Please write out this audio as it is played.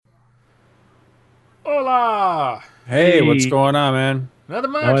Hola! Hey, what's Hey, going on, man?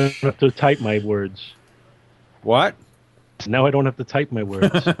 Nothing now I don't much. have to type my words. What? Now I don't have to type my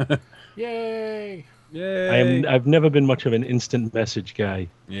words. Yay! Yay. I've never been much of an instant message guy.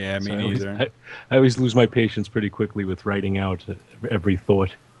 Yeah, So me neither. I always lose my patience pretty quickly with writing out every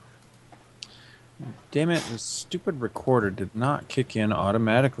thought. Damn it, this stupid recorder did not kick in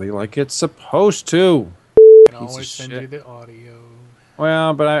automatically like it's supposed to. Can Piece of always send you shit. the audio.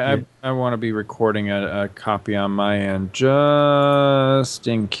 Well, but I Yeah. I, I want to be recording a copy on my end just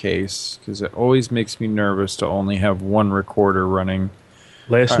in case, because it always makes me nervous to only have one recorder running.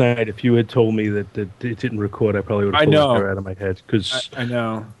 Last I, night, if you had told me that it didn't record, I probably would have I pulled my know. hair out of my head. I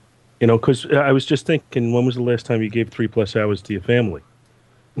know. Because I was just thinking, when was the last time you gave 3+ hours to your family?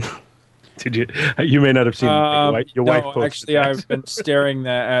 Did you? You may not have seen that. Your wife No, posted actually, that. I've been staring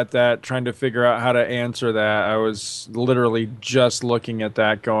at that, trying to figure out how to answer that. I was literally just looking at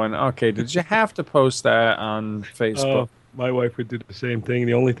that, going, "Okay, did you have to post that on Facebook?" My wife would do the same thing.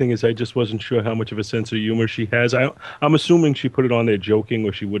 The only thing is, I just wasn't sure how much of a sense of humor she has. I'm assuming she put it on there joking,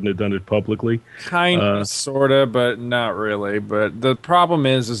 or she wouldn't have done it publicly. Kind Uh, of, sorta, but not really. But the problem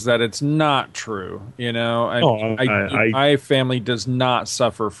is that it's not true. You know, oh, my family does not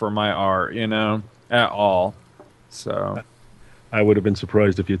suffer for my art. You know, at all. So. I would have been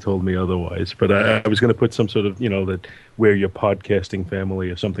surprised if you told me otherwise. But I was going to put some sort of, that we're your podcasting family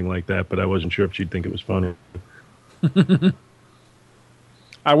or something like that. But I wasn't sure if she'd think it was funny.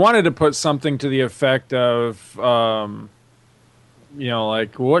 I wanted to put something to the effect of,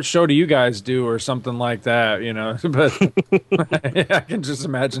 like, what show do you guys do or something like that, but I can just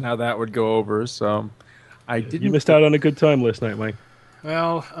imagine how that would go over. So I You didn't missed put, out on a good time last night, Mike.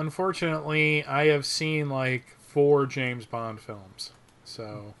 Well, unfortunately, I have seen like 4 James Bond films.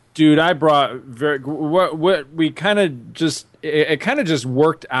 So, dude, I brought what we kind of just, it kind of just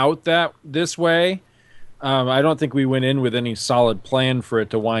worked out that this way. I don't think we went in with any solid plan for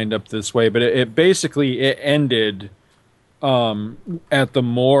it to wind up this way, but it basically it ended at the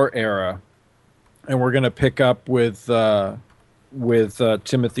Moore era, and we're going to pick up with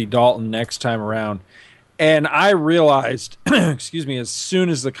Timothy Dalton next time around. And I realized, excuse me, as soon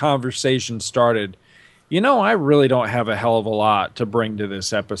as the conversation started, I really don't have a hell of a lot to bring to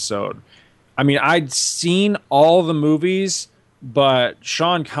this episode. I mean, I'd seen all the movies, but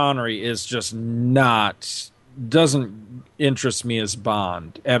Sean Connery is just not doesn't interest me as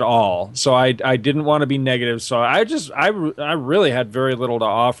Bond at all. So I didn't want to be negative. So I really had very little to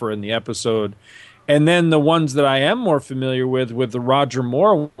offer in the episode. And then the ones that I am more familiar with the Roger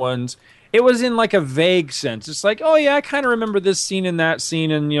Moore ones, it was in like a vague sense. It's like, oh yeah, I kind of remember this scene and that scene,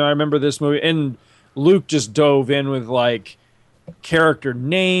 and I remember this movie. And Luke just dove in with like character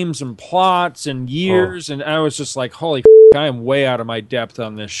names and plots and Oh, years, and I was just like, holy I am way out of my depth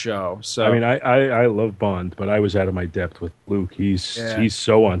on this show. I So mean, I love Bond, but I was out of my depth with Luke. yeah, He's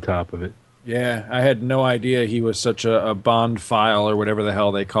so on top of it. yeah, I had no idea he was such a Bond file or whatever the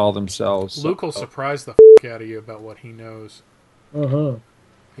hell they call themselves. So Luke will surprise the out of you about what he knows.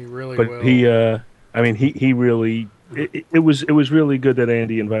 He really But will. I mean, he really. It was really good that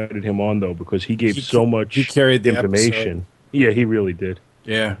Andy invited him on though, because he gave he so he much carried the episode. information. Yeah, he really did.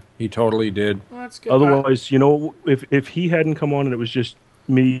 Yeah, he totally did. Well, that's good. Otherwise, if he hadn't come on and it was just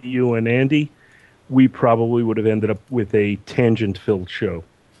me, you, and Andy, we probably would have ended up with a tangent-filled show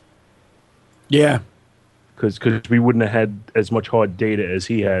Yeah, because we wouldn't have had as much hard data as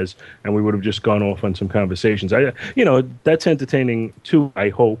he has, and we would have just gone off on some conversations. That's entertaining too. I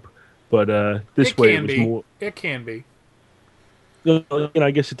hope, but this It way it can was be. more. It can be.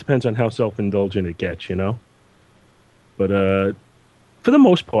 I guess it depends on how self-indulgent it gets. But for the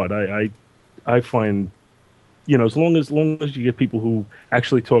most part, I find as long as you get people who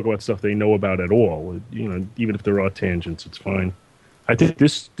actually talk about stuff they know about at all, even if there are tangents, it's fine. I think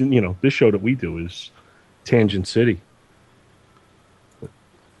this show that we do is Tangent City.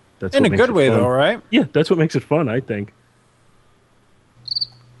 That's in what a makes good it way fun. though, right? Yeah, that's what makes it fun, I think.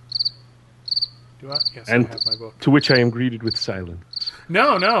 Do I? Yes, I And have my book. to which I am greeted with silence.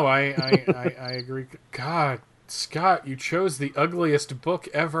 No, no, I agree. God, Scott, you chose the ugliest book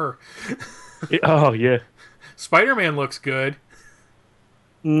ever. Oh yeah. Spider-Man looks good.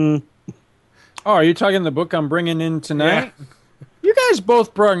 Mm, Oh, are you talking the book I'm bringing in tonight? Yeah. You guys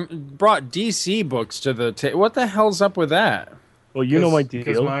both brought DC books to the table. What the hell's up with that? well, you know my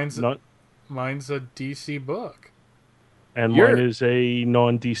Because deal. Not mine's a DC book. and mine You're is a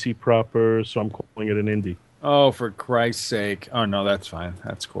non DC proper, so I'm calling it an indie. Oh, for Christ's sake! Oh no, that's fine.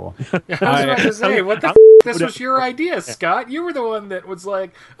 That's cool. I was about to say, what the this was your idea, Scott. You were the one that was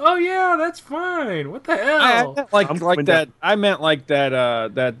like, "Oh yeah, that's fine." What the I hell? meant like that. I meant like that.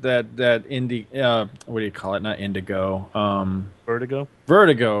 That indie. What do you call it? Not Indigo.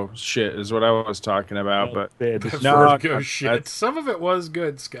 Vertigo shit is what I was talking about. But Vertigo shit. Some of it was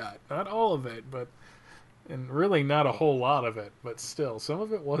good, Scott. Not all of it, but and really not a whole lot of it. But still, some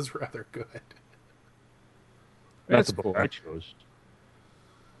of it was rather good. That's the book I chose.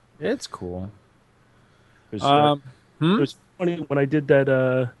 It's cool. It was funny when I did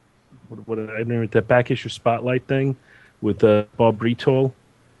that. What I remember that back issue spotlight thing with Bob Bretol.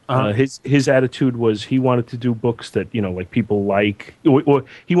 His attitude was he wanted to do books that like people like, or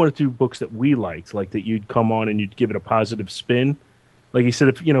he wanted to do books that we liked, like that you'd come on and you'd give it a positive spin. Like he said,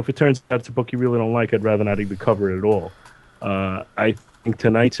 if it turns out it's a book you really don't like, I'd rather not even cover it at all. I think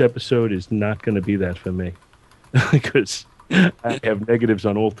tonight's episode is not going to be that for me. Because I have negatives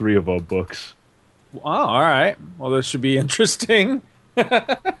on all 3 of our books. Oh, all right. Well, this should be interesting.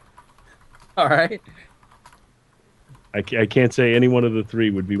 All right. I can't say any one of the 3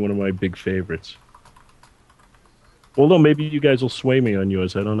 would be one of my big favorites. Although maybe you guys will sway me on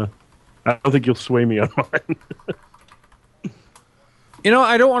yours. I don't know. I don't think you'll sway me on mine.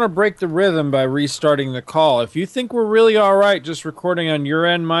 I don't want to break the rhythm by restarting the call. If you think we're really all right just recording on your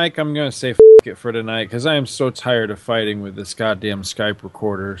end, Mike, I'm going to say it for tonight because I am so tired of fighting with this goddamn Skype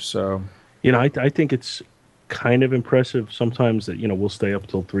recorder. So, I think it's kind of impressive sometimes that, we'll stay up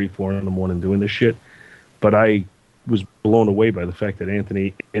till 3, 4 in the morning doing this shit. But I was blown away by the fact that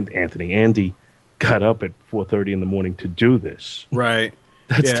Andy got up at 4:30 in the morning to do this. Right.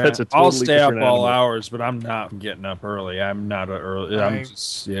 That's a totally I'll stay up different all animal. hours, but I'm not getting up early. I'm not early. I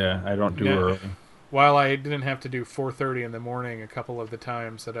don't do early. While I didn't have to do 4:30 in the morning a couple of the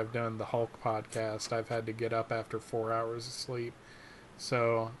times that I've done the Hulk podcast, I've had to get up after 4 hours of sleep.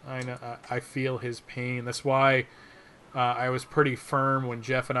 So I feel his pain. That's why I was pretty firm when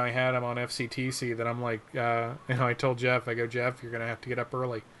Jeff and I had him on FCTC that I'm like, I told Jeff, I go, Jeff, you're going to have to get up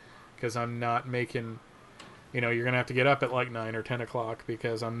early because I'm not making... you're going to have to get up at like 9 or 10 o'clock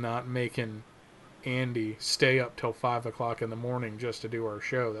because I'm not making Andy stay up till 5 o'clock in the morning just to do our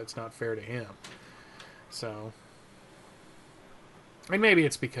show. That's not fair to him. So, and maybe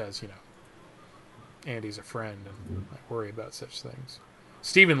it's because, Andy's a friend and I worry about such things.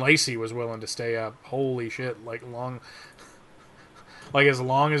 Stephen Lacey was willing to stay up. Holy shit, like as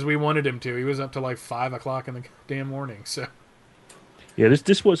long as we wanted him to. He was up to like 5 o'clock in the damn morning, so... Yeah,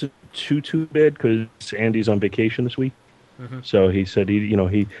 this wasn't too bad because Andy's on vacation this week. Mm-hmm. So he said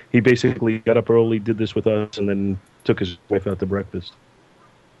he basically got up early, did this with us, and then took his wife out to breakfast.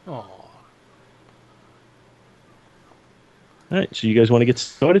 Aww. All right, so you guys want to get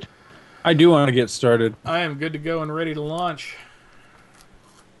started? I do want to get started. I am good to go and ready to launch.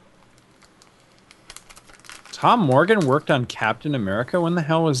 Tom Morgan worked on Captain America? When the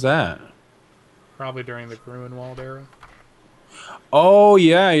hell was that? Probably during the Gruenwald era. Oh,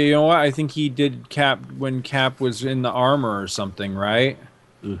 yeah, you know what? I think he did Cap when Cap was in the armor or something, right?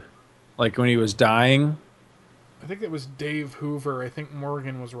 Ugh. Like when he was dying? I think it was Dave Hoover. I think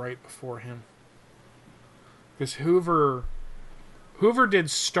Morgan was right before him. Because Hoover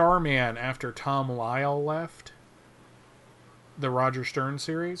did Starman after Tom Lyle left. The Roger Stern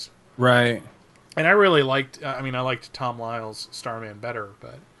series. Right. And I really liked... I liked Tom Lyle's Starman better,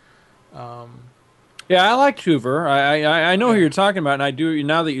 but... Yeah, I liked Hoover. I know who you're talking about, and I do.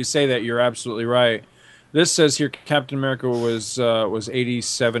 Now that you say that, you're absolutely right. This says here Captain America was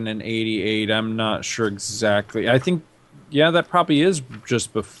 87 and 88. I'm not sure exactly. I think, that probably is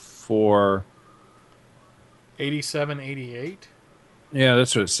just before 87, 88. Yeah,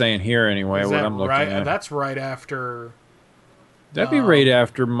 that's what it's saying here anyway. What I'm looking at. That's right after. That'd be right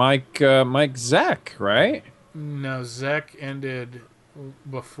after Mike Zeck, right? No, Zeck ended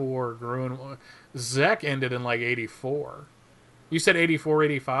before Gruen. Zeck ended in like 84. You said 84,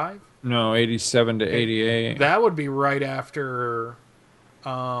 85? No, 87 to 88. That would be right after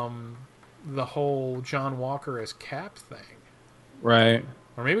the whole John Walker as Cap thing. Right.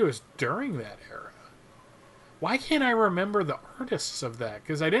 Or maybe it was during that era. Why can't I remember the artists of that?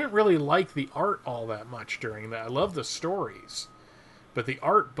 Because I didn't really like the art all that much during that. I love the stories. But the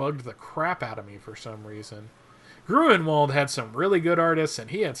art bugged the crap out of me for some reason. Gruenwald had some really good artists,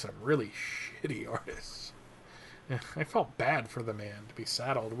 and he had some really shitty artists. I felt bad for the man to be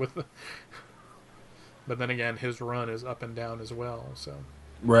saddled with the... But then again, his run is up and down as well, so...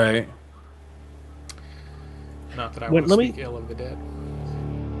 Right. Not that I want to speak ill of the dead.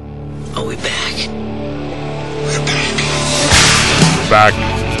 Are we back? We're back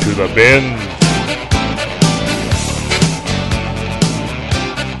to the bin.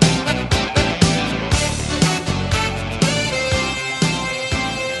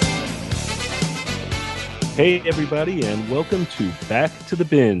 Hey, everybody, and welcome to Back to the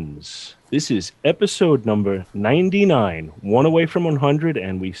Bins. This is episode number 99, one away from 100,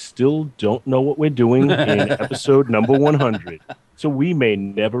 and we still don't know what we're doing in episode number 100. So we may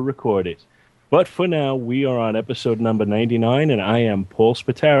never record it. But for now, we are on episode number 99, and I am Paul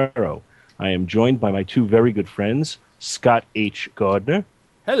Spataro. I am joined by my two very good friends, Scott H. Gardner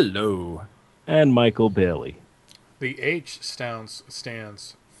Hello. and Michael Bailey. The H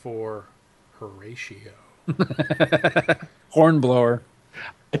stands for Horatio. Hornblower.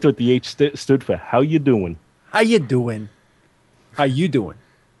 I thought the H stood for how you doing. How you doing? How you doing?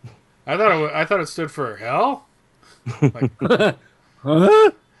 I thought it stood for hell. Like,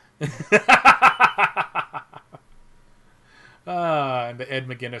 Huh? and the Ed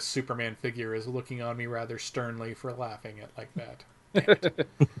McGuinness Superman figure is looking on me rather sternly for laughing at like that. Damn it.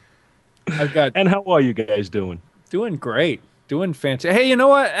 I've got And how are you guys doing? doing great. Doing fantastic. Hey, you know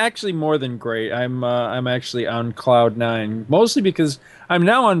what? Actually, more than great. I'm actually on cloud nine, mostly because I'm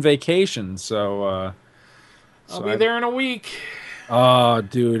now on vacation. So I'll be there in a week. Oh,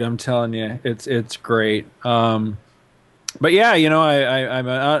 dude, I'm telling you, it's great. But yeah, you know, I'm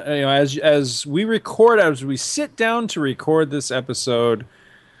you know, as we sit down to record this episode,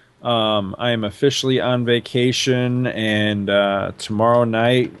 I am officially on vacation, and tomorrow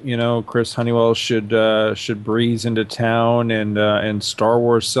night, you know, Chris Honeywell should breeze into town, and Star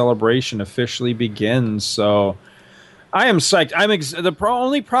Wars Celebration officially begins. So I am psyched.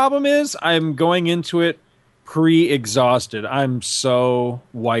 Only problem is I'm going into it pre-exhausted. I'm so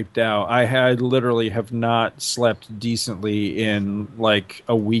wiped out. I literally have not slept decently in like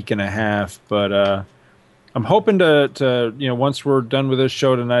a week and a half, but I'm hoping to you know, once we're done with this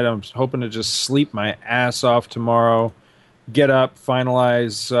show tonight, I'm hoping to just sleep my ass off tomorrow, get up,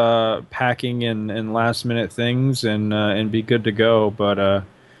 finalize packing and last minute things, and be good to go. But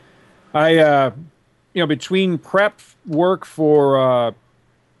I you know, between prep work for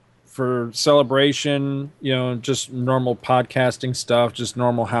Celebration, you know, just normal podcasting stuff, just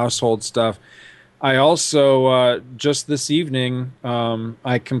normal household stuff, I also just this evening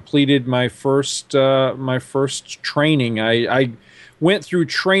I completed my first training. I went through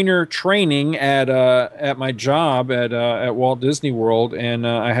trainer training at my job at Walt Disney World, and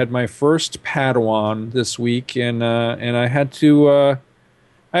I had my first Padawan this week, and I had to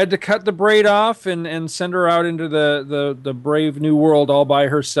cut the braid off and send her out into the brave new world all by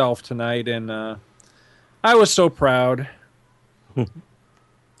herself tonight, and I was so proud.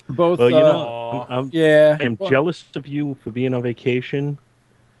 Both, Well, you know, I'm Well, jealous of you for being on vacation,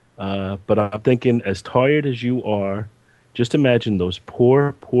 but I'm thinking, as tired as you are, just imagine those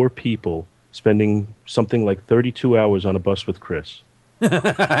poor people spending something like 32 hours on a bus with Chris.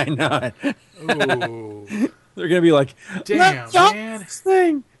 I know it. Ooh, They're gonna be like, damn, "Let's go man. this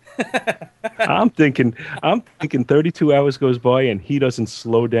thing." I'm thinking 32 hours goes by and he doesn't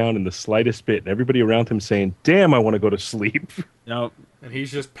slow down in the slightest bit, and everybody around him saying, "Damn, I want to go to sleep." No, And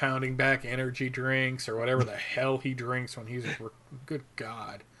he's just pounding back energy drinks or whatever the hell he drinks when he's. Good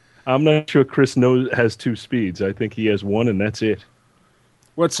God. I'm not sure Chris has two speeds. I think he has one, and that's it.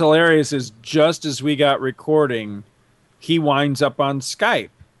 what's hilarious is just as we got recording, he winds up on Skype.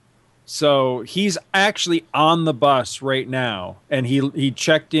 So he's actually on the bus right now, and he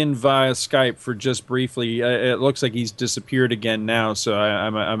checked in via Skype for just briefly. It looks like he's disappeared again now, so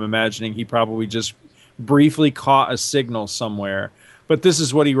I'm imagining he probably just briefly caught a signal somewhere. But this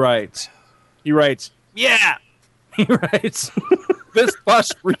is what he writes. He writes, "Yeah." He writes, "This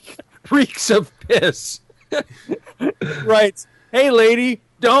bus reeks of piss." He writes, "Hey, lady,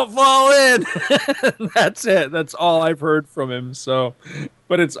 don't fall in." That's it. That's all I've heard from him. So,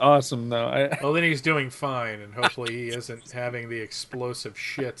 but it's awesome though. Well, then he's doing fine, and hopefully he isn't having the explosive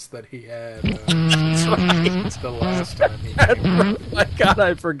shits that he had the last time he came. My God,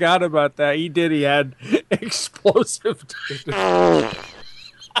 I forgot about that. He did. He had explosive. Wow.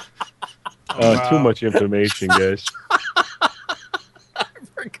 Too much information, guys. I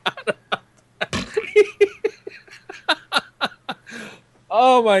forgot about that.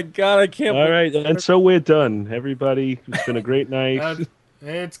 Oh my God, I can't. All right, and so we're done. Everybody, it's been a great night.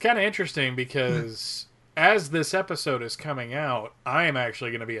 It's kind of interesting because as this episode is coming out, I am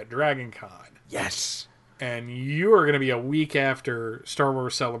actually going to be at Dragon Con. Yes. And you are going to be a week after Star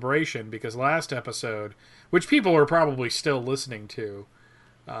Wars Celebration, because last episode, which people are probably still listening to,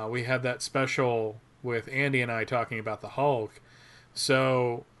 we had that special with Andy and I talking about the Hulk.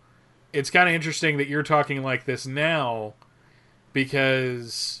 So it's kind of interesting that you're talking like this now,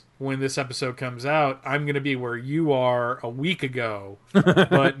 because when this episode comes out, I'm going to be where you are a week ago,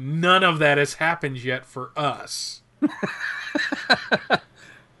 but none of that has happened yet for us.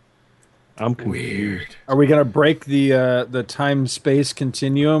 I'm confused. Weird. Are we gonna break the time space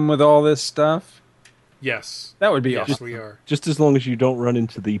continuum with all this stuff? Yes. That would be Yes, awesome. we are. Just as long as you don't run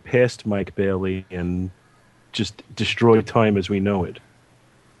into the past Mike Bailey and just destroy time as we know it.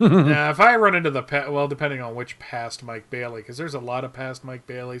 Now, if I run into well, depending on which past Mike Bailey, because there's a lot of past Mike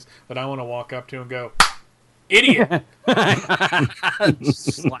Baileys that I want to walk up to and go, idiot.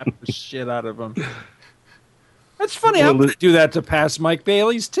 Slap the shit out of him. That's funny. Well, I'm gonna do that to past Mike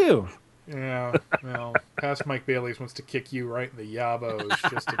Bailey's too. Yeah, well, past Mike Bailey's wants to kick you right in the yabos,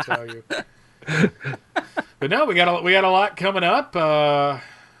 just to tell you. But no, we got a lot coming up.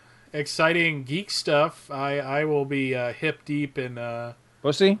 Exciting geek stuff. I will be hip deep in.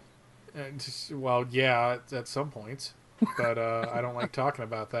 Pussy? Well, yeah, at some points, but I don't like talking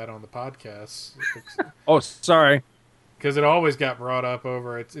about that on the podcast Oh, sorry. because it always got brought up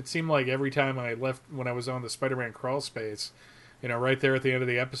over. It seemed like every time I left when I was on the Spider-Man crawl space, right there at the end of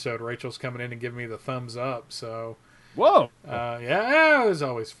the episode, Rachel's coming in and giving me the thumbs up. So, Whoa. yeah, it was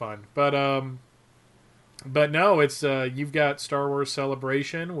always fun. But no, it's you've got Star Wars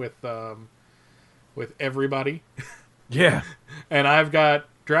Celebration with everybody. Yeah. And I've got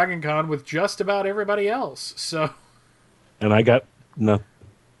Dragon Con with just about everybody else. So, And I got nothing.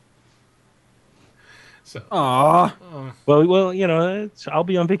 Aw. Well, I'll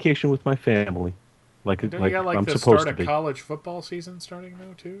be on vacation with my family, don't you got I'm the supposed start to of be. college football season starting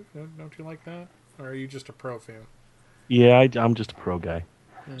now too? Don't you like that, or are you just a pro fan? Yeah, I'm just a pro guy.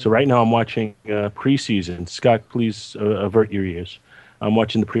 So right now I'm watching preseason. Scott, please avert your ears. I'm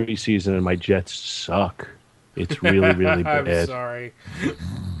watching the preseason, and my Jets suck. It's really, really bad. I'm sorry.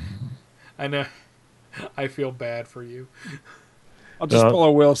 I know. I feel bad for you. I'll just pull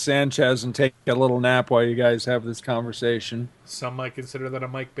a Will Sanchez and take a little nap while you guys have this conversation. Some might consider that a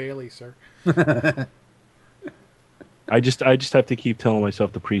Mike Bailey, sir. I just have to keep telling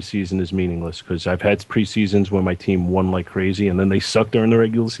myself the preseason is meaningless because I've had preseasons where my team won like crazy, and then they suck during the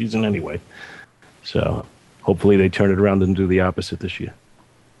regular season anyway. So hopefully they turn it around and do the opposite this year.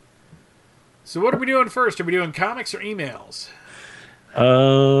 So what are we doing first? Are we doing comics or emails?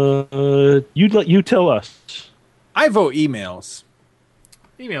 You tell us. I vote emails.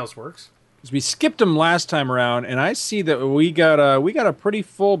 Emails works. Because we skipped them last time around, and I see that we got a pretty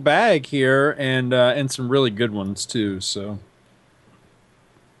full bag here, and some really good ones too. So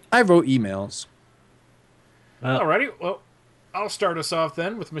I vote emails. Alrighty. Well, I'll start us off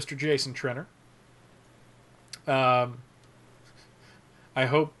then with Mr. Jason Trenner. I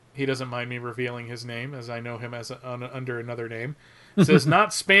hope he doesn't mind me revealing his name, as I know him as under another name. It says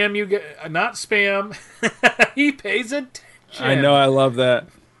not spam. Not spam. He pays attention. I know. I love that.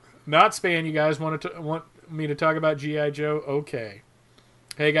 Not spam. You guys want me to talk about G.I. Joe? Okay.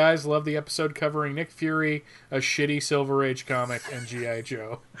 Hey guys, love the episode covering Nick Fury, a shitty Silver Age comic, and G.I.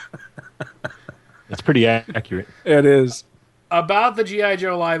 Joe. That's pretty accurate. It is. About the G.I.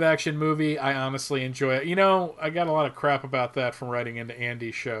 Joe live-action movie, I honestly enjoy it. I got a lot of crap about that from writing into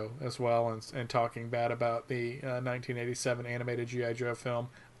Andy's show as well and talking bad about the 1987 animated G.I. Joe film.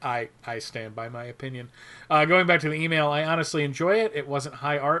 I stand by my opinion. Going back to the email, I honestly enjoy it. It wasn't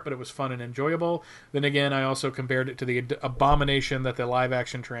high art, but it was fun and enjoyable. Then again, I also compared it to the abomination that the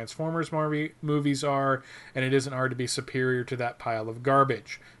live-action Transformers movies are, and it isn't hard to be superior to that pile of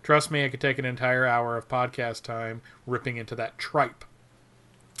garbage. Trust me, I could take an entire hour of podcast time ripping into that tripe.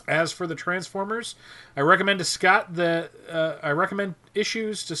 As for the Transformers, I recommend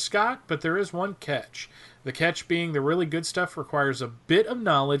issues to Scott, but there is one catch. The catch being the really good stuff requires a bit of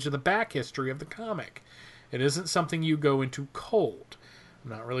knowledge of the back history of the comic. It isn't something you go into cold. I'm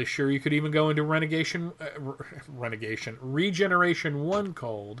not really sure you could even go into Regeneration 1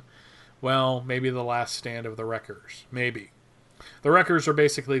 cold. Well, maybe The Last Stand of the Wreckers. Maybe. The Wreckers are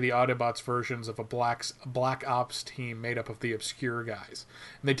basically the Autobots versions of a Black Ops team made up of the obscure guys.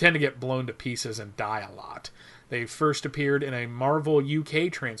 And they tend to get blown to pieces and die a lot. They first appeared in a Marvel UK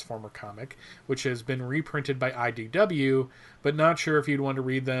Transformer comic, which has been reprinted by IDW, but not sure if you'd want to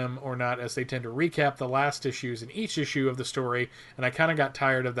read them or not, as they tend to recap the last issues in each issue of the story, and I kind of got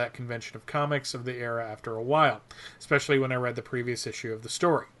tired of that convention of comics of the era after a while, especially when I read the previous issue of the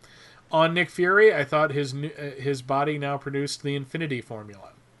story. On Nick Fury, I thought his body now produced the Infinity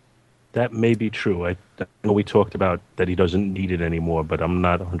Formula. That may be true. I know we talked about that he doesn't need it anymore, but I'm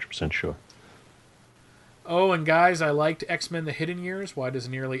not 100% sure. Oh, and guys, I liked X-Men The Hidden Years. Why does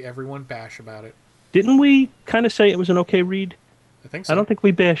nearly everyone bash about it? Didn't we kind of say it was an okay read? I think so. I don't think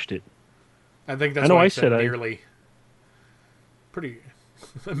we bashed it. I think that's I know why I I said said nearly. Pretty.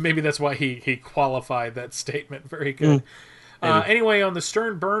 Maybe that's why he qualified that statement. Very good. Anyway, on the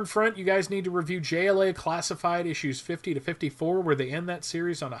Stern Burn front, you guys need to review JLA Classified issues 50 to 54, where they end that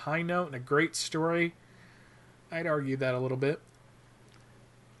series on a high note and a great story. I'd argue that a little bit.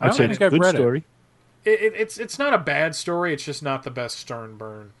 I'd say it's a good story. It's not a bad story. It's just not the best Stern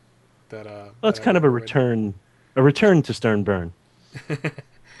Burn. Well, it's kind of a return to Stern Burn.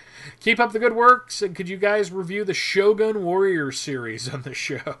 Keep up the good works, and could you guys review the Shogun Warriors series on the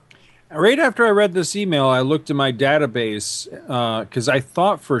show? Right after I read this email, I looked in my database because I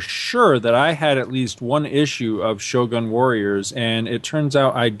thought for sure that I had at least one issue of Shogun Warriors, and it turns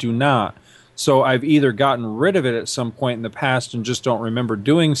out I do not. So I've either gotten rid of it at some point in the past and just don't remember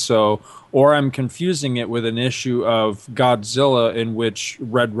doing so, or I'm confusing it with an issue of Godzilla in which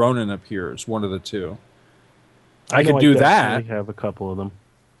Red Ronin appears, one of the two. I could do that. I have a couple of them.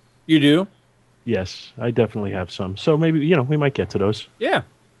 You do? Yes, I definitely have some. So maybe, we might get to those. Yeah.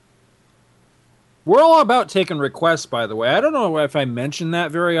 We're all about taking requests, by the way. I don't know if I mention that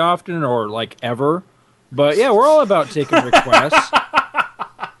very often or, ever. But, yeah, we're all about taking requests.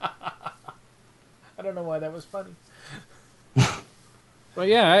 I don't know why that was funny. But,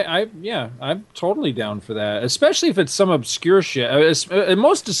 yeah, I'm totally down for that. Especially if it's some obscure shit.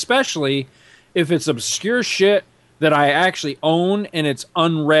 Most especially if it's obscure shit that I actually own and it's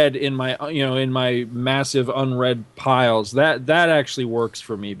unread in my massive unread piles. That actually works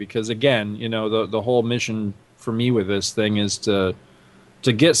for me because again, the whole mission for me with this thing is to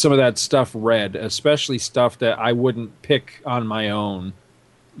get some of that stuff read, especially stuff that I wouldn't pick on my own,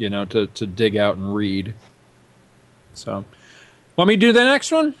 to dig out and read. So, want me to do the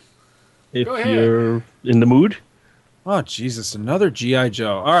next one? If you're in the mood. Oh, Jesus, another G.I.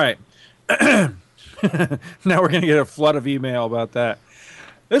 Joe. All right. Now we're going to get a flood of email about that.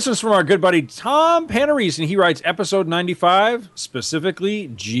 This is from our good buddy Tom Panarese, and he writes episode 95, specifically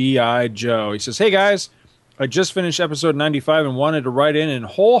G.I. Joe. He says, hey guys, I just finished episode 95 and wanted to write in and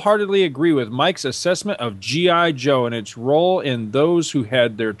wholeheartedly agree with Mike's assessment of G.I. Joe and its role in those who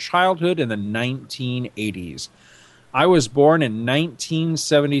had their childhood in the 1980s. I was born in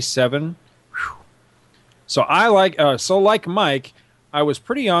 1977. Whew. So like Mike, I was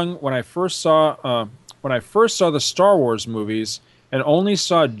pretty young when I first saw the Star Wars movies and only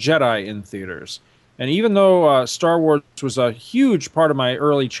saw Jedi in theaters. And even though Star Wars was a huge part of my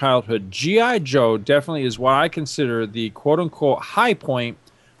early childhood, G.I. Joe definitely is what I consider the quote-unquote high point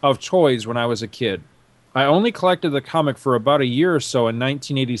of toys when I was a kid. I only collected the comic for about a year or so in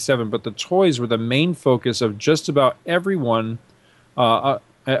 1987, but the toys were the main focus of just about every one of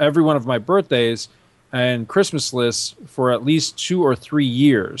my birthdays and Christmas lists for at least 2 or 3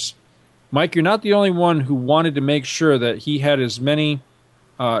 years. Mike, you're not the only one who wanted to make sure that he had as many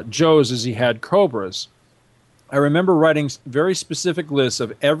Joes as he had Cobras. I remember writing very specific lists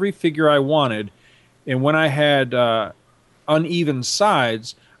of every figure I wanted, and when I had uneven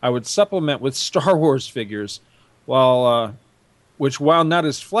sides, I would supplement with Star Wars figures, which, while not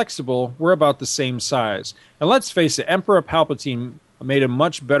as flexible, were about the same size. And let's face it, Emperor Palpatine made a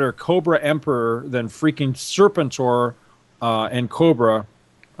much better Cobra Emperor than freaking Serpentor and Cobra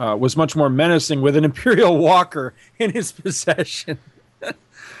was much more menacing with an Imperial Walker in his possession.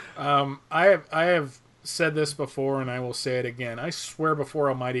 I have said this before, and I will say it again. I swear before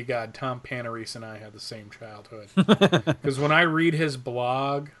Almighty God, Tom Panarese and I had the same childhood. Because when I read his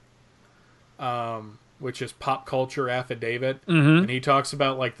blog, which is Pop Culture Affidavit, and he talks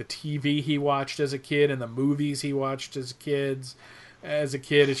about the TV he watched as a kid and the movies he watched as kids. As a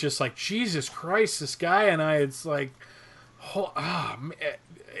kid, it's just Jesus Christ, this guy and I. It's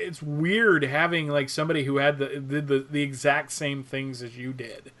it's weird having somebody who had the exact same things as you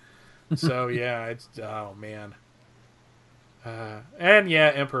did. So yeah, it's man. And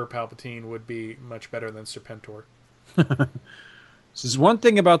yeah, Emperor Palpatine would be much better than Serpentor. This is one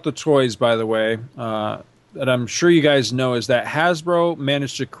thing about the toys, by the way, that I'm sure you guys know, is that Hasbro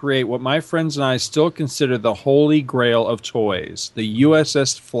managed to create what my friends and I still consider the holy grail of toys, the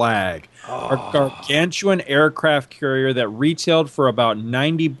USS Flag, a gargantuan aircraft carrier that retailed for about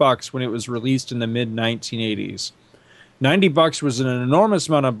 $90 when it was released in the mid-1980s. $90 was an enormous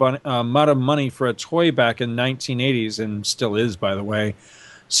amount of money for a toy back in the 1980s, and still is, by the way.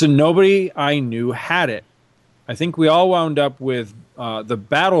 So nobody I knew had it. I think we all wound up with the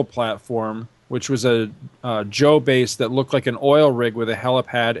battle platform, which was a Joe base that looked like an oil rig with a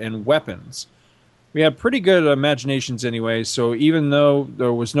helipad and weapons. We had pretty good imaginations anyway, so even though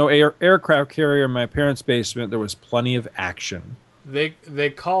there was no aircraft carrier in my parents' basement, there was plenty of action. They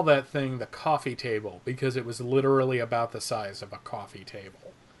call that thing the coffee table because it was literally about the size of a coffee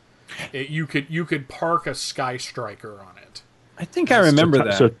table. You could park a Sky Striker on it. I think I remember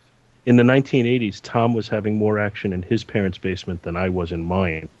that. So In the 1980s, Tom was having more action in his parents' basement than I was in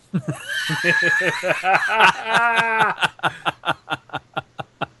mine.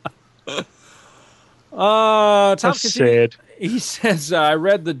 Tom That's sad. He says, I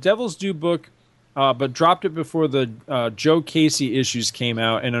read the Devil's Due book, but dropped it before the Joe Casey issues came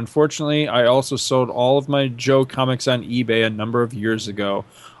out. And unfortunately, I also sold all of my Joe comics on eBay a number of years ago.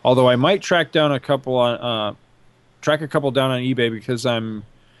 Although I might track a couple down on eBay because I'm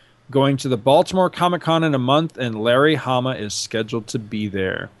going to the Baltimore Comic-Con in a month, and Larry Hama is scheduled to be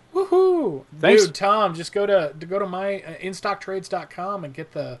there. Woohoo! Thanks. Dude, Tom, just go to my instocktrades.com and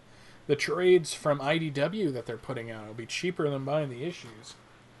get the trades from IDW that they're putting out. It'll be cheaper than buying the issues.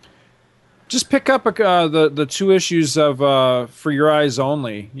 Just pick up the 2 issues of For Your Eyes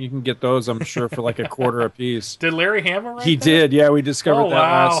Only. You can get those, I'm sure, for like $0.25 a piece. Did Larry Hama write He that? did, yeah. We discovered that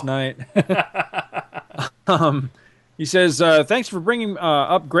wow. last night. He says, thanks for bringing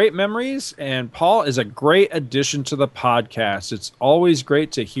up great memories, and Paul is a great addition to the podcast. It's always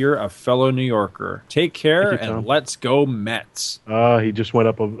great to hear a fellow New Yorker. Take care, Thank you, and let's go Mets. He just went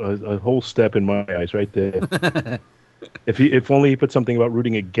up a whole step in my eyes right there. If only he put something about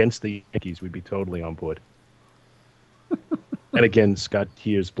rooting against the Yankees, we'd be totally on board. And again, Scott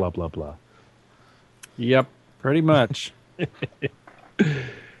hears blah, blah, blah. Yep, pretty much.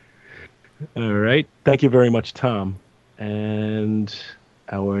 All right. Thank you very much, Tom. And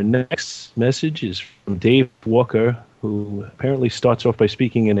our next message is from Dave Walker, who apparently starts off by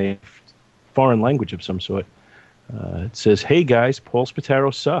speaking in a foreign language of some sort. It says, "Hey guys, Paul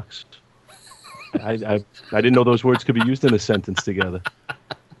Spataro sucks." I didn't know those words could be used in a sentence together.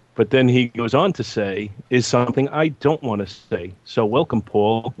 But then he goes on to say, "Is something I don't want to say. So welcome,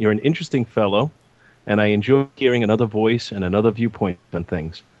 Paul. You're an interesting fellow, and I enjoy hearing another voice and another viewpoint on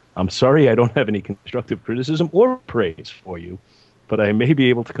things. I'm sorry I don't have any constructive criticism or praise for you, but I may be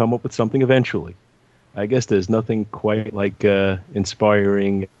able to come up with something eventually. I guess there's nothing quite like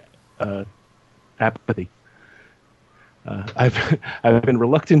inspiring apathy. I've been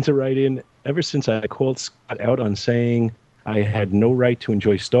reluctant to write in ever since I called Scott out on saying I had no right to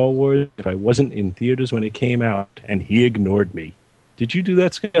enjoy Star Wars if I wasn't in theaters when it came out, and he ignored me. Did you do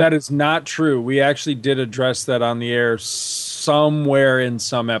that, Scott?" That is not true. We actually did address that on the air somewhere in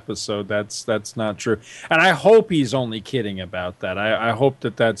some episode. That's not true. And I hope he's only kidding about that. I hope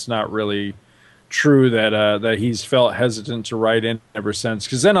that that's not really true, that he's felt hesitant to write in ever since,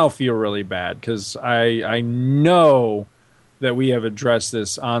 because then I'll feel really bad, because I know that we have addressed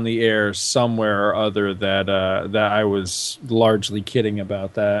this on the air somewhere or other, that I was largely kidding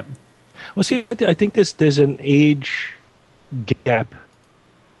about that. Well, see, I think there's an age gap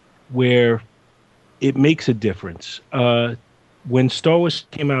where it makes a difference. When Star Wars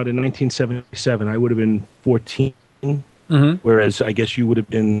came out in 1977, I would have been 14, whereas I guess you would have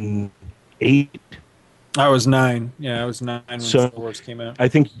been 8. I was 9. Yeah, I was 9 when So, Star Wars came out. I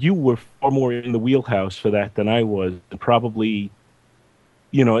think you were far more in the wheelhouse for that than I was. And probably,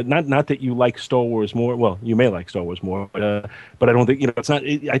 not that you like Star Wars more. Well, you may like Star Wars more, but I don't think, it's not.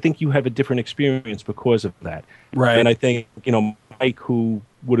 I think you have a different experience because of that. Right. And I think, Mike, who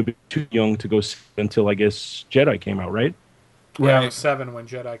would have been too young to go see until, I guess, Jedi came out, right? Yeah, I was 7 when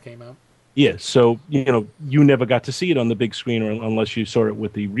Jedi came out. Yeah, so, you never got to see it on the big screen unless you saw it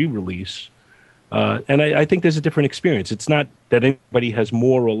with the re-release. And I think there's a different experience. It's not that anybody has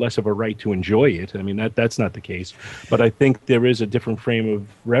more or less of a right to enjoy it. I mean, that's not the case. But I think there is a different frame of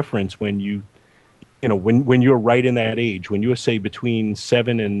reference when when you're right in that age, when you're, say, between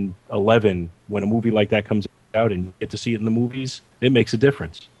 7 and 11, when a movie like that comes out and you get to see it in the movies, it makes a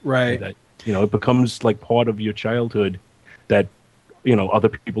difference. Right. That, it becomes like part of your childhood that, other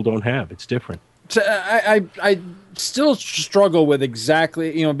people don't have. It's different. So I still struggle with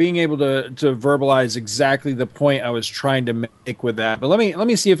exactly, being able to verbalize exactly the point I was trying to make with that. But let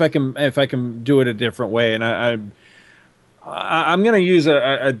me see if I can do it a different way. And I'm going to use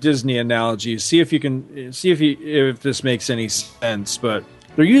a Disney analogy. See if this makes any sense. But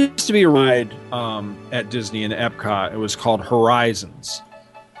there used to be a ride at Disney in Epcot. It was called Horizons,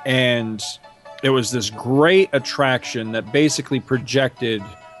 and it was this great attraction that basically projected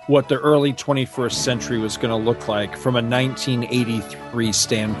what the early 21st century was going to look like from a 1983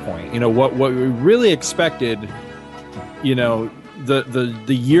 standpoint. What we really expected, the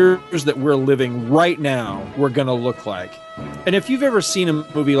years that we're living right now were going to look like. And if you've ever seen a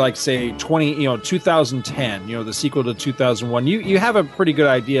movie like, say, 2010, the sequel to 2001, you have a pretty good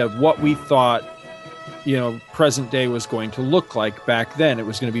idea of what we thought, present day was going to look like back then. It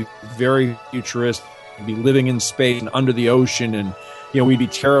was going to be very futuristic, be living in space and under the ocean, and we'd be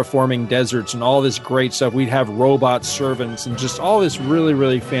terraforming deserts and all this great stuff. We'd have robot servants and just all this really,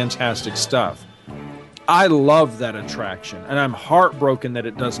 really fantastic stuff. I love that attraction, and I'm heartbroken that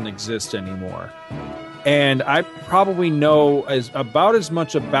it doesn't exist anymore. And I probably know about as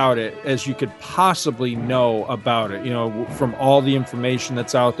much about it as you could possibly know about it, from all the information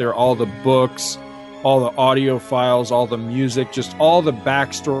that's out there, all the books, all the audio files, all the music, just all the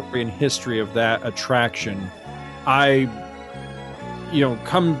backstory and history of that attraction. I,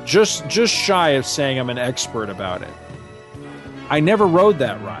 come just shy of saying I'm an expert about it. I never rode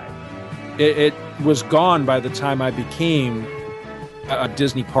that ride. It was gone by the time I became a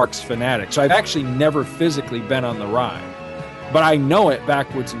Disney Parks fanatic. So I've actually never physically been on the ride. But I know it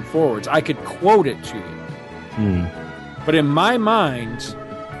backwards and forwards. I could quote it to you. But in my mind,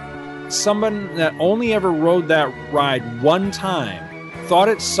 someone that only ever rode that ride one time, thought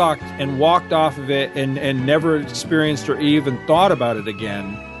it sucked and walked off of it and never experienced or even thought about it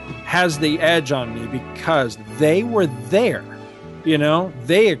again, has the edge on me because they were there.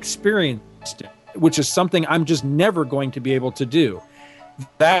 They experienced it, which is something I'm just never going to be able to do.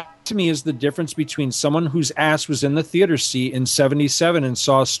 That, to me, is the difference between someone whose ass was in the theater seat in 77 and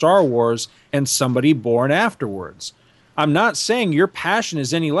saw Star Wars and somebody born afterwards. I'm not saying your passion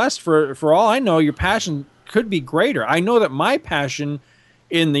is any less. For all I know, your passion could be greater. I know that my passion,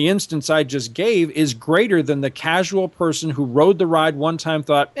 in the instance I just gave, is greater than the casual person who rode the ride one time,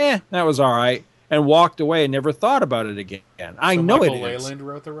 thought, that was all right, and walked away and never thought about it again. I know Michael it is. Leyland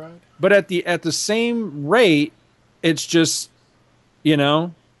wrote the ride? But at the same rate, it's just,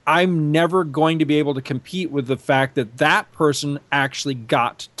 I'm never going to be able to compete with the fact that that person actually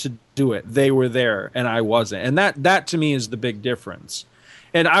got to do it. They were there and I wasn't. And that to me is the big difference.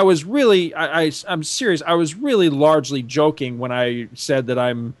 And I was really, I'm serious, I was really largely joking when I said that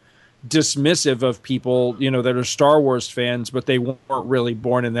I'm dismissive of people, that are Star Wars fans, but they weren't really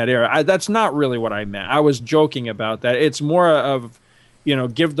born in that era. That's not really what I meant. I was joking about that. It's more of,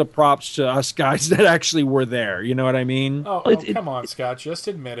 give the props to us guys that actually were there. You know what I mean? Come on, Scott. Just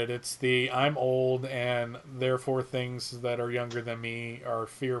admit it. It's I'm old, and therefore things that are younger than me are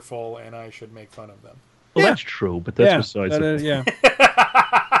fearful, and I should make fun of them. Well, that's true, but that's besides it. Yeah.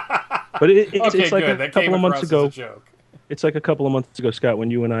 But it's Okay, like good. a That couple came of months across ago. as a joke. It's like a couple of months ago, Scott, when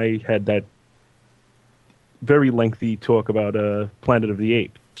you and I had that very lengthy talk about Planet of the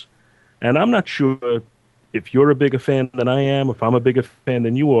Apes. And I'm not sure if you're a bigger fan than I am, if I'm a bigger fan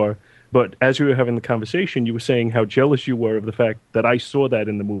than you are, but as we were having the conversation, you were saying how jealous you were of the fact that I saw that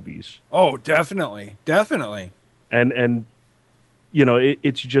in the movies. Oh, definitely. Definitely. And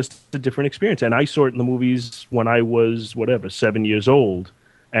it's just a different experience. And I saw it in the movies when I was, 7 years old.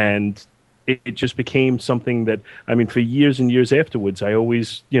 And it just became something that, for years and years afterwards, I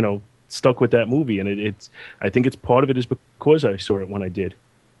always, stuck with that movie. And I think it's part of it is because I saw it when I did.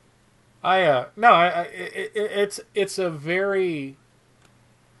 It's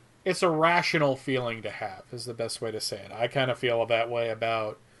a rational feeling to have, is the best way to say it. I kind of feel that way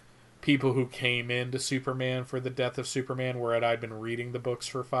about people who came into Superman for the death of Superman, where I'd been reading the books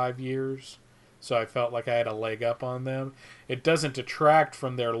for 5 years. So I felt like I had a leg up on them. It doesn't detract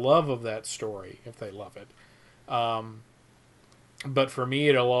from their love of that story, if they love it. But for me,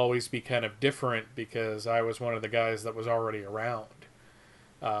 it'll always be kind of different because I was one of the guys that was already around.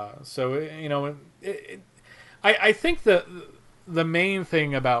 I think the main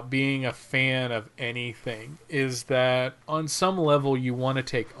thing about being a fan of anything is that on some level you want to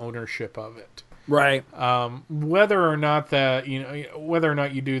take ownership of it. Right. Whether or not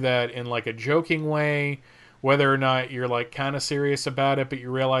you do that in like a joking way, whether or not you're like kind of serious about it, but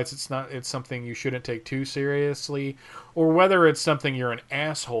you realize it's something you shouldn't take too seriously, or whether it's something you're an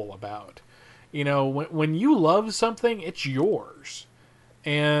asshole about. When you love something, it's yours.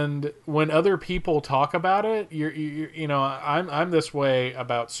 And when other people talk about it, I'm this way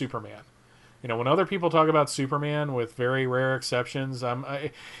about Superman. When other people talk about Superman, with very rare exceptions,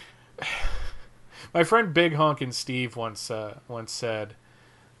 my friend Big Honkin' Steve once said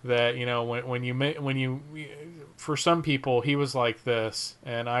that when you for some people he was like this,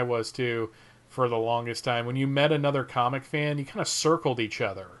 and I was too for the longest time. When you met another comic fan, you kind of circled each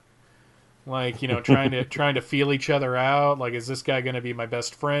other. Like, trying to feel each other out. Like, is this guy going to be my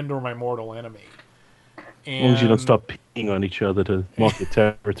best friend or my mortal enemy? And, as long as you don't stop peeing on each other to mark the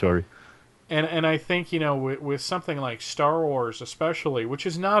territory. And I think, with something like Star Wars especially, which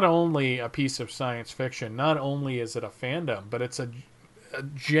is not only a piece of science fiction, not only is it a fandom, but it's a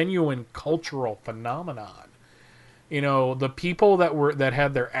genuine cultural phenomenon. The people that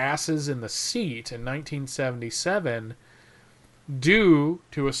had their asses in the seat in 1977... do,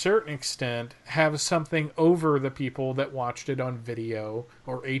 to a certain extent, have something over the people that watched it on video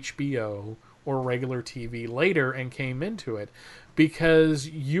or HBO or regular TV later and came into it, because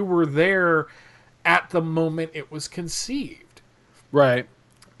you were there at the moment it was conceived. Right.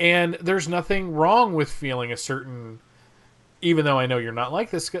 And there's nothing wrong with feeling a certain, even though I know you're not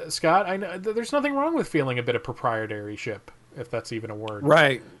like this, Scott, I know there's nothing wrong with feeling a bit of proprietorship, if that's even a word,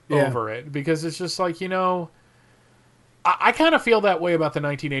 Right. over it. Because it's just like, I kind of feel that way about the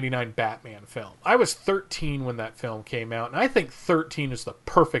 1989 Batman film. I was 13 when that film came out, and I think 13 is the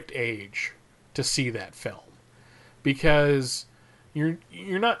perfect age to see that film. Because you're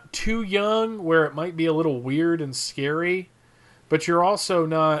not too young where it might be a little weird and scary, but you're also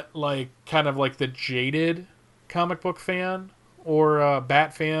not like kind of like the jaded comic book fan or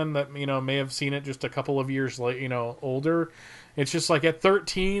Bat fan that may have seen it just a couple of years older. It's just like at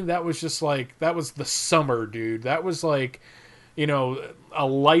 13, that was the summer, dude. That was like, a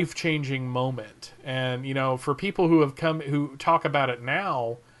life-changing moment. And for people who talk about it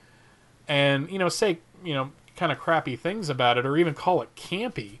now and say kind of crappy things about it, or even call it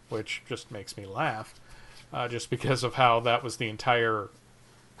campy, which just makes me laugh, just because of how that was the entire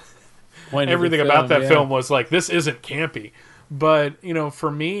everything about that film was like, this isn't campy. But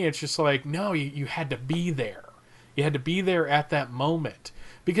for me, it's just like, no, you had to be there. You had to be there at that moment.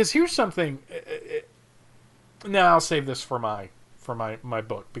 Because here's something. Now I'll save this for my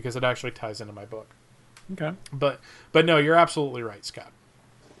book, because it actually ties into my book. Okay. But no, you're absolutely right, Scott.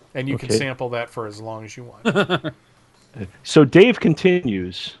 And you can sample that for as long as you want. So Dave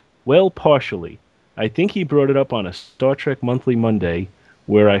continues, well, partially. I think he brought it up on a Star Trek Monthly Monday,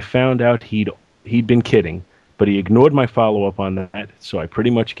 where I found out he'd been kidding, but he ignored my follow-up on that, so I pretty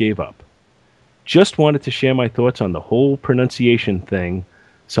much gave up. Just wanted to share my thoughts on the whole pronunciation thing,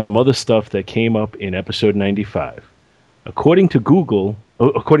 some other stuff that came up in episode 95. According to Google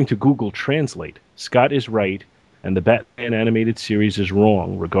Translate, Scott is right, and the Batman animated series is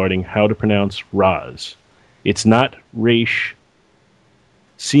wrong regarding how to pronounce Raz. It's not Raish,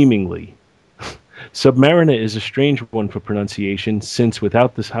 seemingly. Submariner is a strange one for pronunciation, since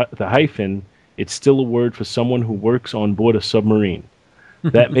without the hyphen, it's still a word for someone who works on board a submarine.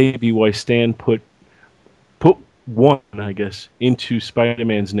 That may be why Stan put one, I guess, into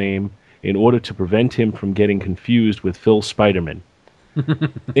Spider-Man's name in order to prevent him from getting confused with Phil Spider-Man. I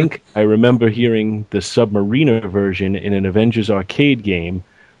think I remember hearing the Submariner version in an Avengers arcade game,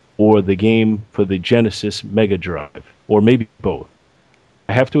 or the game for the Genesis Mega Drive, or maybe both.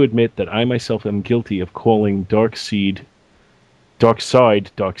 I have to admit that I myself am guilty of calling Darkseid.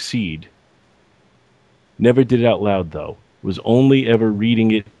 Never did it out loud, though. Was only ever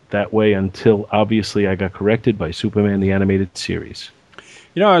reading it that way until, obviously, I got corrected by Superman the Animated Series.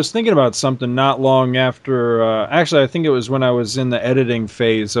 I was thinking about something not long after... actually, I think it was when I was in the editing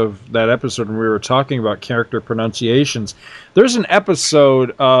phase of that episode when we were talking about character pronunciations. There's an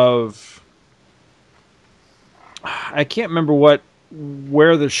episode of... I can't remember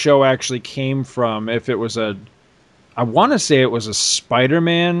where the show actually came from. If it was I want to say it was a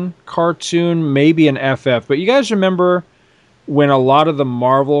Spider-Man cartoon, maybe an FF. But you guys remember when a lot of the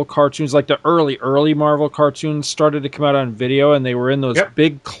Marvel cartoons, like the early Marvel cartoons, started to come out on video, and they were in those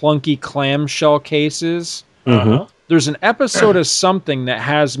big clunky clamshell cases? Mm-hmm. There's an episode of something that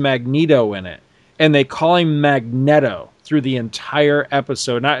has Magneto in it, and they call him Magneto through the entire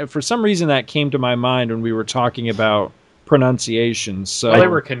episode. Now, for some reason, that came to my mind when we were talking about pronunciations. So they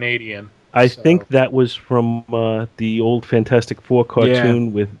were Canadian. I think that was from the old Fantastic Four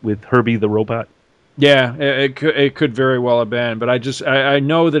cartoon with Herbie the Robot. Yeah, it could very well have been, but I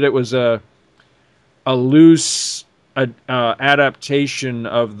know that it was a loose adaptation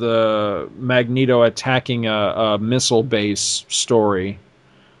of the Magneto attacking a missile base story,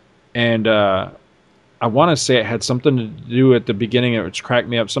 and I want to say it had something to do at the beginning, which cracked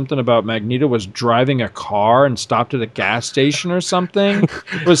me up. Something about Magneto was driving a car and stopped at a gas station or something.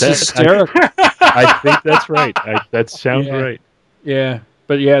 It was hysterical. I think that's right. That sounds right. Yeah.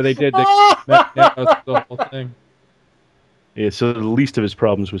 But yeah, they did. The whole thing. Yeah, so the least of his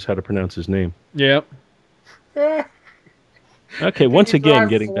problems was how to pronounce his name. Yep. Okay, once again,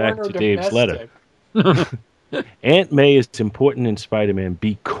 getting back to Dave's letter. Aunt May is important in Spider-Man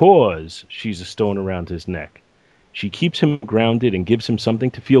because she's a stone around his neck. She keeps him grounded and gives him something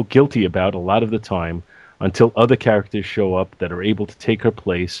to feel guilty about a lot of the time, until other characters show up that are able to take her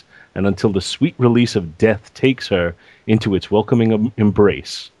place, and until the sweet release of death takes her into its welcoming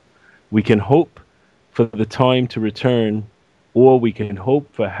embrace. We can hope for the time to return, or we can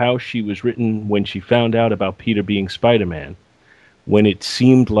hope for how she was written when she found out about Peter being Spider-Man, when it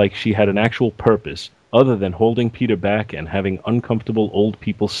seemed like she had an actual purpose, other than holding Peter back and having uncomfortable old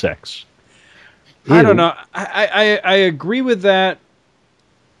people sex. I don't know. I agree with that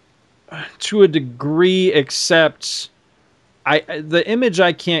to a degree, except the image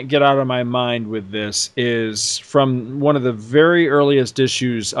I can't get out of my mind with this is from one of the very earliest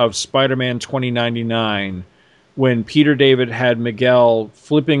issues of Spider-Man 2099, when Peter David had Miguel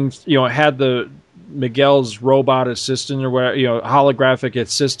flipping, had the Miguel's robot assistant or whatever, holographic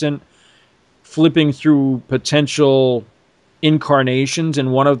assistant flipping through potential incarnations,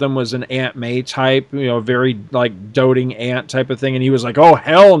 and one of them was an Aunt May type, very like doting aunt type of thing, and he was like, "Oh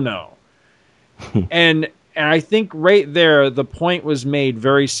hell no!" and I think right there the point was made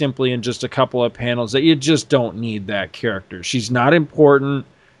very simply in just a couple of panels that you just don't need that character. She's not important,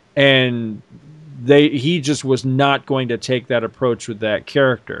 and he just was not going to take that approach with that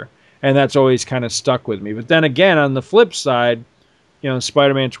character, and that's always kind of stuck with me. But then again, on the flip side,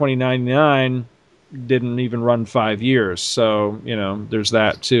 Spider-Man 2099 didn't even run 5 years, so there's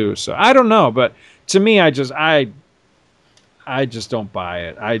that too. So I don't know, but to me, I just don't buy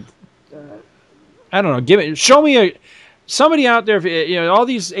it. I don't know. Show me somebody out there. All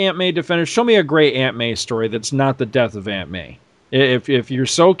these Aunt May defenders. Show me a great Aunt May story that's not the death of Aunt May. If you're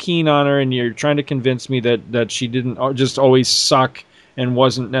so keen on her and you're trying to convince me that she didn't just always suck and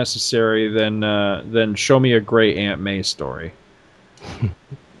wasn't necessary, then show me a great Aunt May story.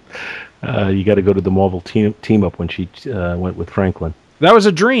 You got to go to the Marvel team up when she went with Franklin. That was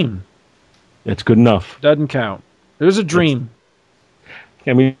a dream. It's good enough. Doesn't count. It was a dream.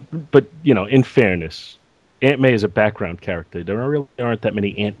 I mean, but in fairness, Aunt May is a background character. There really aren't that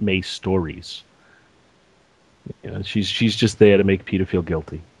many Aunt May stories. She's just there to make Peter feel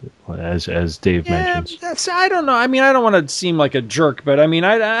guilty, as Dave mentions. I don't know. I mean, I don't want to seem like a jerk, but I mean,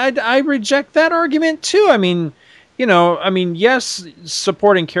 I reject that argument too. I mean, yes,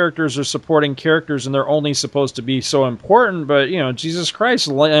 supporting characters are supporting characters, and they're only supposed to be so important. But Jesus Christ,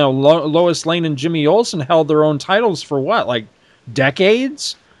 Lois Lane and Jimmy Olsen held their own titles for what, like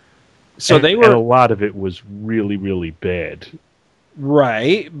decades? So and a lot of it was really, really bad.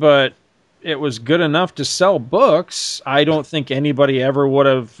 Right, but it was good enough to sell books. I don't think anybody ever would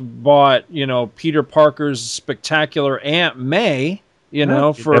have bought, Peter Parker's Spectacular Aunt May,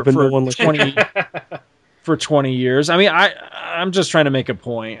 for 20 for 20 years. I mean, I'm just trying to make a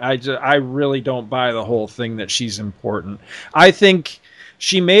point. I really don't buy the whole thing that she's important. I think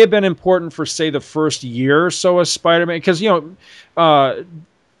she may have been important for, say, the first year or so of Spider-Man, because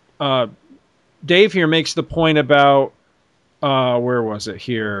Dave here makes the point about where was it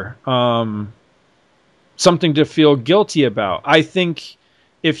here? Something to feel guilty about. I think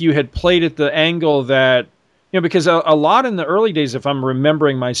if you had played at the angle that, because a lot in the early days, if I'm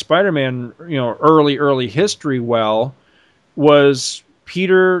remembering my Spider-Man, early history well, was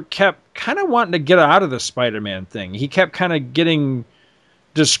Peter kept kind of wanting to get out of the Spider-Man thing. He kept kind of getting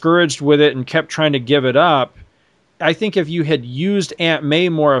discouraged with it and kept trying to give it up. I think if you had used Aunt May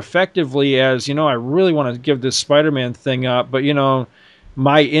more effectively as, I really want to give this Spider-Man thing up, but,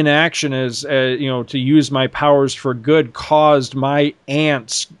 my inaction is, to use my powers for good caused my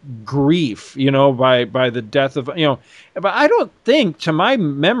aunt's grief, by the death of, but I don't think, to my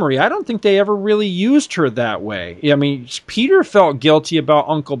memory, I don't think they ever really used her that way. I mean, Peter felt guilty about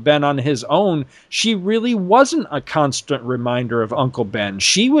Uncle Ben on his own. She really wasn't a constant reminder of Uncle Ben.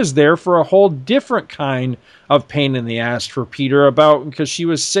 She was there for a whole different kind of pain in the ass for Peter because she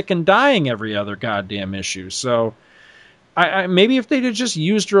was sick and dying every other goddamn issue. So I maybe if they'd have just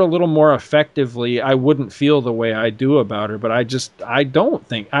used her a little more effectively, I wouldn't feel the way I do about her. But I just don't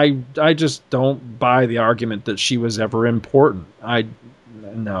buy the argument that she was ever important.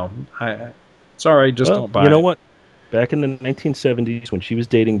 Sorry, just don't buy it. You know what? Back in the 1970s, when she was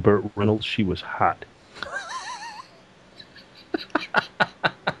dating Burt Reynolds, she was hot.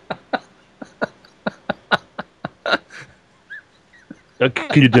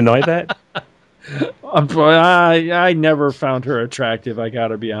 Can you deny that? I never found her attractive. I got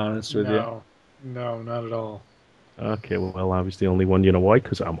to be honest with you. No, not at all. Okay, well, I was the only one. You know why?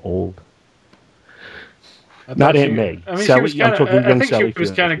 Because I'm old. Not Aunt May. I mean, Sally, I think she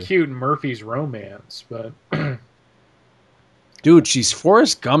was kind of cute in Murphy's Romance, but dude, she's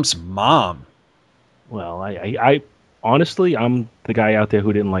Forrest Gump's mom. Well, I honestly, I'm the guy out there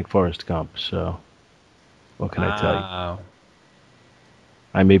who didn't like Forrest Gump. So, what can I tell you?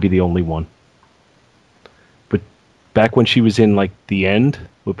 I may be the only one. But back when she was in like The End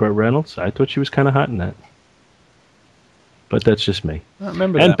with Burt Reynolds, I thought she was kind of hot in that. But that's just me. I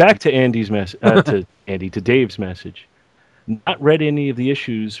remember and that. Back to Andy's to Dave's message. Not read any of the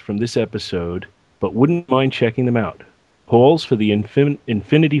issues from this episode, but wouldn't mind checking them out. Paul's for the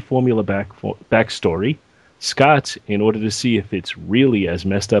Infinity Formula backstory, Scott's in order to see if it's really as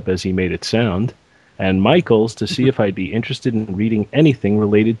messed up as he made it sound, and Michael's to see if I'd be interested in reading anything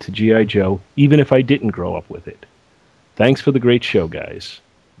related to G.I. Joe, even if I didn't grow up with it. Thanks for the great show, guys.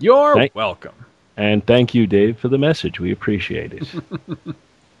 You're welcome. And thank you, Dave, for the message. We appreciate it.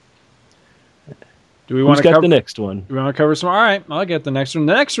 Do we want to cover cover the next one? Do we want to cover some? All right, I'll get the next one.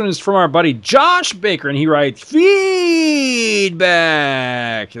 The next one is from our buddy Josh Baker, and he writes, Feedback.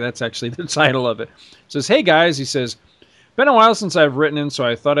 That's actually the title of it. It says, hey, guys, he says, been a while since I've written in, so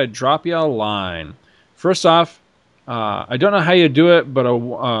I thought I'd drop you a line. First off, I don't know how you do it, but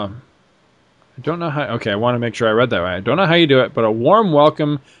I don't know how. Okay, I want to make sure I read that right. I don't know how you do it, but a warm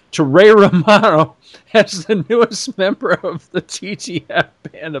welcome to Ray Romano as the newest member of the TTF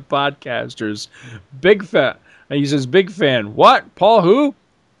band of podcasters. Big fan. He says, big fan. What? Paul who?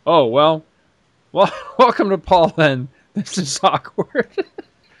 Oh, well, welcome to Paul then. This is awkward.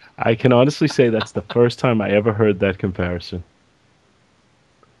 I can honestly say that's the first time I ever heard that comparison.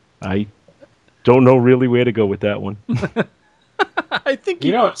 I don't know really where to go with that one. I think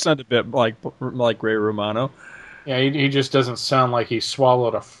you sound a bit like Ray Romano. Yeah, he just doesn't sound like he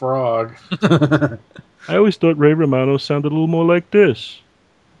swallowed a frog. I always thought Ray Romano sounded a little more like this.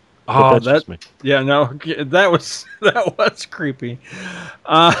 Oh, that's just me. Yeah, no, that was creepy.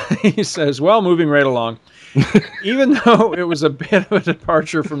 He says, well, moving right along. Even though it was a bit of a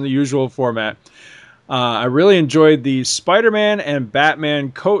departure from the usual format, I really enjoyed the Spider-Man and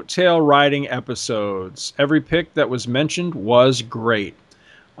Batman coattail riding episodes. Every pick that was mentioned was great.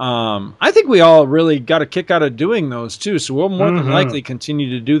 I think we all really got a kick out of doing those too, so we'll more than likely continue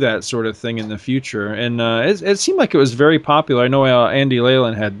to do that sort of thing in the future. And it seemed like it was very popular. I know Andy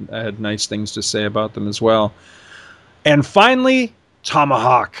Leyland had nice things to say about them as well. And finally,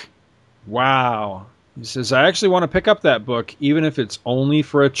 Tomahawk. Wow. He says, I actually want to pick up that book, even if it's only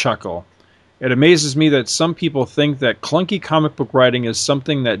for a chuckle. It amazes me that some people think that clunky comic book writing is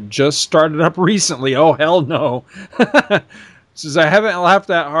something that just started up recently. Oh, hell no. Says, I haven't laughed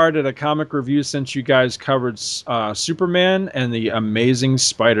that hard at a comic review since you guys covered Superman and the Amazing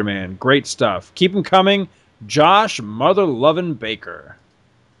Spider-Man. Great stuff. Keep them coming. Josh Mother-Lovin' Baker.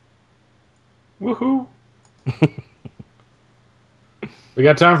 Woohoo. We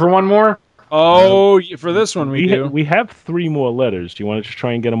got time for one more? Oh, for this one we do. We have 3 more letters. Do you want to just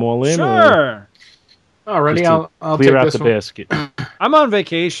try and get them all in? Sure. Alrighty, I'll clear take out this the one. basket. I'm on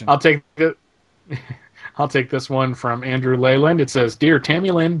vacation. I'll take this one from Andrew Leyland. It says, Dear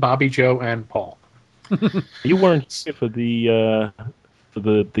Tammy Lynn, Bobby Joe, and Paul. You weren't here for the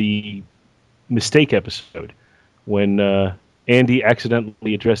mistake episode when Andy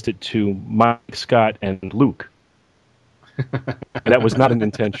accidentally addressed it to Mike, Scott, and Luke. That was not an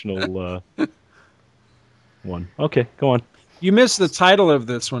intentional one. Okay, go on. You missed the title of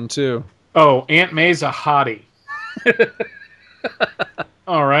this one, too. Oh, Aunt May's a hottie.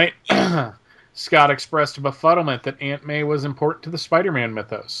 All right. Scott expressed a befuddlement that Aunt May was important to the Spider-Man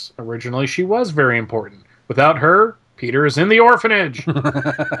mythos. Originally, she was very important. Without her, Peter is in the orphanage.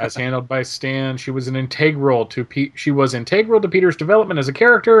 As handled by Stan, she was integral to Peter's development as a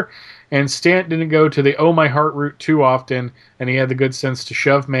character, and Stan didn't go to the oh my heart route too often, and he had the good sense to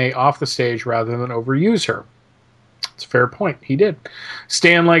shove May off the stage rather than overuse her. It's a fair point. He did.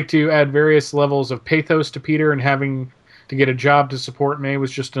 Stan liked to add various levels of pathos to Peter, and having to get a job to support May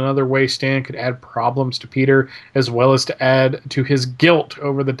was just another way Stan could add problems to Peter, as well as to add to his guilt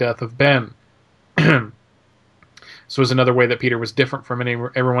over the death of Ben. This was another way that Peter was different from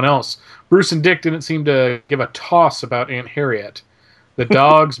everyone else. Bruce and Dick didn't seem to give a toss about Aunt Harriet. The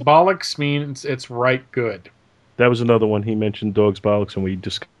dog's bollocks means it's right good. That was another one. He mentioned dog's bollocks, and we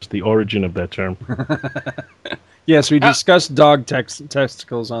discussed the origin of that term. Yes, we discussed dog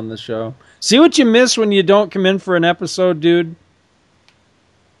testicles on the show. See what you miss when you don't come in for an episode, dude?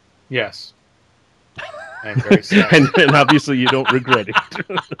 Yes. I'm very sad. and obviously you don't regret it.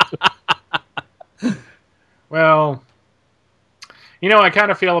 Well, I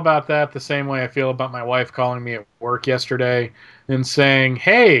kind of feel about that the same way I feel about my wife calling me at work yesterday and saying,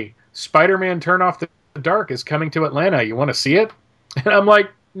 hey, Spider-Man Turn Off the Dark is coming to Atlanta. You want to see it? And I'm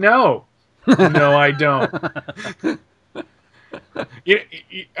like, no. No, I don't.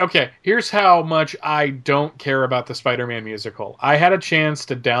 Okay, here's how much I don't care about the Spider-Man musical. I had a chance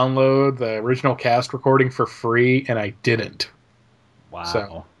to download the original cast recording for free, and I didn't. Wow.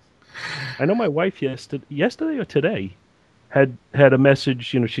 So. I know my wife yesterday or today had a message.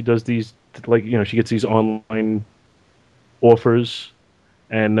 She does these, she gets these online offers,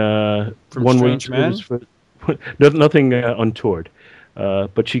 and From one Strange Man? was for nothing untoward,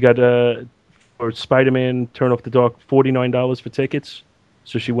 but she got for Spider-Man Turn Off the Dark, $49 for tickets.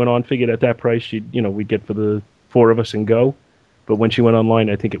 So she went on, figured at that price, we'd get for the four of us and go. But when she went online,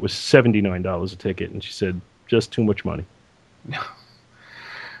 I think it was $79 a ticket, and she said, just too much money.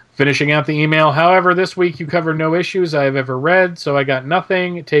 Finishing out the email, however, this week you covered no issues I have ever read, so I got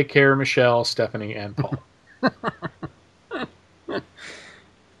nothing. Take care, Michelle, Stephanie, and Paul.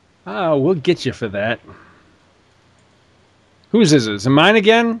 Oh, we'll get you for that. Whose is it? Is it mine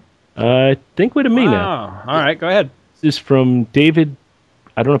again? I think we're to me now. All right, go ahead. This is from David,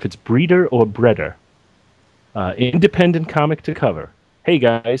 I don't know if it's Breeder or Breder. Independent comic to cover. Hey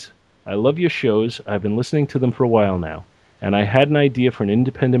guys, I love your shows. I've been listening to them for a while now, and I had an idea for an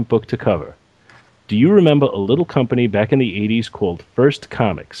independent book to cover. Do you remember a little company back in the 80s called First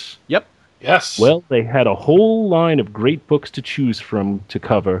Comics? Yep. Yes. Well, they had a whole line of great books to choose from to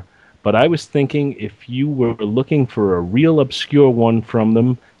cover, but I was thinking if you were looking for a real obscure one from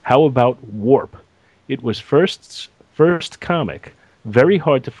them, how about Warp? It was First's first comic. Very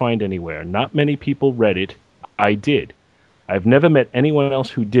hard to find anywhere. Not many people read it. I did. I've never met anyone else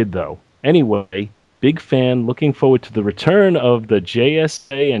who did, though. Anyway, big fan, looking forward to the return of the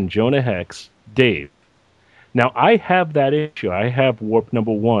JSA and Jonah Hex, Dave. Now, I have that issue. I have Warp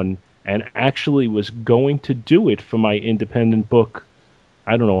number 1, and actually was going to do it for my independent book,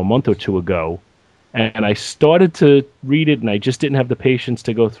 I don't know, a month or two ago. And I started to read it, and I just didn't have the patience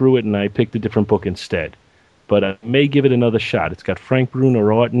to go through it, and I picked a different book instead. But I may give it another shot. It's got Frank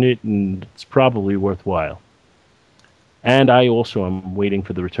Bruner art in it, and it's probably worthwhile. And I also am waiting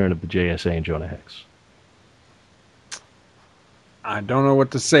for the return of the JSA and Jonah Hex. I don't know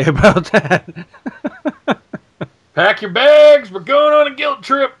what to say about that. Pack your bags. We're going on a guilt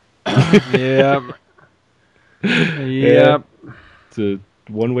trip. Yep. Yep. It's a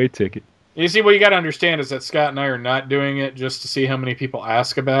one-way ticket. You see, what you got to understand is that Scott and I are not doing it just to see how many people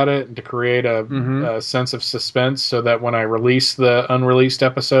ask about it and to create a sense of suspense so that when I release the unreleased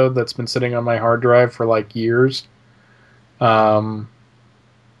episode that's been sitting on my hard drive for like years, it'll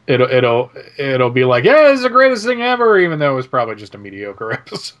be like, yeah, this is the greatest thing ever, even though it was probably just a mediocre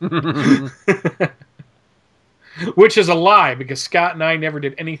episode. Which is a lie, because Scott and I never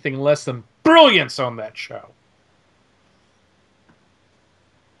did anything less than brilliance on that show.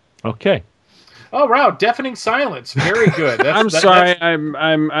 Okay. Oh wow! Deafening silence. Very good. I'm sorry.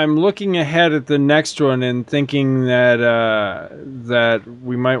 I'm looking ahead at the next one and thinking that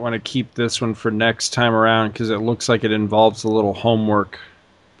we might want to keep this one for next time around because it looks like it involves a little homework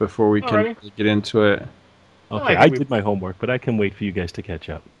before we can really get into it. Okay, I did my homework, but I can wait for you guys to catch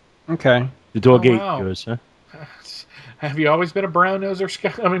up. Okay. The dog ate yours, huh? Have you always been a brown noser,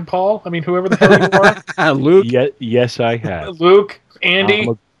 Scott? I mean, Paul? I mean, whoever the hell you are? Luke? Yes, I have. Luke? Andy?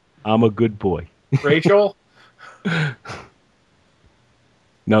 I'm a good boy. Rachel?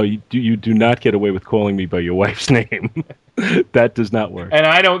 No, you do not get away with calling me by your wife's name. That does not work. And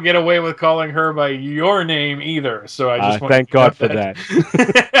I don't get away with calling her by your name either. So I just want thank God for that.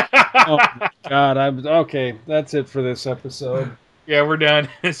 Oh my God! Okay. That's it for this episode. Yeah, we're done.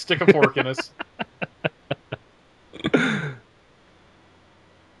 Stick a fork in us.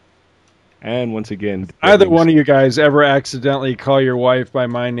 And once again, either one of you guys ever accidentally call your wife by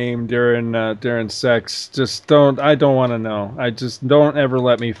my name during sex, just don't. I don't want to know. I just don't ever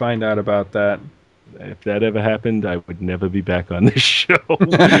let me find out about that. If that ever happened, I would never be back on this show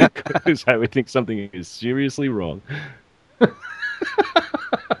because I would think something is seriously wrong.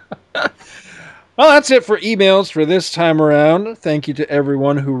 Well, that's it for emails for this time around. Thank you to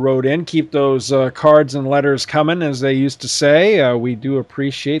everyone who wrote in. Keep those cards and letters coming, as they used to say. We do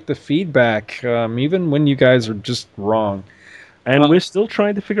appreciate the feedback, even when you guys are just wrong. And we're still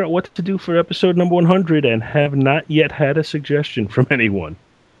trying to figure out what to do for episode number 100 and have not yet had a suggestion from anyone.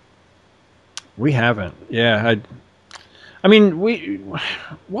 We haven't. Yeah. I mean, what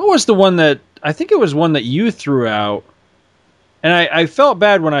was the one that... I think it was one that you threw out. And I felt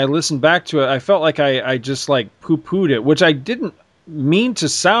bad when I listened back to it. I felt like I just like poo-pooed it, which I didn't mean to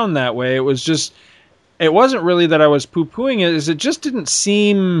sound that way. It was just, it wasn't really that I was poo-pooing it. It just didn't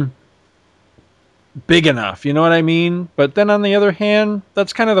seem big enough. You know what I mean? But then on the other hand,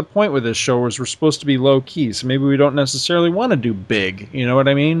 that's kind of the point with this show, is we're supposed to be low key. So maybe we don't necessarily want to do big. You know what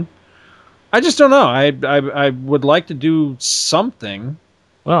I mean? I just don't know. I would like to do something.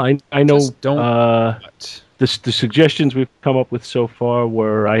 Well, I know. Just don't. The suggestions we've come up with so far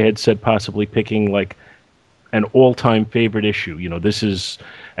were, I had said possibly picking like an all-time favorite issue. You know, this is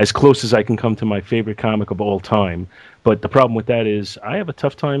as close as I can come to my favorite comic of all time. But the problem with that is I have a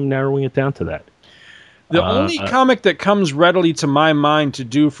tough time narrowing it down to that. The only comic that comes readily to my mind to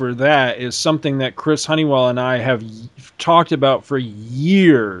do for that is something that Chris Honeywell and I have talked about for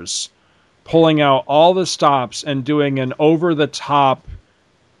years. pulling out all the stops and doing an over-the-top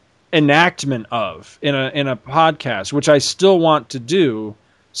enactment of in a podcast, which I still want to do.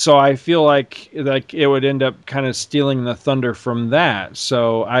 So I feel like it would end up kind of stealing the thunder from that.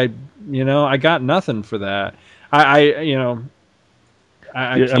 So I got nothing for that. I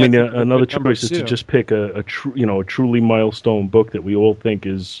mean, another choice is to just pick a truly milestone book that we all think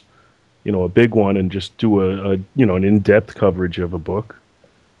is, a big one, and just do an in-depth coverage of a book.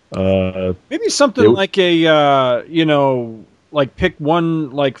 Maybe something like like pick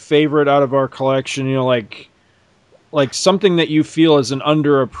one like favorite out of our collection, like something that you feel is an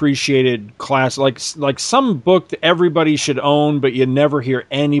underappreciated class, like some book that everybody should own, but you never hear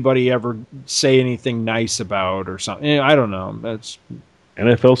anybody ever say anything nice about or something. I don't know. That's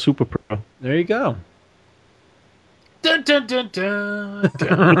NFL Super Pro. There you go. Dun, dun, dun, dun,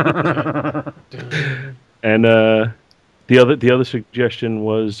 dun, dun, dun. And the other suggestion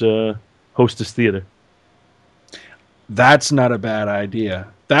was Hostess Theater. That's not a bad idea.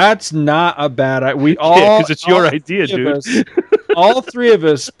 That's not a bad idea. We all, because it's your idea, dude. All three of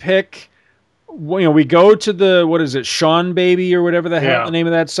us pick. We go to the, what is it, Sean Baby or whatever the hell the name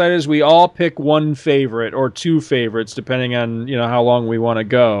of that site is. We all pick one favorite or two favorites, depending on how long we want to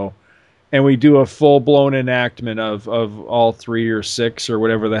go, and we do a full blown enactment of all 3 or 6 or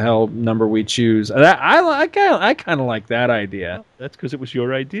whatever the hell number we choose. I kind of like that idea. That's because it was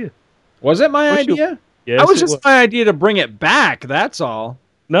your idea. Was it my idea? Yes, that was just my idea to bring it back. That's all.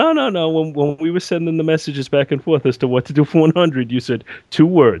 No. When we were sending the messages back and forth as to what to do for 100, you said 2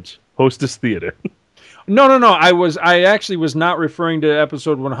 words: Hostess Theater. No. I actually was not referring to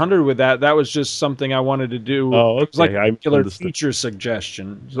episode 100 with that. That was just something I wanted to do. Oh, okay. It was like a particular feature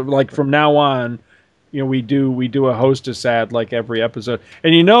suggestion. So, like from now on, we do a hostess ad like every episode.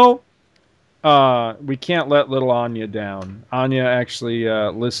 And we can't let little Anya down. Anya actually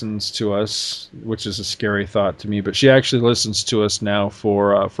listens to us, which is a scary thought to me. But she actually listens to us now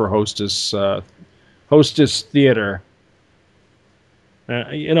for Hostess Theater.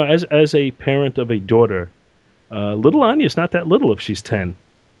 As a parent of a daughter, little Anya's not that little if she's 10.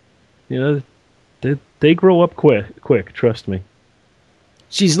 They grow up quick. Trust me.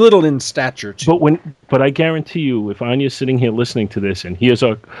 She's little in stature too. But I guarantee you, if Anya's sitting here listening to this and hears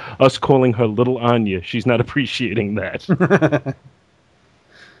us calling her little Anya, she's not appreciating that.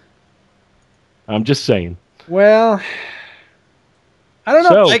 I'm just saying. Well, I don't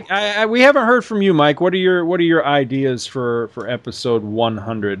know. So, we haven't heard from you, Mike. What are your ideas for episode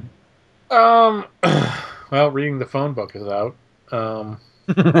 100? Well, reading the phone book is out.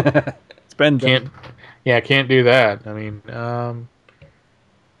 It's been done. Can't do that. I mean,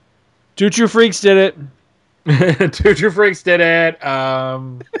 Two True Freaks did it. Two True Freaks did it.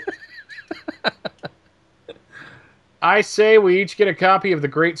 I say we each get a copy of the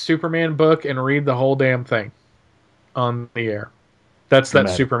Great Superman book and read the whole damn thing on the air. That's that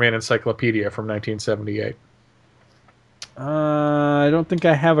Superman encyclopedia from 1978. I don't think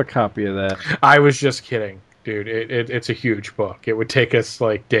I have a copy of that. I was just kidding, dude. It's a huge book. It would take us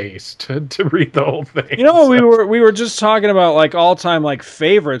like days to read the whole thing. We were just talking about like all time like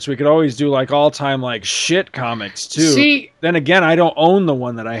favorites. We could always do like all time like shit comics too. See, then again, I don't own the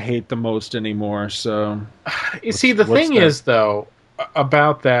one that I hate the most anymore. So you see, the thing is though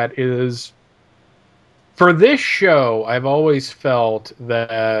about that is, for this show, I've always felt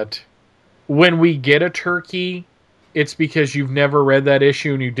that when we get a turkey, it's because you've never read that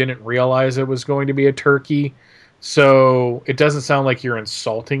issue and you didn't realize it was going to be a turkey. So it doesn't sound like you're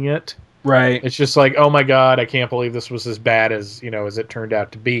insulting it. Right. It's just like, oh my God, I can't believe this was as bad as it turned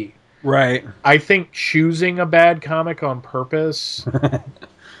out to be. Right. I think choosing a bad comic on purpose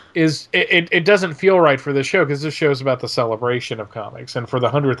it doesn't feel right for the show, because this show is about the celebration of comics. And for the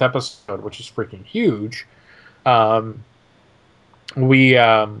 100th episode, which is freaking huge,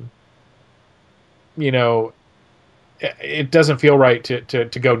 it doesn't feel right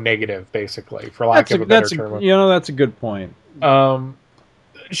to go negative, basically, for lack of a better term. That's a good point.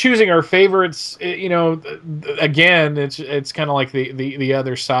 Choosing our favorites, again, it's kind of like the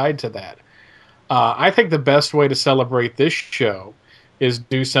other side to that. I think the best way to celebrate this show is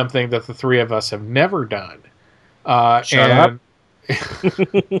do something that the three of us have never done. Shut up.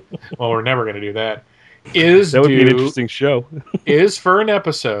 Well, we're never going to do that. That would be an interesting show. Is for an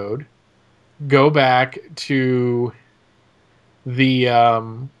episode, go back to the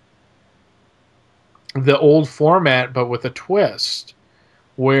old format, but with a twist,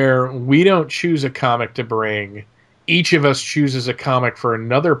 where we don't choose a comic to bring. Each of us chooses a comic for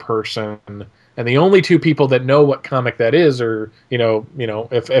another person, and the only two people that know what comic that is are,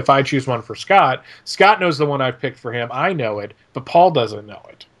 if I choose one for Scott knows the one I've picked for him. I know it, but Paul doesn't know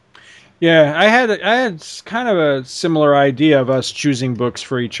it. Yeah, I had kind of a similar idea of us choosing books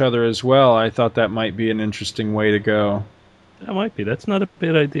for each other as well. I thought that might be an interesting way to go. That might be. That's not a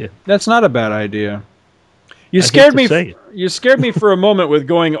bad idea. That's not a bad idea. You I hate scared to me. say it. You scared me for a moment with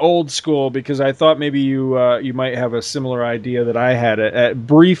going old school because I thought maybe you might have a similar idea that I had.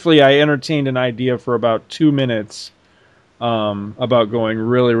 Briefly, I entertained an idea for about 2 minutes about going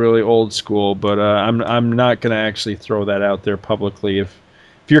really, really old school, but I'm not going to actually throw that out there publicly. If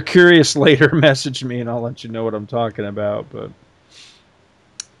you're curious later, message me and I'll let you know what I'm talking about. But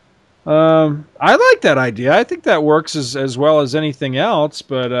I like that idea. I think that works as well as anything else.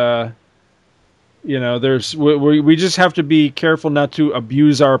 But we just have to be careful not to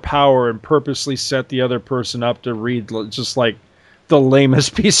abuse our power and purposely set the other person up to read just like the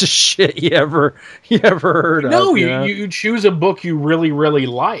lamest piece of shit you ever heard of. No, you choose a book you really, really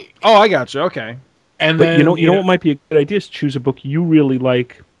like. Oh, I got you. Okay. And But then you know what might be a good idea is choose a book you really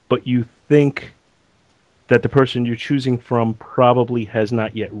like, but you think that the person you're choosing from probably has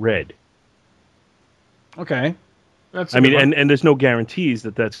not yet read. Okay. That's I mean, and there's no guarantees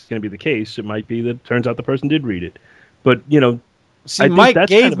that that's going to be the case. It might be that it turns out the person did read it. But, See, I think Mike that's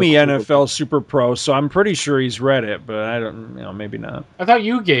gave kind of a me cool book. NFL Super Pro, so I'm pretty sure he's read it, but I don't, maybe not. I thought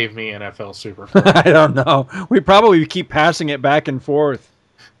you gave me NFL Super. I don't know. We probably keep passing it back and forth.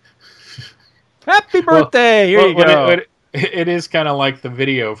 Happy birthday! Here you go. It is kind of like the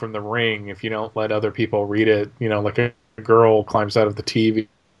video from The Ring. If you don't let other people read it, like a girl climbs out of the TV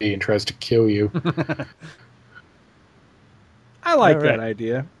and tries to kill you. I like All right. that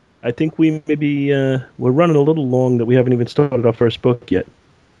idea. I think we maybe we're running a little long that we haven't even started our first book yet.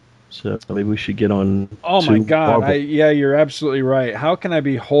 So maybe we should get on. Oh my to God! Marvel. You're absolutely right. How can I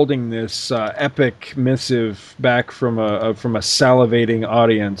be holding this epic missive back from a salivating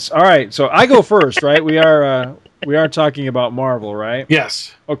audience? All right, so I go first, right? We are talking about Marvel, right?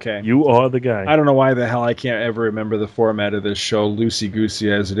 Yes. Okay. You are the guy. I don't know why the hell I can't ever remember the format of this show, loosey-goosey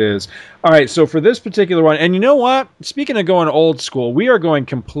as it is. All right, so for this particular one, and you know what? Speaking of going old school, we are going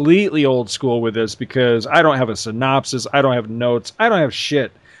completely old school with this because I don't have a synopsis, I don't have notes, I don't have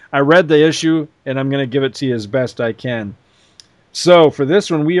shit. I read the issue, and I'm going to give it to you as best I can. So for this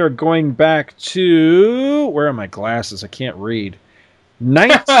one, we are going back to... Where are my glasses? I can't read.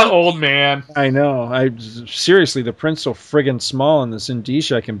 Old man. I know. Seriously, the print's so friggin' small in this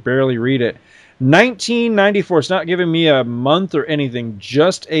indicia, I can barely read it. 1994. It's not giving me a month or anything,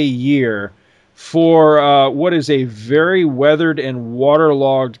 just a year for what is a very weathered and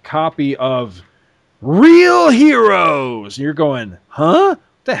waterlogged copy of Real Heroes. And you're going, huh?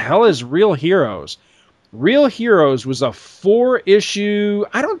 What the hell is Real Heroes? Real Heroes was a 4-issue...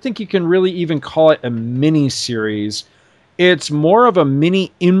 I don't think you can really even call it a mini-series. It's more of a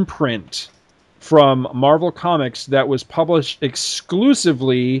mini imprint from Marvel Comics that was published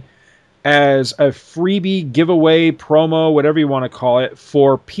exclusively as a freebie, giveaway, promo, whatever you want to call it,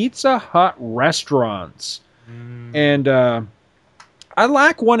 for Pizza Hut restaurants. And I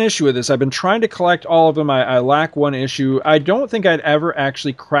lack one issue of this. I've been trying to collect all of them. I lack one issue. I don't think I'd ever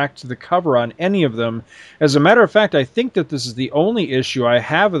actually cracked the cover on any of them. As a matter of fact, I think that this is the only issue I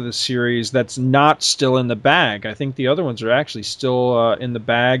have of the series that's not still in the bag. I think the other ones are actually still in the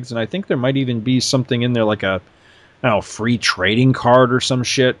bags, and I think there might even be something in there like a free trading card or some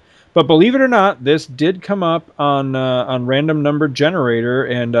shit. But believe it or not, this did come up on Random Number Generator,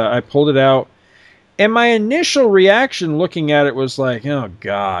 and I pulled it out. And my initial reaction looking at it was like, oh,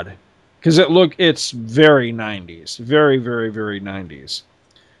 God. Because it's very 90s. Very, very, very 90s.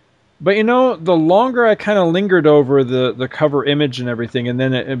 But, the longer I kind of lingered over the cover image and everything, and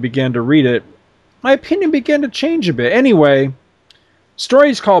then it began to read it, my opinion began to change a bit. Anyway,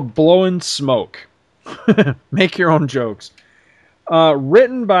 story's called Blowin' Smoke. Make your own jokes.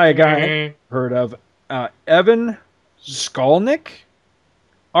 Written by a guy I heard of, Evan Skolnick.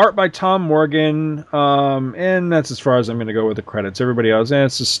 Art by Tom Morgan, and that's as far as I'm going to go with the credits. Everybody else,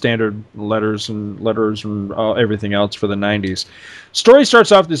 it's just standard letters and everything else for the 90s. Story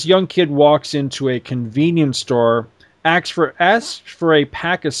starts off, this young kid walks into a convenience store, asks for a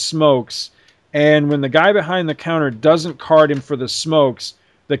pack of smokes, and when the guy behind the counter doesn't card him for the smokes,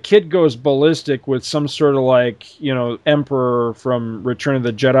 the kid goes ballistic with some sort of Emperor from Return of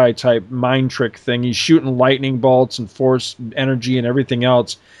the Jedi type mind trick thing. He's shooting lightning bolts and force energy and everything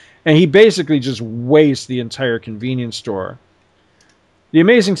else. And he basically just wastes the entire convenience store. The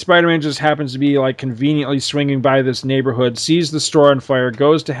Amazing Spider-Man just happens to be conveniently swinging by this neighborhood, sees the store on fire,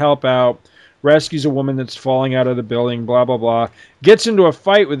 goes to help out, rescues a woman that's falling out of the building, blah, blah, blah. Gets into a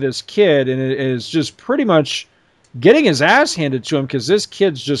fight with this kid, and it is just pretty much getting his ass handed to him because this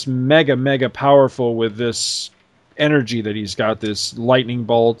kid's just mega, mega powerful with this energy that he's got, this lightning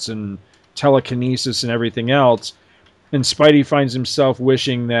bolts and telekinesis and everything else. And Spidey finds himself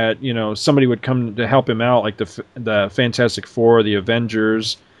wishing that, somebody would come to help him out, like the Fantastic Four, the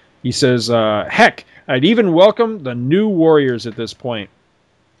Avengers. He says, heck, I'd even welcome the New Warriors at this point.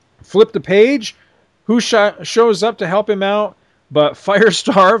 Flip the page. Who shows up to help him out but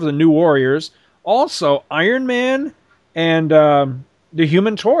Firestar of the New Warriors, also Iron Man and the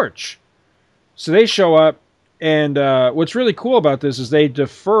Human Torch. So they show up, and what's really cool about this is they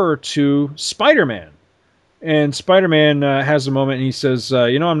defer to Spider-Man. And Spider-Man has a moment, and he says,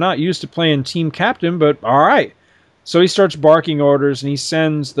 I'm not used to playing team captain, but all right. So he starts barking orders, and he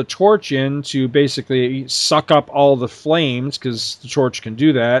sends the Torch in to basically suck up all the flames, because the Torch can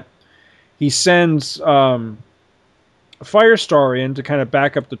do that. He sends Firestar in to kind of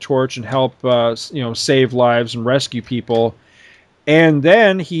back up the Torch and help, save lives and rescue people. And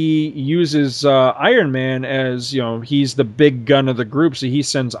then he uses Iron Man as, he's the big gun of the group, so he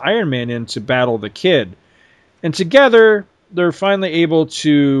sends Iron Man in to battle the Kid. And together, they're finally able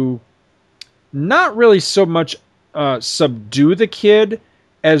to not really so much subdue the Kid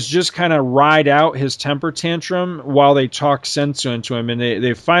as just kind of ride out his temper tantrum while they talk sense into him. And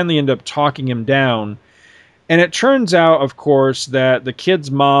they finally end up talking him down. And it turns out, of course, that the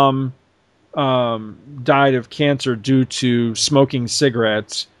Kid's mom died of cancer due to smoking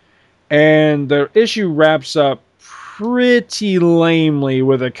cigarettes. And the issue wraps up pretty lamely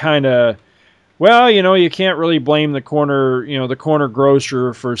with a kind of, you can't really blame the corner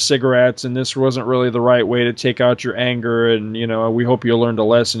grocer for cigarettes, and this wasn't really the right way to take out your anger, and, we hope you learned a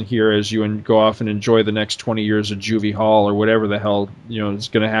lesson here as you go off and enjoy the next 20 years of juvie hall or whatever the hell, is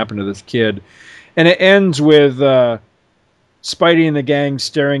going to happen to this kid. And it ends with Spidey and the gang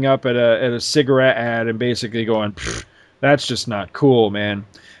staring up at a cigarette ad and basically going, that's just not cool, man.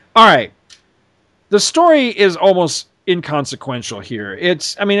 All right. The story is almost inconsequential here.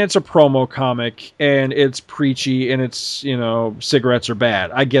 It's a promo comic, and it's preachy, and it's, cigarettes are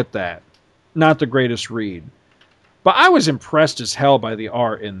bad. I get that. Not the greatest read. But I was impressed as hell by the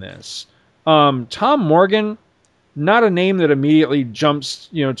art in this. Tom Morgan, not a name that immediately jumps,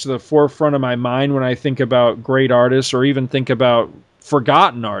 to the forefront of my mind when I think about great artists or even think about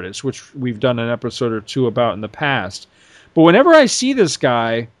forgotten artists, which we've done an episode or two about in the past. But whenever I see this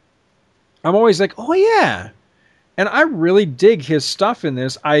guy, I'm always like, oh yeah. And I really dig his stuff in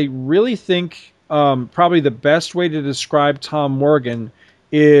this. I really think probably the best way to describe Tom Morgan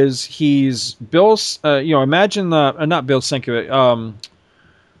is he's Bill, imagine not Bill Sienkiewicz,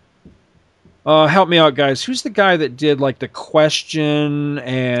 help me out, guys. Who's the guy that did like The Question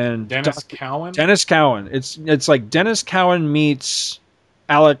and Dennis Cowan? Dennis Cowan. It's like Dennis Cowan meets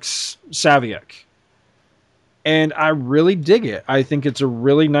Alex Saviuk. And I really dig it. I think it's a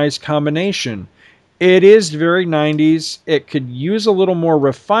really nice combination. It is very 90s. It could use a little more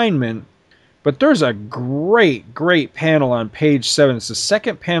refinement, but there's a great, great panel on page 7. It's the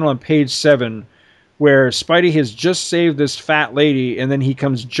second panel on page 7 where Spidey has just saved this fat lady, and then he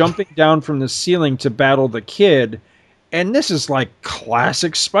comes jumping down from the ceiling to battle the Kid. And this is like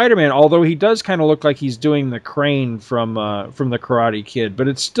classic Spider-Man, although he does kind of look like he's doing the crane from the Karate Kid, but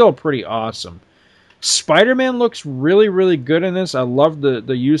it's still pretty awesome. Spider-Man looks really, really good in this. I love the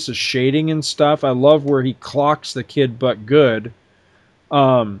use of shading and stuff. I love where he clocks the Kid but good.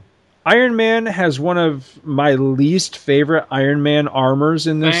 Iron Man has one of my least favorite Iron Man armors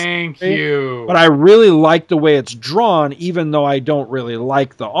in this. Thank you. But I really like the way it's drawn, even though I don't really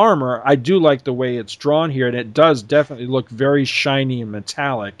like the armor. I do like the way it's drawn here, and it does definitely look very shiny and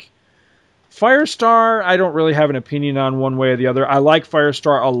metallic. Firestar, I don't really have an opinion on one way or the other. I like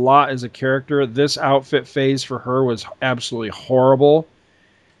Firestar a lot as a character. This outfit phase for her was absolutely horrible.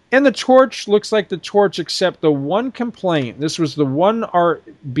 And the Torch looks like the Torch, except the one complaint, this was the one art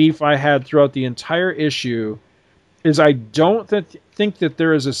beef I had throughout the entire issue, is I don't think that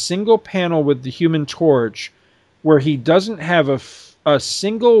there is a single panel with the Human Torch where he doesn't have a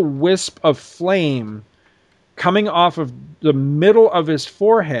single wisp of flame coming off of the middle of his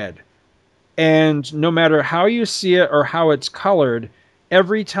forehead. And no matter how you see it or how it's colored,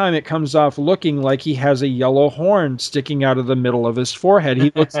 every time it comes off looking like he has a yellow horn sticking out of the middle of his forehead.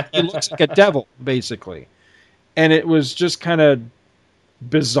 He looks like a devil, basically. And it was just kind of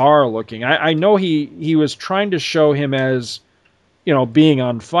bizarre looking. I know he was trying to show him as, being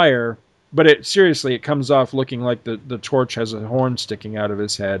on fire, but it comes off looking like the Torch has a horn sticking out of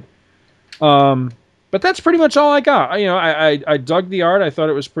his head. But that's pretty much all I got. I dug the art. I thought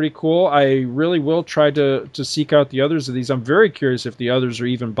it was pretty cool. I really will try to seek out the others of these. I'm very curious if the others are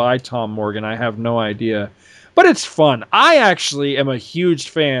even by Tom Morgan. I have no idea. But it's fun. I actually am a huge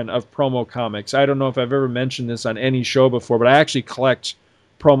fan of promo comics. I don't know if I've ever mentioned this on any show before, but I actually collect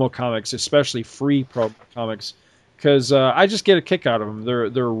promo comics, especially free promo comics, because I just get a kick out of them.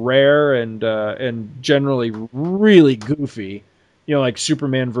 They're rare and generally really goofy. You know, like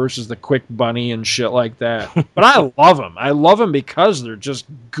Superman versus the Quick Bunny and shit like that. But I love them. I love them because they're just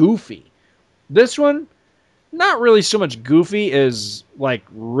goofy. This one, not really so much goofy as like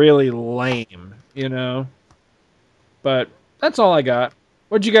really lame, you know. But that's all I got.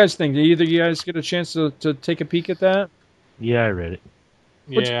 What'd you guys think? Did either of you guys get a chance to take a peek at that? Yeah, I read it.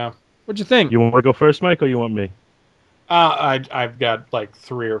 Yeah. What'd you think? You want to go first, Mike, or you want me? I've got like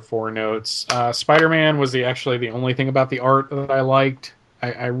 3 or 4 notes. Spider-Man was actually the only thing about the art that I liked.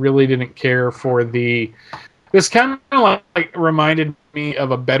 I really didn't care for the. This kind of like reminded me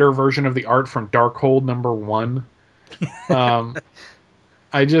of a better version of the art from Darkhold #1.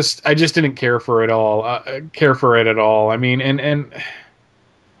 I just didn't care for it all. Care for it at all. I mean, and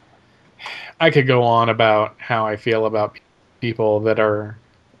I could go on about how I feel about people that are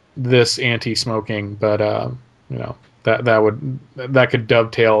this anti-smoking, but you know. That could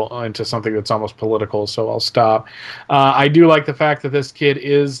dovetail into something that's almost political, so I'll stop. I do like the fact that this kid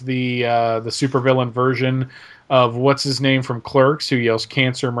is the supervillain version of what's his name from Clerks, who yells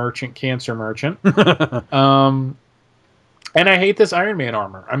 "Cancer Merchant, Cancer Merchant." And I hate this Iron Man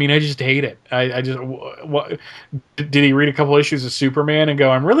armor. I mean, I just hate it. I just what did he read a couple issues of Superman and go,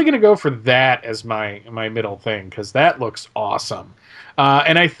 I'm really going to go for that as my middle thing because that looks awesome.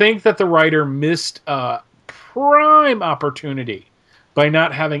 And I think that the writer missed prime opportunity by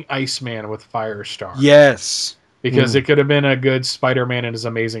not having Iceman with Firestar. Yes. Because it could have been a good Spider-Man and his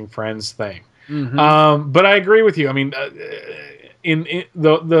amazing friends thing. Mm-hmm. But I agree with you. I mean, in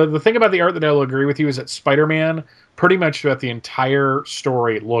the thing about the art that I'll agree with you is that Spider-Man pretty much throughout the entire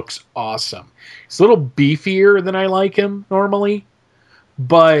story looks awesome. He's a little beefier than I like him normally,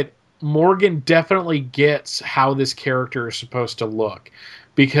 but Morgan definitely gets how this character is supposed to look.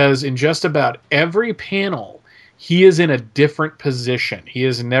 Because in just about every panel, he is in a different position. He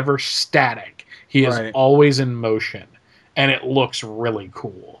is never static. He is always in motion. And it looks really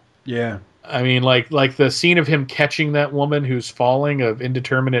cool. Yeah. I mean, like the scene of him catching that woman who's falling of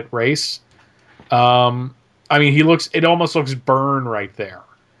indeterminate race. I mean, it almost looks Byrne right there.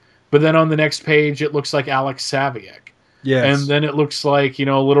 But then on the next page, it looks like Alex Saviuk. Yes. And then it looks like, a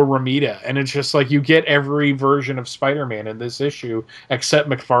little Ramita. And it's just like you get every version of Spider-Man in this issue except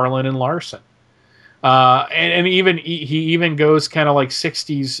McFarlane and Larson. And even he even goes kind of like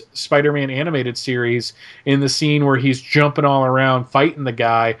 60s Spider-Man animated series in the scene where he's jumping all around fighting the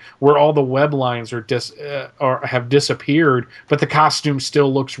guy where all the web lines or have disappeared, but the costume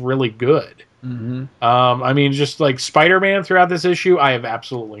still looks really good. Mm-hmm. I mean, just like Spider-Man throughout this issue, I have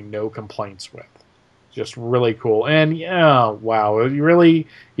absolutely no complaints with. Just really cool. And yeah, wow,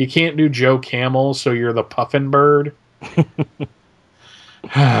 you can't do Joe Camel, so you're the Puffin Bird.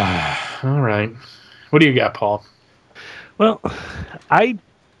 All right. What do you got, Paul? Well, I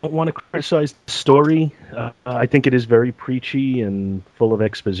don't want to criticize the story. I think it is very preachy and full of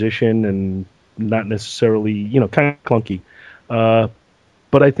exposition and not necessarily, kind of clunky.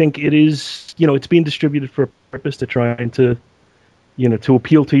 But I think it is, it's being distributed for a purpose to trying to, to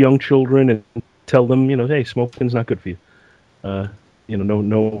appeal to young children and tell them, hey, smoking's not good for you.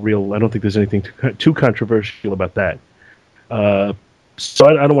 No real, I don't think there's anything too controversial about that. So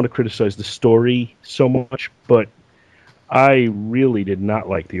I don't want to criticize the story so much, but I really did not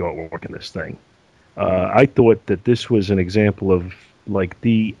like the artwork in this thing. I thought that this was an example of like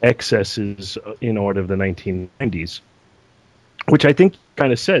the excesses in art of the 1990s, which I think you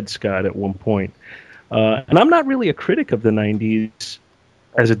kind of said, Scott, at one point. And I'm not really a critic of the 90s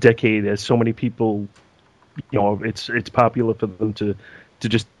as a decade, as so many people, it's popular for them to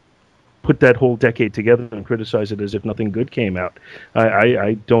just put that whole decade together and criticize it as if nothing good came out.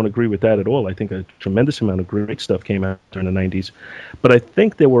 I don't agree with that at all. I think a tremendous amount of great stuff came out during the 90s. But I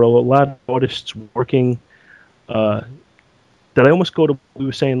think there were a lot of artists working that I almost go to what we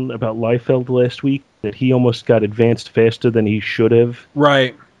were saying about Liefeld last week, that he almost got advanced faster than he should have.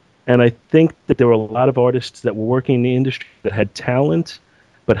 Right. And I think that there were a lot of artists that were working in the industry that had talent,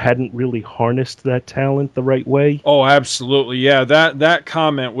 but hadn't really harnessed that talent the right way. Oh, absolutely. Yeah, that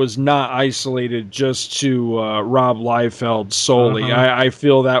comment was not isolated just to Rob Liefeld solely. I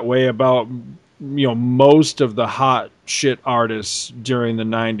feel that way about most of the hot shit artists during the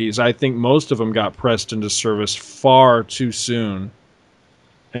 90s. I think most of them got pressed into service far too soon.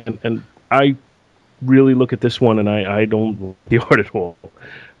 And I really look at this one and I don't like the art at all.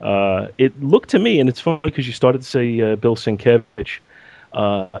 It looked to me, and it's funny because you started to say Bill Sienkiewicz.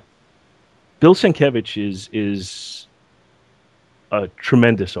 Bill Sienkiewicz is a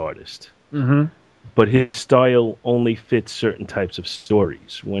tremendous artist. Mm-hmm. but his style only fits certain types of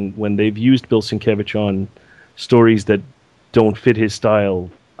stories. When they've used Bill Sienkiewicz on stories that don't fit his style,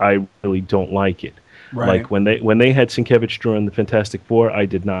 I really don't like it. Right. Like when they had Sienkiewicz drawing the Fantastic Four, I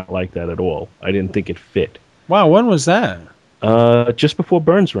did not like that at all. I didn't think it fit. Wow, when was that? Just before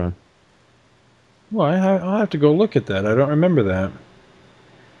Burns' run. Well, I'll have to go look at that. I don't remember that.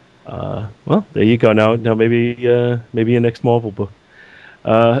 Well, there you go. Now maybe your next Marvel book.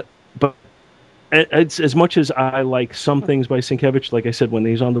 But it's, as much as I like some things by Sienkiewicz, like I said, when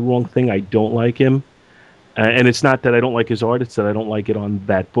he's on the wrong thing, I don't like him. And it's not that I don't like his art; it's that I don't like it on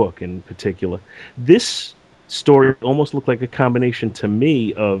that book in particular. This story almost looked like a combination to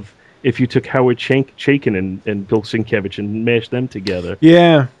me of if you took Howard Chaykin and Bill Sienkiewicz and mashed them together.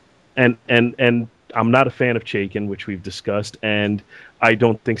 Yeah. And I'm not a fan of Chaykin, which we've discussed, and I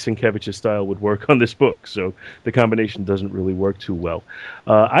don't think Sienkiewicz's style would work on this book, so the combination doesn't really work too well.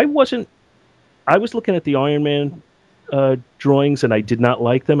 I was looking at the Iron Man drawings, and I did not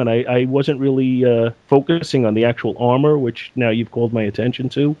like them, and I wasn't really focusing on the actual armor, which now you've called my attention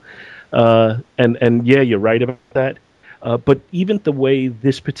to. And yeah, you're right about that. But even the way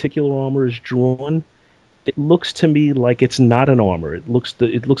this particular armor is drawn, it looks to me like it's not an armor. It looks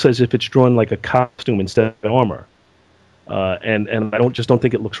as if it's drawn like a costume instead of armor, and I don't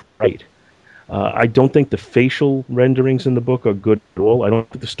think it looks right. I don't think the facial renderings in the book are good at all. I don't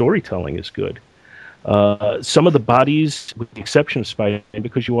think the storytelling is good. Some of the bodies, with the exception of Spider-Man,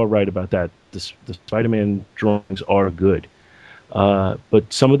 because you are right about that, the Spider-Man drawings are good, but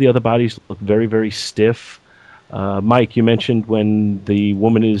some of the other bodies look very, very stiff. Mike, you mentioned when the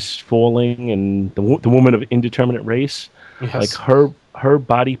woman is falling and the woman of indeterminate race, Yes. like her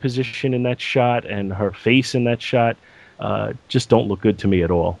body position in that shot and her face in that shot just don't look good to me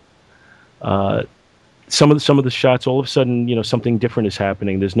at all. Some of the shots, all of a sudden, something different is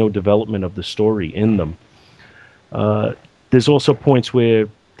happening. There's no development of the story in them. There's also points where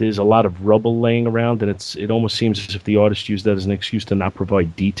there's a lot of rubble laying around, and it almost seems as if the artist used that as an excuse to not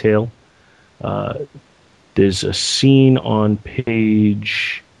provide detail. There's a scene on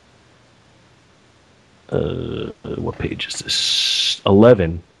page, what page is this?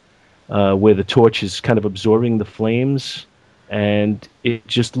 11, where the torch is kind of absorbing the flames, and it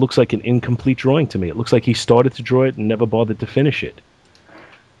just looks like an incomplete drawing to me. It looks like he started to draw it and never bothered to finish it.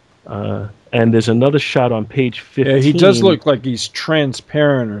 And there's another shot on page 15. Yeah, he does look like he's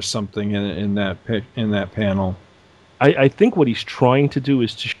transparent or something in that panel. I think what he's trying to do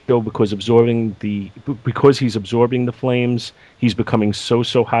is to show because he's absorbing the flames, he's becoming so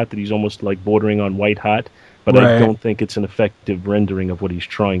hot that he's almost like bordering on white hot. But Right. I don't think it's an effective rendering of what he's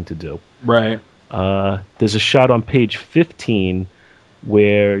trying to do. Right. There's a shot on page 15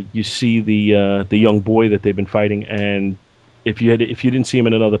 where you see the young boy that they've been fighting, and if you didn't see him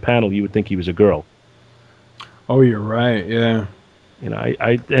in another panel, you would think he was a girl. Oh, you're right. Yeah.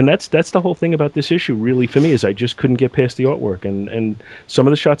 And that's the whole thing about this issue, really, for me, is I just couldn't get past the artwork. And some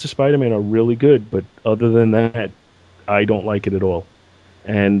of the shots of Spider-Man are really good, but other than that, I don't like it at all.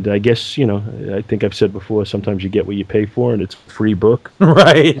 And I guess, I think I've said before, sometimes you get what you pay for, and it's a free book.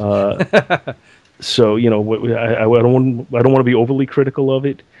 Right. So, I don't want to be overly critical of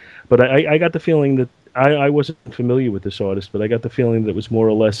it, but I got the feeling that I wasn't familiar with this artist, but I got the feeling that it was more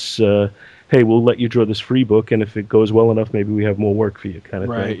or less, hey, we'll let you draw this free book, and if it goes well enough, maybe we have more work for you, kind of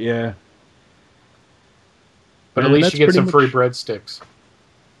Right. thing. Yeah. But at And least that's you get pretty some free much- breadsticks.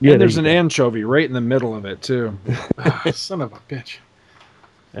 Yeah, And there's there an you go. anchovy right in the middle of it too. Son of a bitch.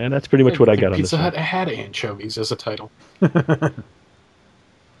 And that's pretty much what I got on this Pizza one. Hut had anchovies as a title. Spider-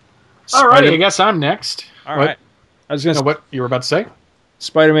 Alrighty, I guess I'm next. All right. I was going to What you were about to say?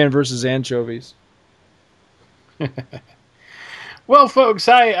 Spider-Man versus anchovies. Well, folks,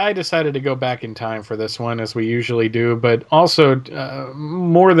 I decided to go back in time for this one, as we usually do, but also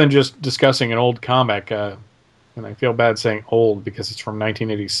more than just discussing an old comic, and I feel bad saying old because it's from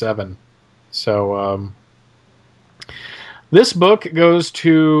 1987. So this book goes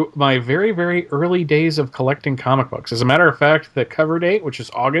to my very, very early days of collecting comic books. As a matter of fact, the cover date, which is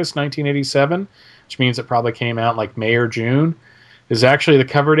August 1987, which means it probably came out like May or June, is actually the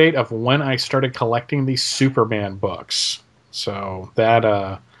cover date of when I started collecting these Superman books. So that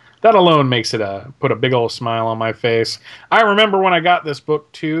alone makes it put a big old smile on my face. I remember when I got this book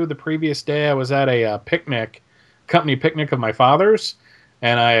too. The previous day, I was at a company picnic of my father's,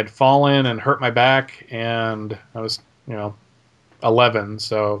 and I had fallen and hurt my back, and I was 11.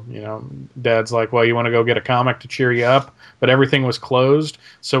 So Dad's like, "Well, you want to go get a comic to cheer you up?" But everything was closed,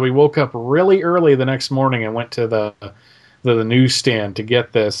 so we woke up really early the next morning and went to the newsstand to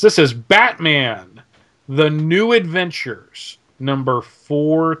get this. This is Batman: The New Adventures, number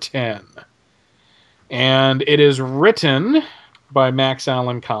 410. And it is written by Max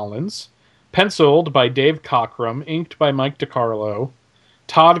Allan Collins, penciled by Dave Cockrum, inked by Mike DiCarlo.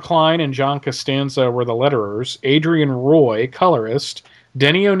 Todd Klein and John Costanza were the letterers. Adrian Roy, colorist.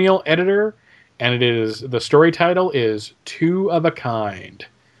 Denny O'Neil, editor. And the story title is Two of a Kind.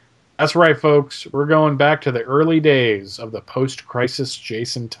 That's right, folks. We're going back to the early days of the post-crisis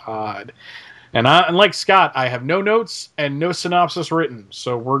Jason Todd. And unlike Scott, I have no notes and no synopsis written,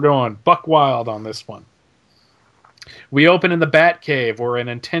 so we're going buck wild on this one. We open in the Batcave, where an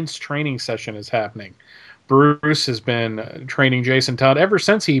intense training session is happening. Bruce has been training Jason Todd ever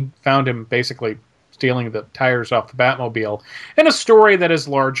since he found him basically stealing the tires off the Batmobile, in a story that is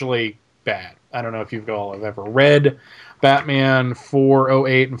largely bad. I don't know if you've all have ever read Batman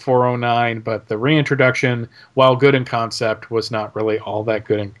 408 and 409, but the reintroduction, while good in concept, was not really all that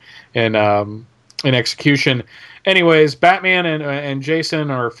good in execution. Anyways, Batman and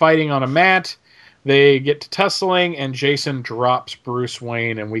Jason are fighting on a mat. They get to tussling, and Jason drops Bruce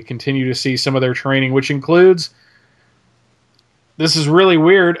Wayne, and we continue to see some of their training, which includes... This is really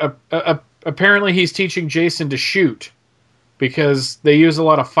weird. Apparently he's teaching Jason to shoot, because they use a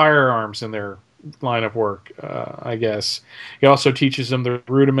lot of firearms in their line of work, I guess. He also teaches them the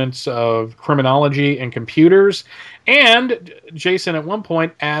rudiments of criminology and computers. And Jason at one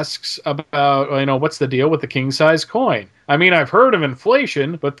point asks about, what's the deal with the king-size coin? I mean, I've heard of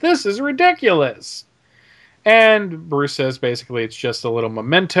inflation, but this is ridiculous. And Bruce says basically it's just a little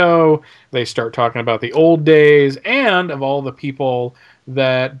memento. They start talking about the old days and of all the people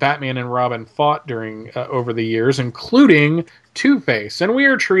that Batman and Robin fought during over the years, including Two-Face. And we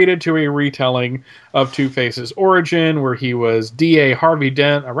are treated to a retelling of Two-Face's origin, where he was D.A. Harvey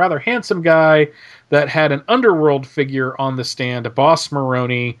Dent, a rather handsome guy that had an underworld figure on the stand, Boss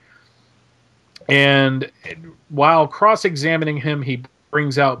Maroni. And while cross-examining him, he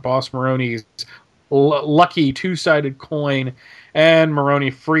brings out Boss Maroni's lucky two-sided coin, and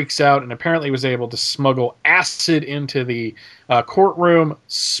Maroni freaks out and apparently was able to smuggle acid into the courtroom,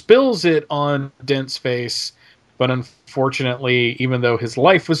 spills it on Dent's face, but unfortunately, even though his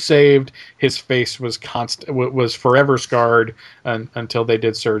life was saved, his face was forever scarred until they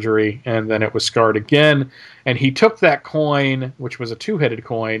did surgery, and then it was scarred again. And he took that coin, which was a two-headed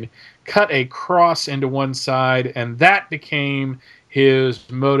coin, cut a cross into one side, and that became his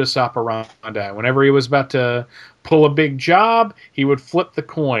modus operandi. Whenever he was about to pull a big job, he would flip the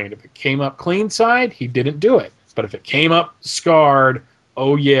coin. If it came up clean side, he didn't do it. But if it came up scarred,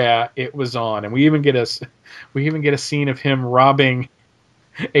 oh yeah, it was on. And we even get a scene of him robbing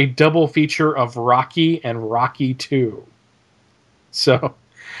a double feature of Rocky and Rocky 2. So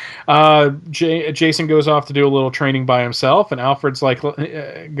Jason goes off to do a little training by himself, and Alfred's like,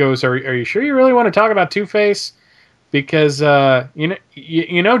 goes, are you sure you really want to talk about Two-Face? Because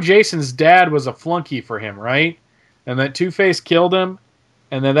Jason's dad was a flunky for him, right? And that Two-Face killed him,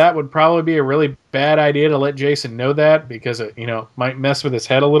 and then that would probably be a really bad idea to let Jason know that, because it might mess with his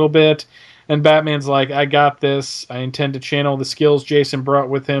head a little bit. And Batman's like, I got this. I intend to channel the skills Jason brought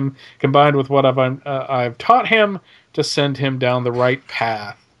with him, combined with what I've taught him, to send him down the right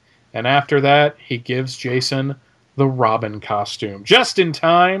path. And after that, he gives Jason the Robin costume, just in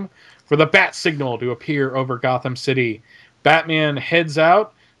time for the bat signal to appear over Gotham City. Batman heads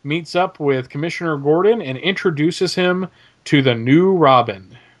out, meets up with Commissioner Gordon, and introduces him to the new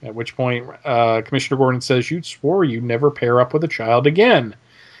Robin. At which point, Commissioner Gordon says, "You swore you'd never pair up with a child again."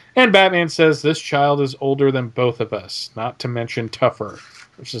 And Batman says, "This child is older than both of us, not to mention tougher,"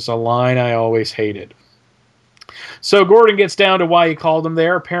 which is a line I always hated. So Gordon gets down to why he called him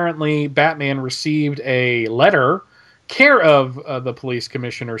there. Apparently, Batman received a letter care of the police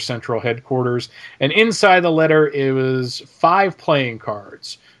commissioner's central headquarters, and inside the letter it was 5 playing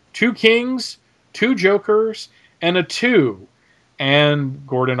cards, 2 kings, 2 jokers, and a 2. And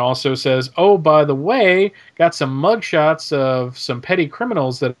Gordon also says, oh, by the way, got some mugshots of some petty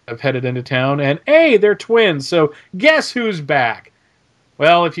criminals that have headed into town, and hey, they're twins, so guess who's back?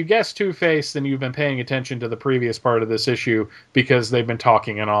 Well, if you guessed Two-Face, then you've been paying attention to the previous part of this issue, because they've been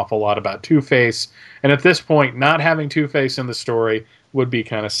talking an awful lot about Two-Face. And at this point, not having Two-Face in the story would be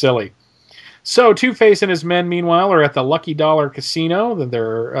kind of silly. So Two-Face and his men, meanwhile, are at the Lucky Dollar Casino that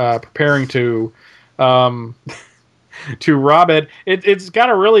they're preparing to rob it. It's got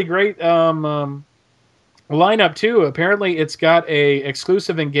a really great lineup, too. Apparently, it's got a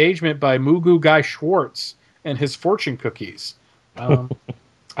exclusive engagement by Mugu Guy Schwartz and his fortune cookies.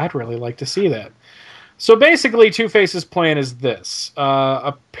 I'd really like to see that. So basically, Two-Face's plan is this.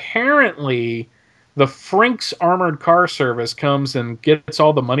 Apparently, the Frank's Armored Car Service comes and gets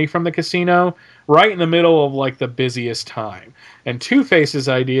all the money from the casino right in the middle of like the busiest time. And Two-Face's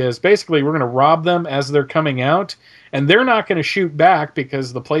idea is basically we're going to rob them as they're coming out, and they're not going to shoot back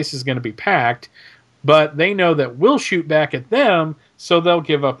because the place is going to be packed, but they know that we'll shoot back at them, so they'll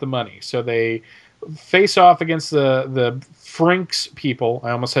give up the money. So they face off against the Frank's people. I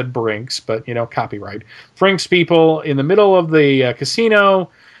almost said Brinks, but copyright. Frank's people in the middle of the casino.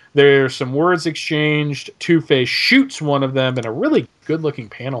 There's some words exchanged. Two-Face shoots one of them in a really good-looking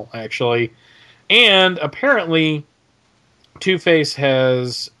panel, actually. And apparently, Two-Face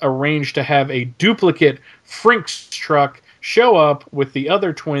has arranged to have a duplicate Frank's truck show up with the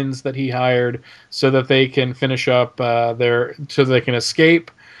other twins that he hired so that they can finish up so they can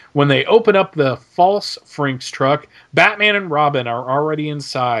escape. When they open up the false Frank's truck, Batman and Robin are already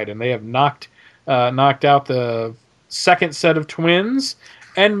inside, and they have knocked out the second set of twins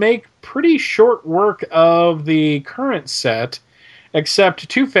and make pretty short work of the current set, except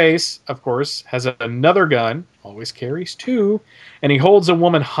Two-Face, of course, has another gun, always carries two, and he holds a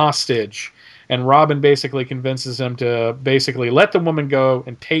woman hostage. And Robin basically convinces him to basically let the woman go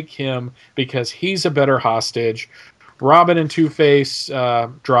and take him because he's a better hostage. Robin and Two-Face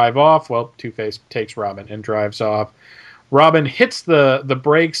drive off. Well, Two-Face takes Robin and drives off. Robin hits the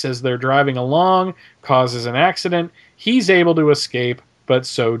brakes as they're driving along, causes an accident. He's able to escape, but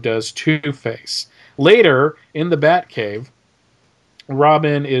so does Two-Face. Later, in the Batcave,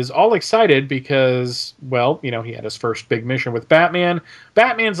 Robin is all excited because, well, he had his first big mission with Batman.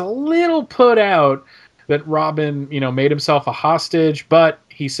 Batman's a little put out that Robin, made himself a hostage, but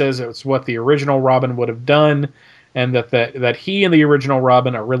he says it's what the original Robin would have done, and that he and the original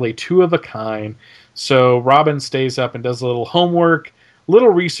Robin are really two of a kind. So Robin stays up and does a little homework, little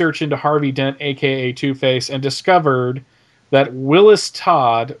research into Harvey Dent, a.k.a. Two-Face, and discovered that Willis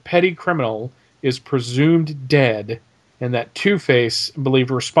Todd, petty criminal, is presumed dead, and that Two-Face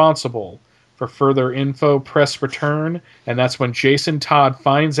believed responsible for further info press return, and that's when Jason Todd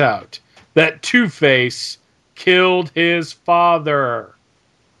finds out that Two-Face killed his father.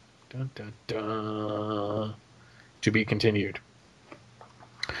 Dun, dun, dun. To be continued.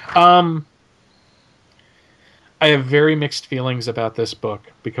 I have very mixed feelings about this book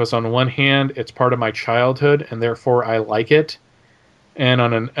because on one hand, it's part of my childhood and therefore I like it. And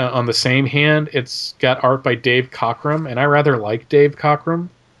on the same hand, it's got art by Dave Cockrum, and I rather like Dave Cockrum.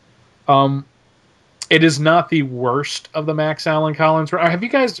 It is not the worst of the Max Allan Collins. Have you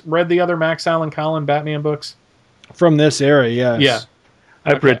guys read the other Max Allan Collins Batman books? From this era, yes. Yeah.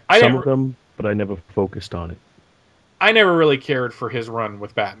 I've read some of them, but I never focused on it. I never really cared for his run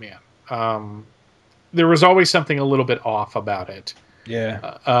with Batman. There was always something a little bit off about it.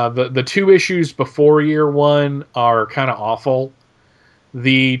 Yeah. The two issues before year one are kind of awful.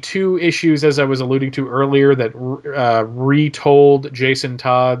 The two issues, as I was alluding to earlier, that retold Jason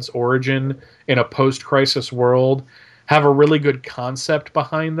Todd's origin in a post-crisis world have a really good concept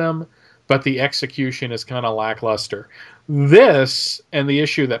behind them, but the execution is kind of lackluster. This and the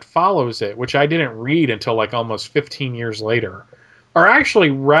issue that follows it, which I didn't read until like almost 15 years later, are actually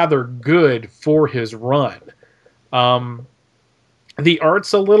rather good for his run. The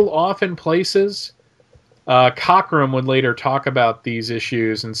art's a little off in places. Cockrum would later talk about these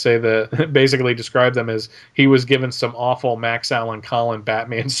issues and say that, basically describe them as he was given some awful Max Allan Collins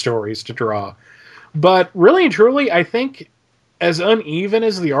Batman stories to draw. But really and truly, I think as uneven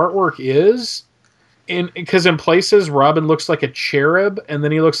as the artwork is, because in places Robin looks like a cherub, and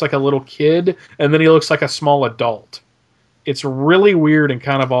then he looks like a little kid, and then he looks like a small adult. It's really weird and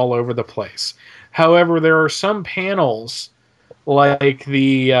kind of all over the place. However, there are some panels, like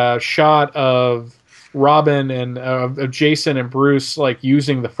the shot of Robin and of Jason and Bruce like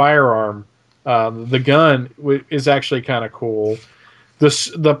using the firearm, the gun is actually kind of cool.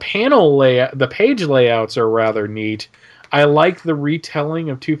 The panel layout, the page layouts are rather neat. I like the retelling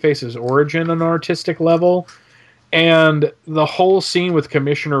of Two-Face's origin on an artistic level, and the whole scene with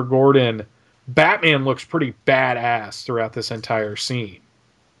Commissioner Gordon. Batman looks pretty badass throughout this entire scene.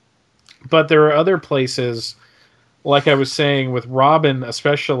 But there are other places, like I was saying with Robin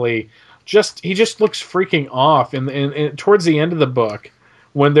especially, he just looks freaking off. And towards the end of the book,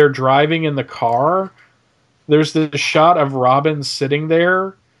 when they're driving in the car, there's this shot of Robin sitting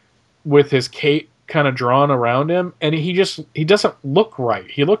there with his cape kind of drawn around him, and he doesn't look right.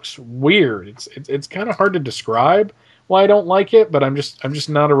 He looks weird. It's kind of hard to describe why I don't like it, but I'm just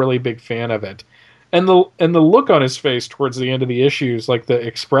not a really big fan of it. And the look on his face towards the end of the issues, like the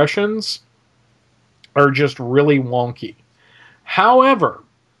expressions, are just really wonky. However,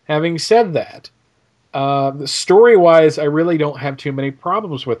 having said that, Story-wise, I really don't have too many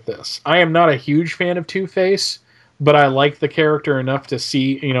problems with this. I am not a huge fan of Two-Face, but I like the character enough to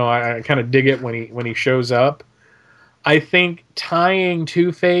see, I kind of dig it when he shows up. I think tying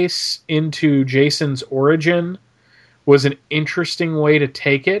Two-Face into Jason's origin was an interesting way to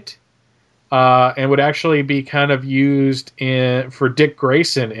take it, and would actually be kind of used for Dick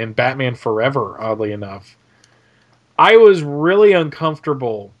Grayson in Batman Forever, oddly enough. I was really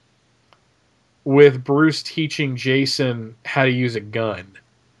uncomfortable with Bruce teaching Jason how to use a gun.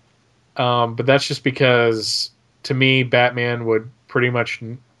 But that's just because, to me, Batman would pretty much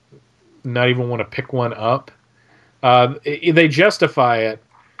not even want to pick one up. They justify it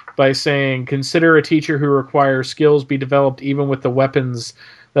by saying, consider a teacher who requires skills be developed even with the weapons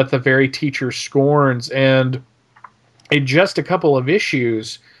that the very teacher scorns. And in just a couple of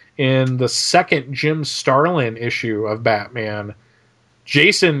issues, in the second Jim Starlin issue of Batman,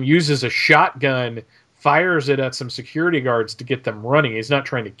 Jason uses a shotgun, fires it at some security guards to get them running. He's not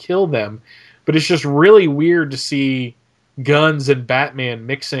trying to kill them, but it's just really weird to see guns and Batman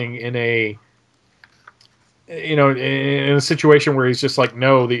mixing in a situation where he's just like,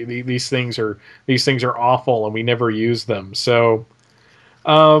 no, these things are awful and we never use them. So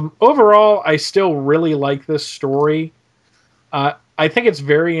overall, I still really like this story. I think it's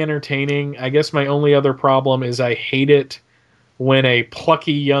very entertaining. I guess my only other problem is I hate it when a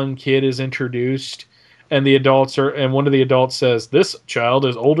plucky young kid is introduced and one of the adults says, this child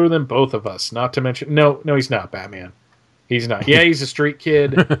is older than both of us. Not to mention, no, he's not, Batman. He's not. Yeah, he's a street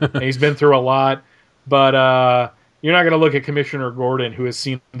kid and he's been through a lot, but you're not going to look at Commissioner Gordon, who has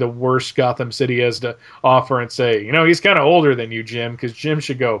seen the worst Gotham City has to offer, and say, he's kind of older than you, Jim, because Jim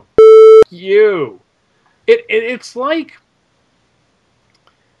should go, you. It's like,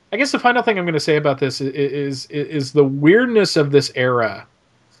 I guess the final thing I'm going to say about this is the weirdness of this era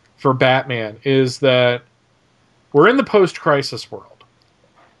for Batman is that we're in the post-crisis world.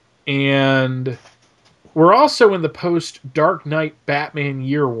 And we're also in the post-Dark Knight Batman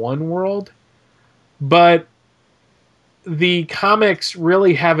Year One world. But the comics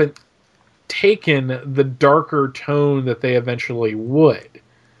really haven't taken the darker tone that they eventually would.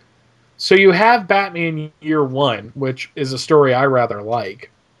 So you have Batman Year One, which is a story I rather like.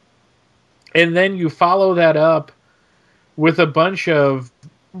 And then you follow that up with a bunch of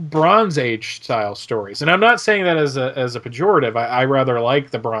Bronze Age style stories. And I'm not saying that as a pejorative. I rather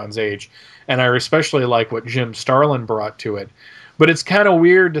like the Bronze Age, and I especially like what Jim Starlin brought to it. But it's kind of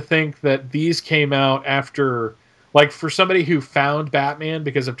weird to think that these came out after, like, for somebody who found Batman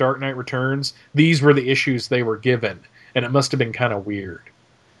because of Dark Knight Returns, these were the issues they were given. And it must have been kind of weird.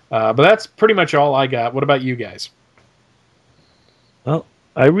 But that's pretty much all I got. What about you guys? Well,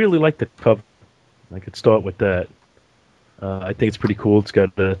 I really like the cover. I could start with that. I think it's pretty cool. It's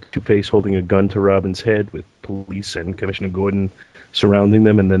got Two-Face holding a gun to Robin's head with police and Commissioner Gordon surrounding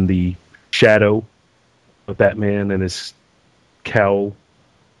them, and then the shadow of Batman and his cowl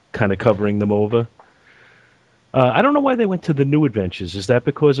kind of covering them over. I don't know why they went to the New Adventures. Is that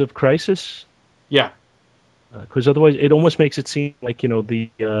because of Crisis? Yeah. Because otherwise it almost makes it seem like,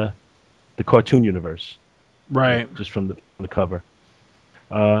 the cartoon universe. Right. Just from the cover.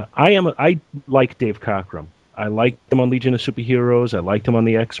 I like Dave Cockrum. I liked him on Legion of Superheroes. I liked him on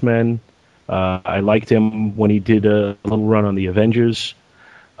the X-Men. I liked him when he did a little run on the Avengers.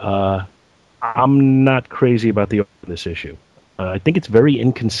 I'm not crazy about the art of this issue. I think it's very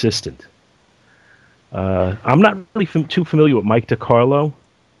inconsistent. I'm not really too familiar with Mike DiCarlo,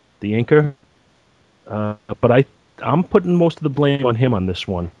 the inker, but I'm putting most of the blame on him on this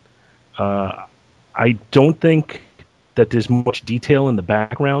one. I don't think that there's much detail in the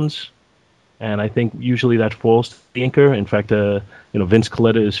backgrounds, and I think usually that falls to the inker. In fact, Vince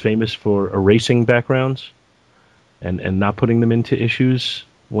Colletta is famous for erasing backgrounds and not putting them into issues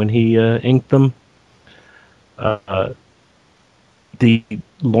when he inked them. The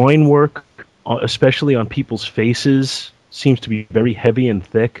line work, especially on people's faces, seems to be very heavy and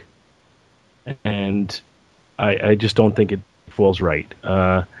thick, and I just don't think it falls right.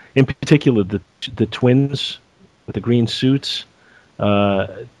 In particular, the twins with the green suits,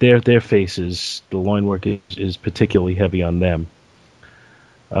 their faces, the line work is particularly heavy on them.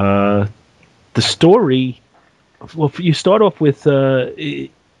 The story, well, you start off with, the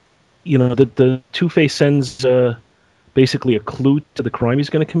Two-Face sends basically a clue to the crime he's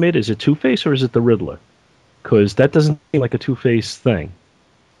going to commit. Is it Two-Face or is it the Riddler? Because that doesn't seem like a Two-Face thing.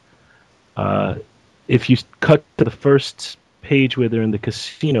 If you cut to the first page where they're in the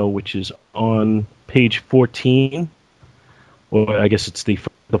casino, which is on page 14, or I guess it's the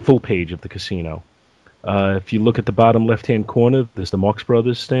full page of the casino. If you look at the bottom left-hand corner, there's the Marx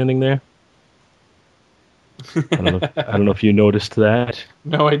Brothers standing there. I don't know if you noticed that.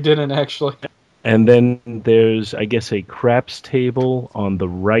 No, I didn't actually. And then there's, I guess, a craps table on the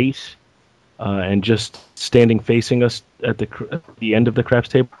right, and just standing facing us at the end of the craps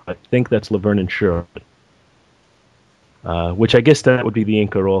table. I think that's Laverne and Shirley. Which I guess that would be the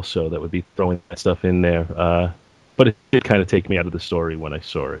inker also that would be throwing that stuff in there. But it did kind of take me out of the story when I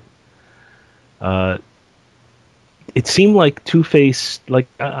saw it. It seemed like Two-Face, like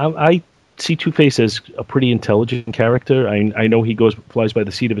I see Two-Face as a pretty intelligent character. I know he flies by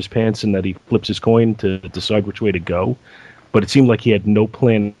the seat of his pants and that he flips his coin to decide which way to go. But it seemed like he had no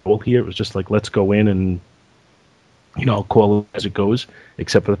plan at all here. It was just like, let's go in and, I'll call it as it goes,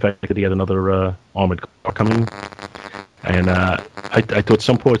 except for the fact that he had another armored car coming. And I thought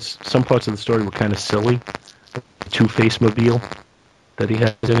some parts of the story were kind of silly. The Two-Face mobile that he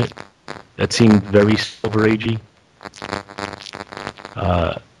has in it, that seemed very Silver Agey.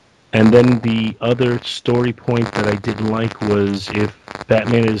 And then the other story point that I didn't like was if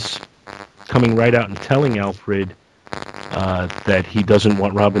Batman is coming right out and telling Alfred that he doesn't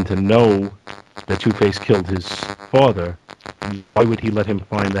want Robin to know that Two-Face killed his father, why would he let him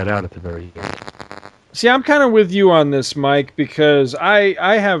find that out at the very end? See, I'm kind of with you on this, Mike, because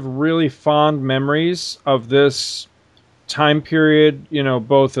I have really fond memories of this time period,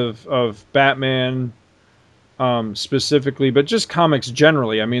 both of Batman specifically, but just comics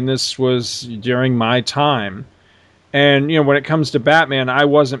generally. I mean, this was during my time. And, when it comes to Batman, I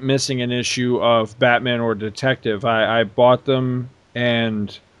wasn't missing an issue of Batman or Detective. I bought them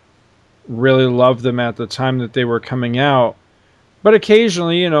and really loved them at the time that they were coming out. But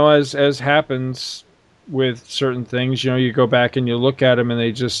occasionally, as happens with certain things, you go back and you look at them and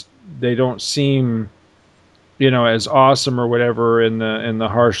they don't seem, as awesome or whatever in the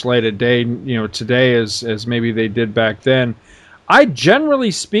harsh light of day, today as maybe they did back then.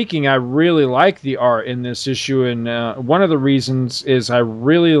 Generally speaking, I really like the art in this issue, and one of the reasons is I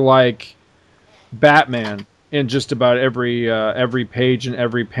really like Batman in just about every page and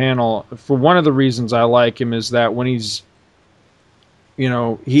every panel. For one of the reasons I like him is that when he's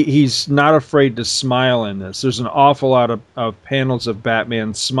he's not afraid to smile in this. There's an awful lot of panels of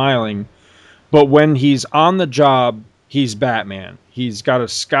Batman smiling, but when he's on the job, he's Batman. He's got a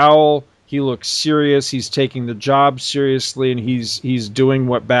scowl. He looks serious. He's taking the job seriously, and he's doing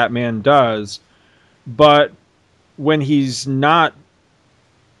what Batman does. But when he's not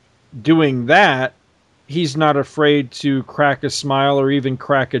doing that, he's not afraid to crack a smile or even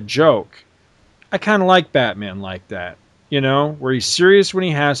crack a joke. I kind of like Batman like that. Where he's serious when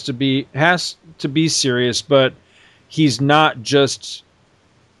he has to be serious, but he's not just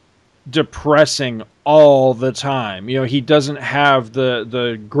depressing all the time. He doesn't have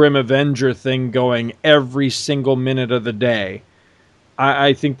the Grim Avenger thing going every single minute of the day.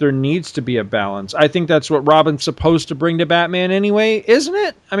 I think there needs to be a balance. I think that's what Robin's supposed to bring to Batman anyway, isn't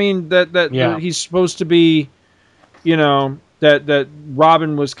it? I mean, that he's supposed to be, that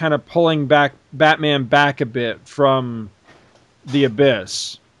Robin was kind of pulling Batman back a bit from the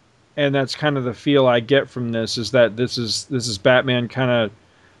abyss, and that's kind of the feel I get from this, is that this is Batman kind of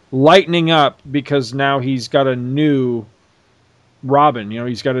lightening up because now he's got a new Robin.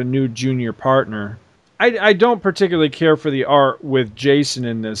 He's got a new junior partner. I don't particularly care for the art with Jason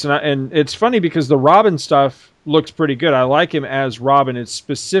in this, and it's funny because the Robin stuff looks pretty good. I like him as Robin. It's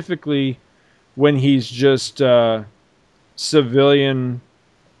specifically when he's just civilian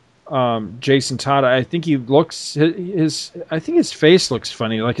Jason Todd. I think he looks I think his face looks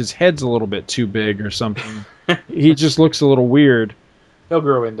funny, like his head's a little bit too big or something. He just looks a little weird. He'll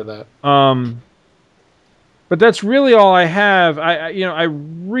grow into that. But that's really all I have. I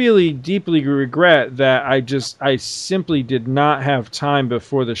really deeply regret that I simply did not have time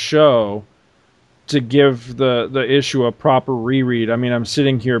before the show to give the issue a proper reread. I mean, I'm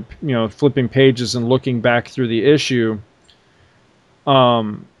sitting here, flipping pages and looking back through the issue.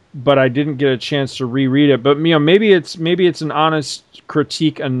 But I didn't get a chance to reread it. But maybe it's an honest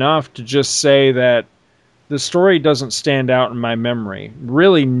critique enough to just say that the story doesn't stand out in my memory.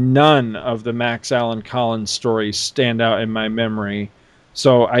 Really, none of the Max Allan Collins stories stand out in my memory.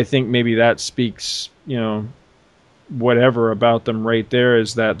 So I think maybe that speaks, whatever about them right there,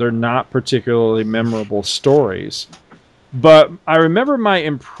 is that they're not particularly memorable stories. But I remember my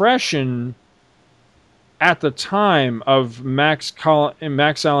impression at the time of Max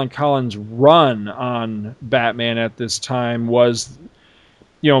Allan Collins' run on Batman at this time was,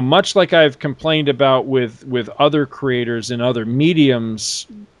 much like I've complained about with other creators and other mediums'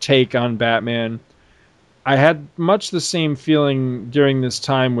 take on Batman, I had much the same feeling during this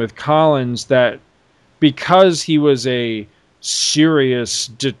time with Collins, that because he was a serious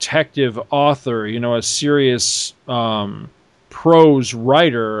detective author, a serious prose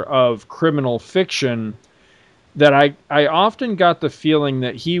writer of criminal fiction, that I often got the feeling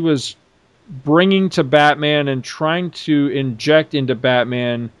that he was bringing to Batman and trying to inject into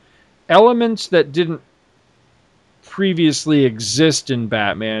Batman elements that didn't previously exist in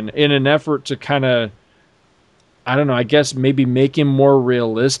Batman in an effort to kind of, I don't know, I guess maybe make him more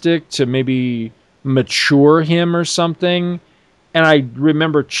realistic, to maybe mature him or something. And I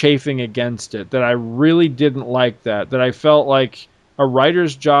remember chafing against it, that I really didn't like that I felt like a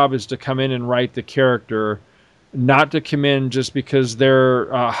writer's job is to come in and write the character, not to come in just because they're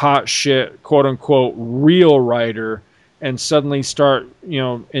a hot shit, quote unquote, real writer, and suddenly start,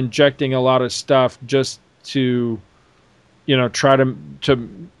 injecting a lot of stuff just to, try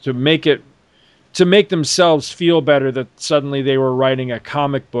to make it, to make themselves feel better that suddenly they were writing a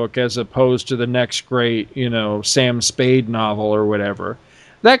comic book as opposed to the next great, Sam Spade novel or whatever.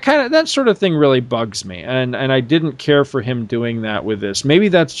 That sort of thing really bugs me, and I didn't care for him doing that with this. Maybe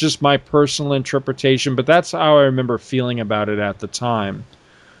that's just my personal interpretation, but that's how I remember feeling about it at the time.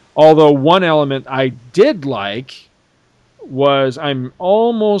 Although one element I did like was, I'm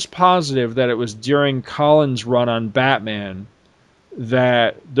almost positive that it was during Colin's run on Batman,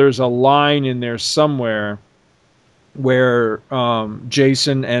 that there's a line in there somewhere where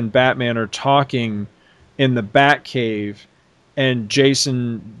Jason and Batman are talking in the Batcave, and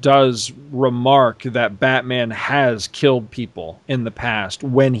Jason does remark that Batman has killed people in the past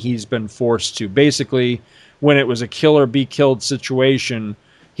when he's been forced to. Basically, when it was a kill or be killed situation,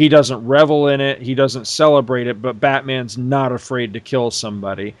 he doesn't revel in it, he doesn't celebrate it, but Batman's not afraid to kill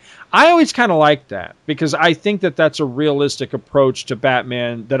somebody. I always kind of like that, because I think that that's a realistic approach to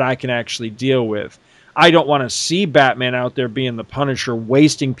Batman that I can actually deal with. I don't want to see Batman out there being the Punisher,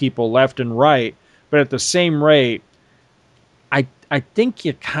 wasting people left and right, but at the same rate, I think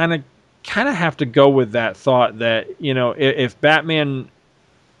you kind of have to go with that thought that, if Batman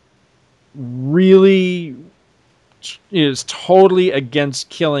really is totally against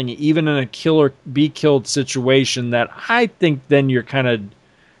killing, even in a kill or be killed situation, that I think then you are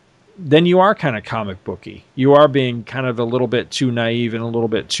kind of comic booky. You are being kind of a little bit too naive and a little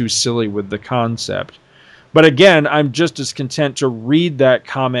bit too silly with the concept. But again, I'm just as content to read that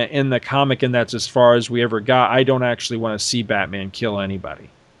comment in the comic, and that's as far as we ever got. I don't actually want to see Batman kill anybody.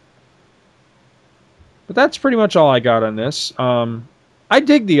 But that's pretty much all I got on this. I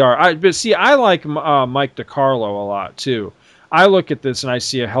dig the art. But see, I like Mike DiCarlo a lot, too. I look at this and I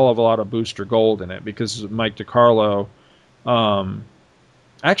see a hell of a lot of Booster Gold in it, because Mike DiCarlo...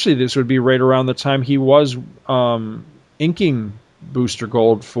 actually, this would be right around the time he was inking Booster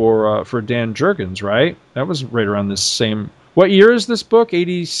Gold for Dan Jurgens, right? That was right around this same... What year is this book?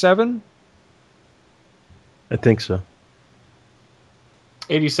 87? I think so.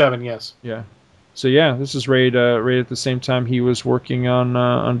 87, yes. Yeah. So yeah, this is right at the same time he was working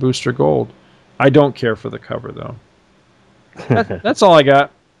on Booster Gold. I don't care for the cover though. That's all I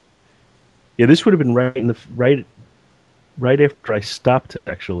got. Yeah, this would have been right after I stopped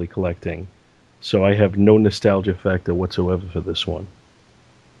actually collecting. So I have no nostalgia factor whatsoever for this one.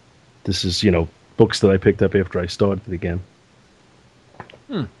 This is, books that I picked up after I started again.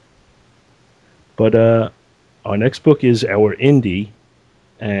 But our next book is our indie,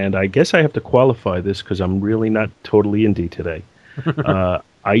 and I guess I have to qualify this because I'm really not totally indie today.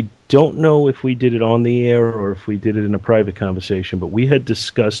 I don't know if we did it on the air or if we did it in a private conversation, but we had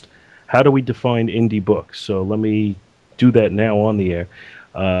discussed how do we define indie books. So let me do that now on the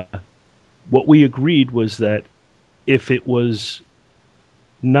air. What we agreed was that if it was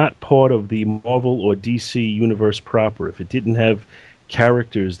not part of the Marvel or DC universe proper, if it didn't have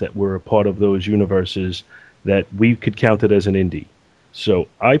characters that were a part of those universes, that we could count it as an indie. So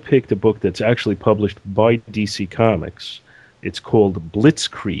I picked a book that's actually published by DC Comics. It's called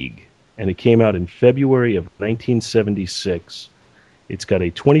Blitzkrieg, and it came out in February of 1976. It's got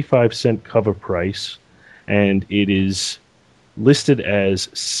a 25-cent cover price, and it is listed as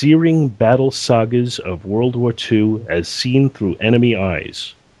Searing Battle Sagas of World War II as Seen Through Enemy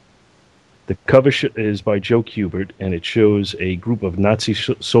Eyes. The cover is by Joe Kubert, and it shows a group of Nazi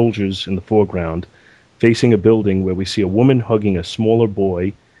soldiers in the foreground facing a building where we see a woman hugging a smaller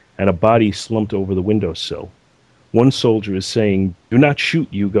boy and a body slumped over the windowsill. One soldier is saying, "Do not shoot,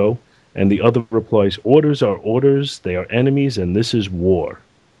 Hugo," and the other replies, "Orders are orders, they are enemies, and this is war."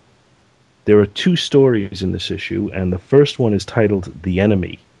 There are two stories in this issue, and the first one is titled The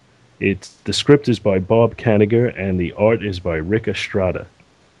Enemy. The script is by Bob Kanigher, and the art is by Rick Estrada.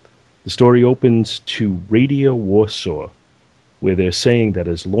 The story opens to Radio Warsaw, where they're saying that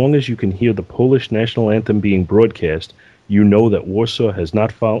as long as you can hear the Polish national anthem being broadcast, you know that Warsaw has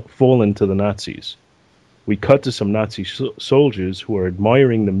not fallen to the Nazis. We cut to some Nazi soldiers who are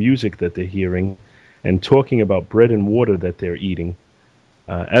admiring the music that they're hearing and talking about bread and water that they're eating.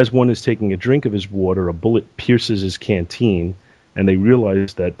 As one is taking a drink of his water, a bullet pierces his canteen, and they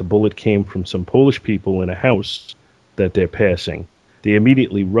realize that the bullet came from some Polish people in a house that they're passing. They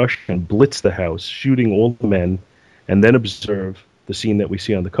immediately rush and blitz the house, shooting all the men, and then observe the scene that we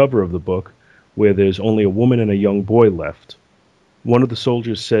see on the cover of the book, where there's only a woman and a young boy left. One of the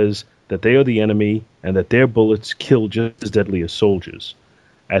soldiers says that they are the enemy and that their bullets kill just as deadly as soldiers.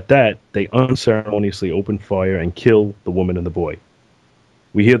 At that, they unceremoniously open fire and kill the woman and the boy.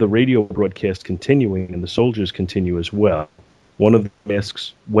 We hear the radio broadcast continuing, and the soldiers continue as well. One of them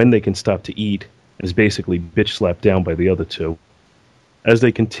asks when they can stop to eat, and is basically bitch-slapped down by the other two. As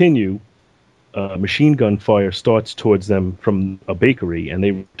they continue, machine gun fire starts towards them from a bakery, and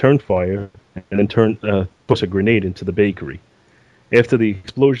they return fire and then toss a grenade into the bakery. After the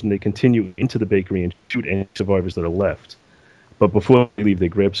explosion, they continue into the bakery and shoot any survivors that are left. But before they leave, they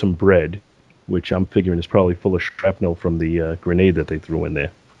grab some bread, which I'm figuring is probably full of shrapnel from the grenade that they threw in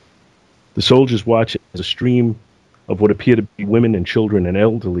there. The soldiers watch as a stream of what appear to be women and children and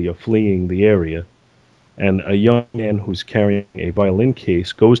elderly are fleeing the area, and a young man who's carrying a violin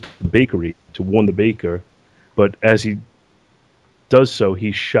case goes to the bakery to warn the baker, but as he does so,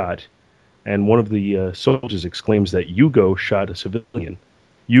 he's shot, and one of the soldiers exclaims that Hugo shot a civilian.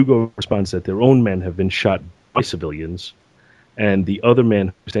 Hugo responds that their own men have been shot by civilians, and the other man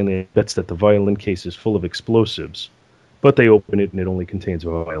who's standing there bets that the violin case is full of explosives, but they open it and it only contains a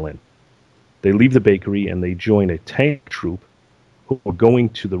violin. They leave the bakery and they join a tank troop who are going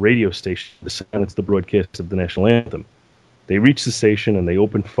to the radio station to silence the broadcast of the national anthem. They reach the station and they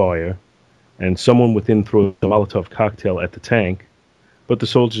open fire, and someone within throws a Molotov cocktail at the tank, but the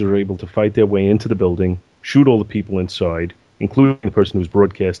soldiers are able to fight their way into the building, shoot all the people inside, including the person who's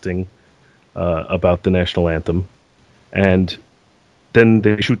broadcasting about the national anthem, and then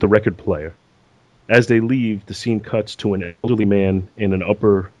they shoot the record player. As they leave, the scene cuts to an elderly man in an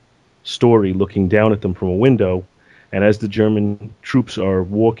upper story looking down at them from a window, and as the German troops are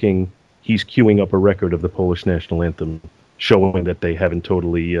walking, he's queuing up a record of the Polish national anthem, showing that they haven't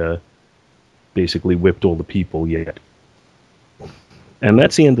totally basically whipped all the people yet. And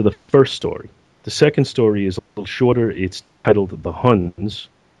that's the end of the first story. The second story is a little shorter. It's titled The Huns,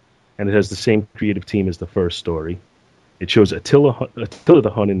 and it has the same creative team as the first story. It shows Attila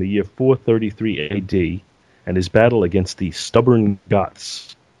the Hun in the year 433 AD and his battle against the stubborn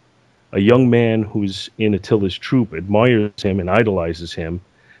Goths. A young man who's in Attila's troop admires him and idolizes him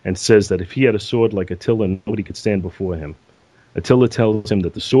and says that if he had a sword like Attila, nobody could stand before him. Attila tells him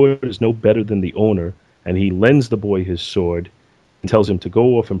that the sword is no better than the owner, and he lends the boy his sword and tells him to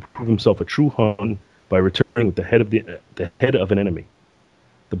go off and prove himself a true Hun by returning with the head of an enemy.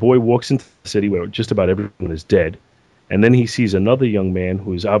 The boy walks into the city where just about everyone is dead, and then he sees another young man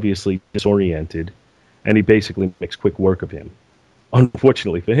who is obviously disoriented, and he basically makes quick work of him.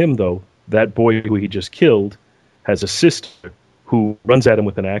 Unfortunately for him, though, that boy who he just killed has a sister who runs at him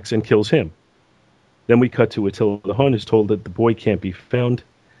with an axe and kills him. Then we cut to Attila the Hun is told that the boy can't be found,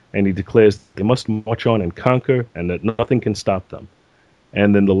 and he declares they must march on and conquer, and that nothing can stop them.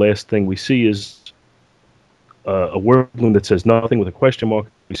 And then the last thing we see is a word balloon that says nothing with a question mark.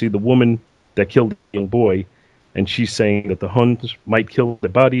 We see the woman that killed the young boy, and she's saying that the Huns might kill their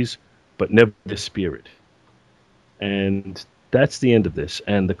bodies, but never their spirit. And that's the end of this.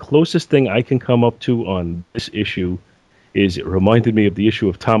 And the closest thing I can come up to on this issue is it reminded me of the issue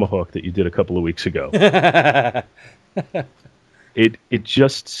of Tomahawk that you did a couple of weeks ago. It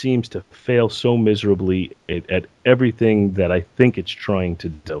just seems to fail so miserably at everything that I think it's trying to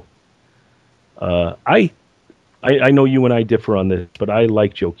do. I know you and I differ on this, but I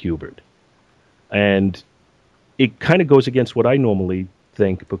like Joe Kubert. And it kind of goes against what I normally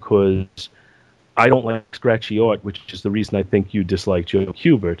think, because I don't like scratchy art, which is the reason I think you dislike Joe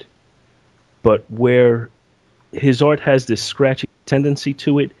Kubert. But where his art has this scratchy tendency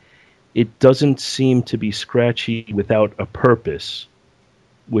to it, it doesn't seem to be scratchy without a purpose,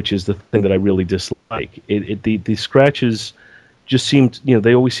 which is the thing that I really dislike. The scratches just seem to,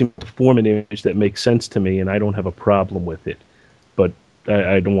 they always seem to form an image that makes sense to me, and I don't have a problem with it. But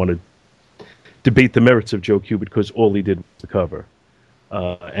I don't want to debate the merits of Joe Kubert, because all he did was the cover.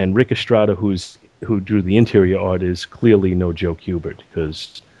 And Rick Estrada, who drew the interior art, is clearly no Joe Kubert,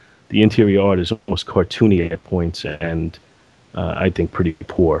 because the interior art is almost cartoony at points, and I think pretty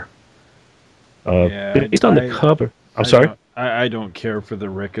poor. Based on the cover, I'm sorry. I don't care for the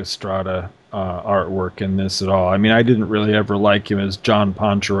Rick Estrada artwork in this at all. I mean, I didn't really ever like him as John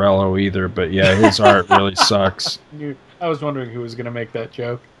Poncherello either, but yeah, his art really sucks. I was wondering who was going to make that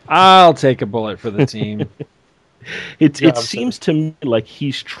joke. I'll take a bullet for the team. It seems to me like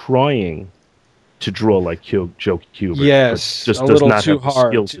he's trying to draw like Joe Kubert. Yes, just a does little not too have the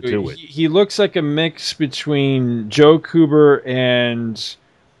hard. skill to do it. He looks like a mix between Joe Kubert and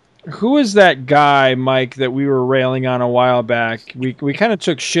who is that guy, Mike, that we were railing on a while back? We kind of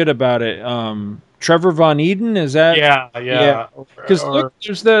took shit about it. Trevor Von Eden, is that? Yeah. Because look,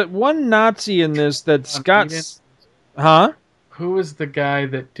 there's that one Nazi in this that's got... Huh? Who was the guy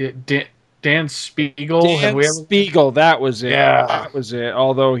that did... Dan Spiegel? Dan Spiegel, that was it. Yeah. That was it.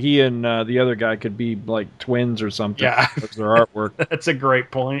 Although he and the other guy could be like twins or something. Yeah. Because their artwork. That's a great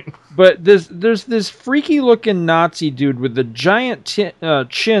point. But there's this freaky looking Nazi dude with the giant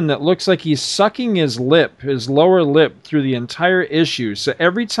chin that looks like he's sucking his lower lip through the entire issue. So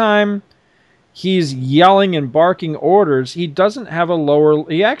every time he's yelling and barking orders, he actually doesn't have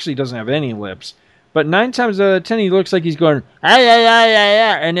any lips. But 9 times out of 10, he looks like he's going,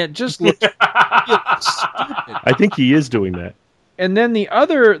 and it just looks stupid. I think he is doing that. And then there's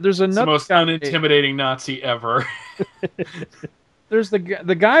another it's the most unintimidating Nazi ever. There's the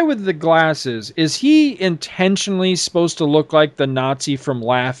guy with the glasses. Is he intentionally supposed to look like the Nazi from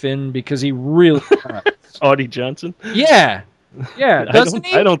Laugh-In? Because he really does. Audie Johnson? Yeah. Yeah, doesn't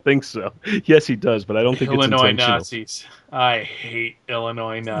he? I don't think so. Yes, he does, but I don't think Illinois it's intentional. Nazis. I hate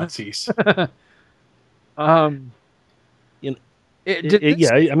Illinois Nazis. I mean,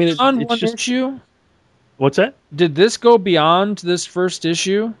 it's one just issue. What's that? Did this go beyond this first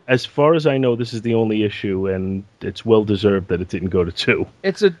issue? As far as I know, this is the only issue, and it's well deserved that it didn't go to 2.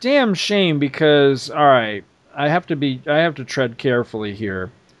 It's a damn shame because, all right, I have to tread carefully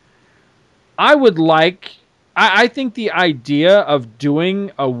here. I think the idea of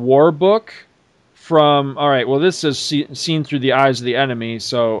doing a war book from, all right, well, this is seen through the eyes of the enemy,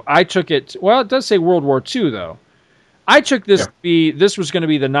 so I took it, well, it does say World War II, though. I took this this was going to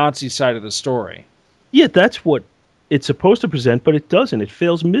be the Nazi side of the story. Yeah, that's what it's supposed to present, but it doesn't. It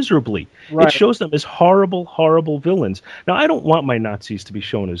fails miserably. Right. It shows them as horrible, horrible villains. Now, I don't want my Nazis to be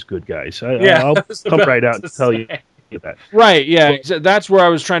shown as good guys. I'll come right out and tell you that. Right, yeah. That's where I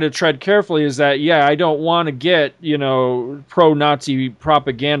was trying to tread carefully is that, yeah, I don't want to get, pro-Nazi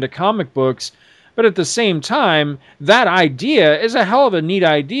propaganda comic books. But at the same time, that idea is a hell of a neat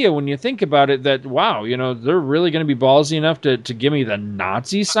idea when you think about it that, wow, they're really going to be ballsy enough to give me the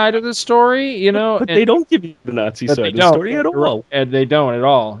Nazi side of the story, But they don't give you the Nazi side of the story at all. And they don't at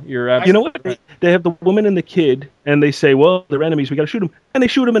all. You're absolutely You know what? They have the woman and the kid, and they say, well, they're enemies, we got to shoot them. And they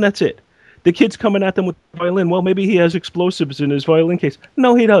shoot them, and that's it. The kid's coming at them with the violin. Well, maybe he has explosives in his violin case.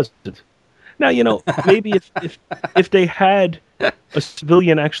 No, he doesn't. Now, maybe if they had a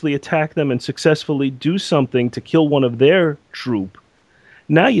civilian actually attack them and successfully do something to kill one of their troop,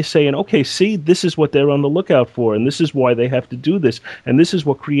 now you're saying, okay, see, this is what they're on the lookout for, and this is why they have to do this, and this is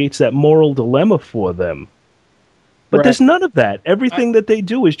what creates that moral dilemma for them. But there's none of that. Everything that they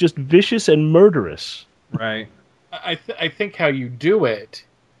do is just vicious and murderous. Right. I think how you do it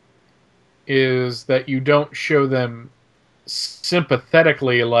is that you don't show them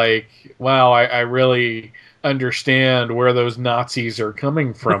sympathetically like, wow, I really understand where those Nazis are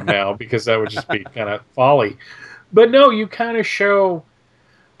coming from now, because that would just be kind of folly. But no, you kind of show,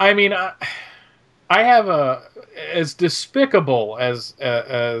 I mean, I have as despicable as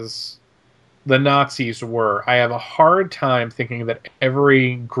the Nazis were, I have a hard time thinking that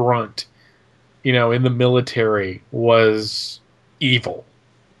every grunt, in the military was evil.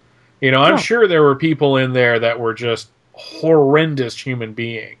 I'm sure there were people in there that were just horrendous human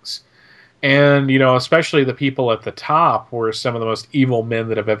beings. And, especially the people at the top were some of the most evil men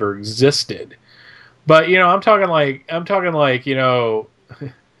that have ever existed. But, I'm talking like,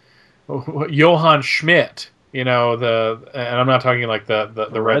 Johann Schmidt, and I'm not talking like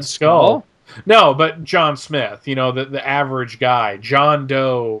the Red Skull. No, but John Smith, the average guy, John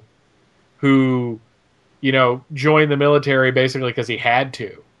Doe, who, joined the military basically because he had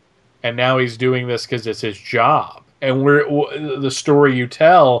to. And now he's doing this because it's his job. And the story you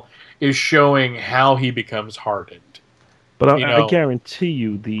tell is showing how he becomes hardened. But I guarantee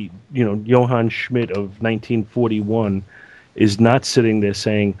you, the Johann Schmidt of 1941 is not sitting there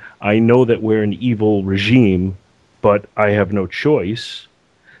saying, "I know that we're an evil regime, but I have no choice."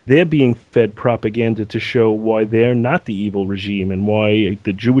 They're being fed propaganda to show why they're not the evil regime and why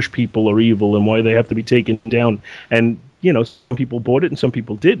the Jewish people are evil and why they have to be taken down. And some people bought it and some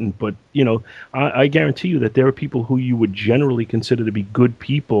people didn't. But, I guarantee you that there are people who you would generally consider to be good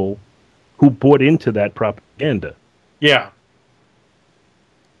people who bought into that propaganda. Yeah.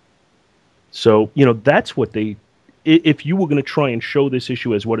 So, that's what if you were going to try and show this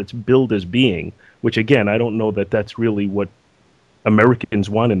issue as what it's billed as being, which again, I don't know that that's really what Americans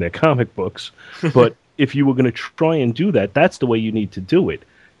want in their comic books, but if you were going to try and do that, that's the way you need to do it.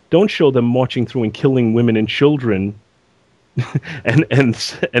 Don't show them marching through and killing women and children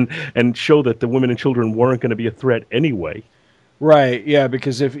and show that the women and children weren't going to be a threat anyway. Right, yeah,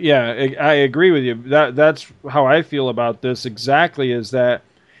 because I agree with you. That's how I feel about this exactly, is that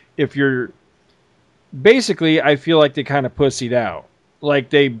if you're basically, I feel like they kind of pussied out. Like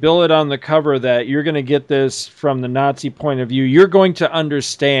they bill it on the cover that you're going to get this from the Nazi point of view. You're going to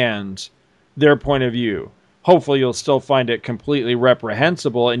understand their point of view. Hopefully you'll still find it completely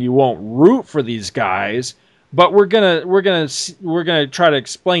reprehensible and you won't root for these guys, but we're going to try to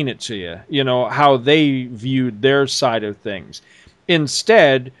explain it to you, how they viewed their side of things.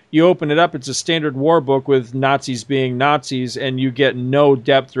 Instead, you open it up, it's a standard war book with Nazis being Nazis, and you get no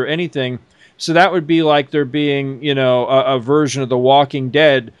depth or anything. So that would be like there being, a version of The Walking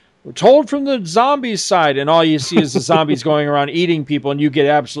Dead told from the zombies side, and all you see is the zombies going around eating people, and you get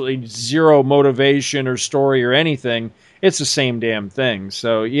absolutely zero motivation or story or anything. It's the same damn thing.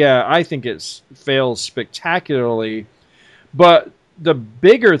 So, yeah, I think it fails spectacularly. But the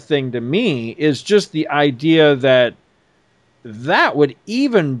bigger thing to me is just the idea that would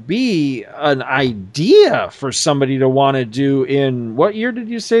even be an idea for somebody to want to do in, what year did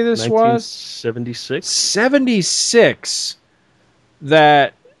you say this was? 1976. 76.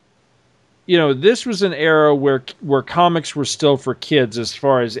 That, this was an era where comics were still for kids as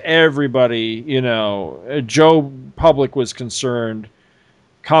far as everybody, Joe Public was concerned.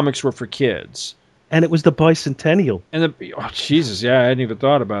 Comics were for kids. And it was the bicentennial. And Jesus, yeah, I hadn't even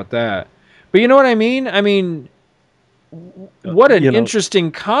thought about that. But you know what I mean? I mean, what an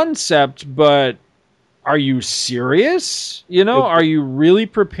interesting concept, but are you serious? Are you really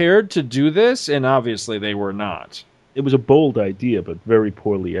prepared to do this? And obviously they were not. It was a bold idea, but very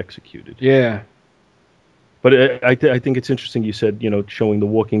poorly executed. Yeah. But I think it's interesting you said, showing The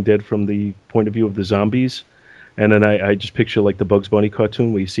Walking Dead from the point of view of the zombies. And then I just picture like the Bugs Bunny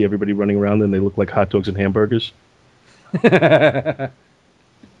cartoon where you see everybody running around and they look like hot dogs and hamburgers.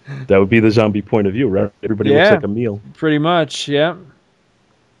 That would be the zombie point of view, right? Everybody looks like a meal. Pretty much, yeah.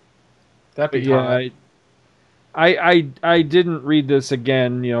 That'd be hot. I didn't read this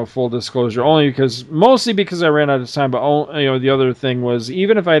again, full disclosure, mostly because I ran out of time. But the other thing was,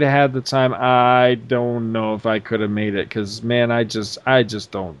 even if I'd had the time, I don't know if I could have made it. Because man, I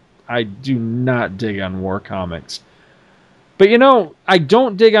do not dig on war comics. But I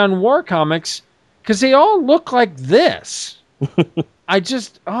don't dig on war comics because they all look like this.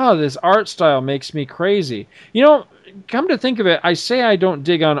 This art style makes me crazy. Come to think of it, I say I don't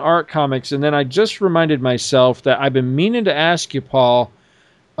dig on art comics, and then I just reminded myself that I've been meaning to ask you, Paul.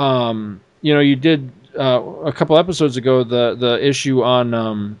 You did a couple episodes ago the issue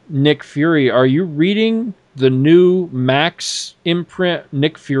on Nick Fury. Are you reading the new Max imprint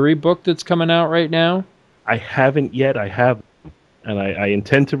Nick Fury book that's coming out right now? I haven't yet. I have, and I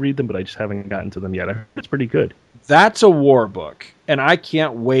intend to read them, but I just haven't gotten to them yet. I heard it's pretty good. That's a war book, and I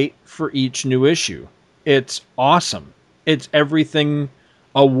can't wait for each new issue. It's awesome. It's everything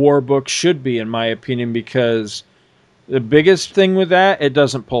a war book should be, in my opinion, because the biggest thing with that, it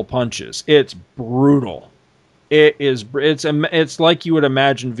doesn't pull punches. It's brutal. It's like you would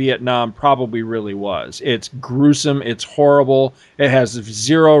imagine Vietnam probably really was. It's gruesome. It's horrible. It has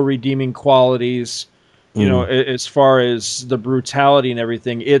zero redeeming qualities. As far as the brutality and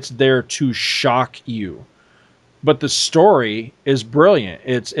everything, it's there to shock you. But the story is brilliant.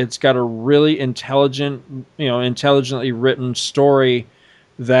 It's got a really intelligently written story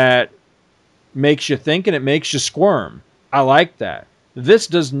that makes you think and it makes you squirm. I like that. This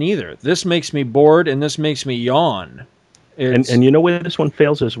does neither. This makes me bored and this makes me yawn. And you know where this one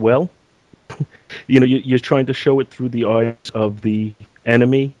fails as well? You're trying to show it through the eyes of the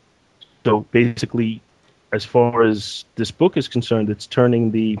enemy. So basically, as far as this book is concerned, it's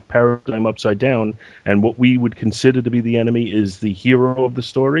turning the paradigm upside down, and what we would consider to be the enemy is the hero of the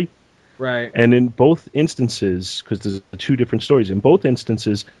story. Right. And in both instances, because there's two different stories, in both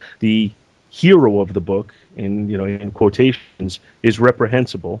instances, the hero of the book, in quotations, is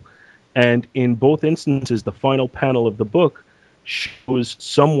reprehensible. And in both instances, the final panel of the book shows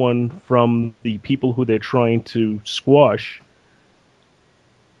someone from the people who they're trying to squash,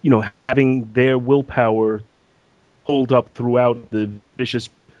 having their willpower hold up throughout the vicious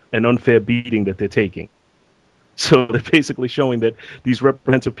and unfair beating that they're taking. So they're basically showing that these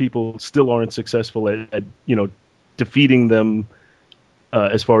reprehensible people still aren't successful at defeating them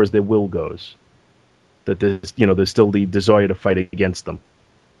as far as their will goes. That there's still the desire to fight against them.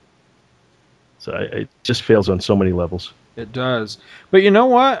 So it just fails on so many levels. It does. But you know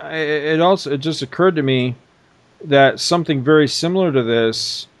what? It just occurred to me that something very similar to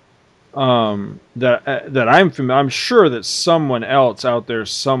this, that I'm sure that someone else out there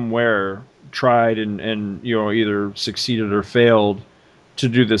somewhere tried and either succeeded or failed to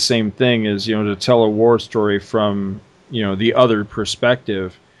do the same thing, as to tell a war story from the other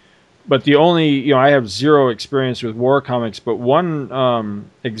perspective. But the only I have zero experience with war comics, but one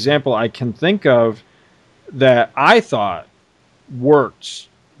example I can think of that I thought worked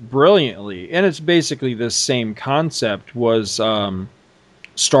brilliantly, and it's basically the same concept, was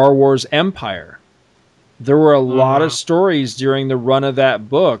Star Wars Empire. There were a lot of stories during the run of that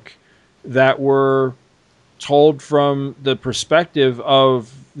book that were told from the perspective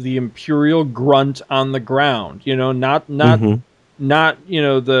of the Imperial grunt on the ground. Not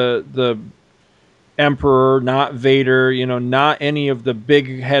the Emperor, not Vader, not any of the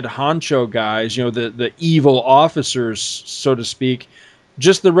big head honcho guys, the evil officers, so to speak,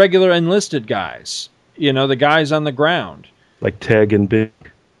 just the regular enlisted guys, the guys on the ground. Like Tag and Big.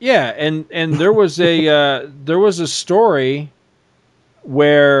 Yeah, and there was a story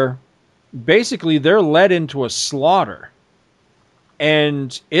where basically they're led into a slaughter.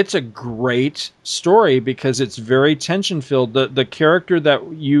 And it's a great story because it's very tension-filled. The character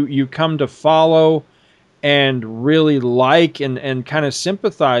that you come to follow and really like and kind of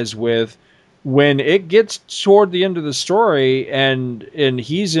sympathize with, when it gets toward the end of the story and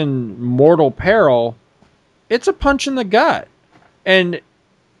he's in mortal peril, it's a punch in the gut. And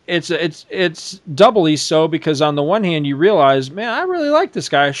it's doubly so because on the one hand you realize, man, I really like this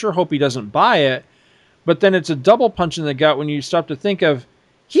guy. I sure hope he doesn't buy it. But then it's a double punch in the gut when you stop to think of,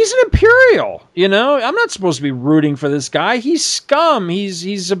 he's an Imperial, I'm not supposed to be rooting for this guy. He's scum.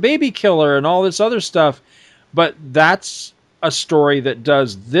 He's a baby killer and all this other stuff. But that's a story that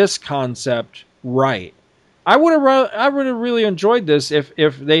does this concept right. I would have really enjoyed this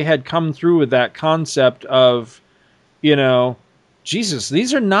if they had come through with that concept of, Jesus,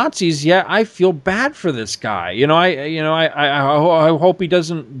 these are Nazis, yet I feel bad for this guy. I hope he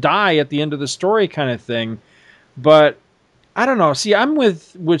doesn't die at the end of the story, kind of thing. But I don't know. See, I'm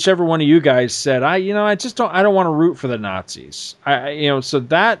with whichever one of you guys said. I don't want to root for the Nazis. So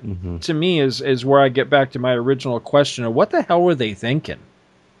that to me is where I get back to my original question of what the hell were they thinking?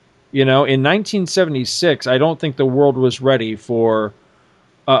 In 1976, I don't think the world was ready for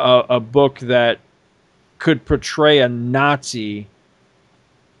a book that could portray a Nazi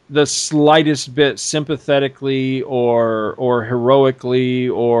the slightest bit sympathetically or heroically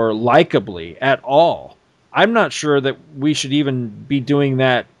or likably at all. I'm not sure that we should even be doing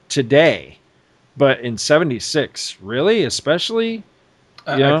that today, but in '76, really, especially.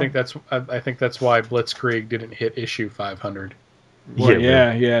 I think that's why Blitzkrieg didn't hit issue 500. Well,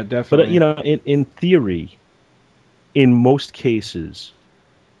 yeah, definitely. But in theory, in most cases,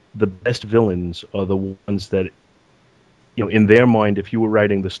 the best villains are the ones that, in their mind, if you were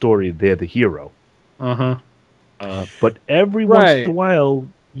writing the story, they're the hero. But every once in a while,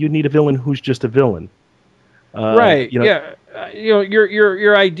 you need a villain who's just a villain. Right. Yeah.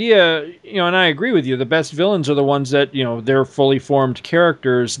 Your idea, and I agree with you. The best villains are the ones that, they're fully formed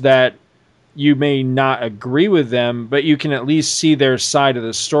characters that you may not agree with them, but you can at least see their side of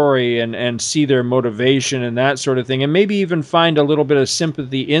the story and see their motivation and that sort of thing, and maybe even find a little bit of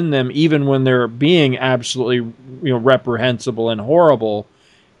sympathy in them, even when they're being absolutely, reprehensible and horrible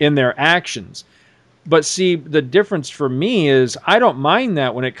in their actions. But see, the difference for me is I don't mind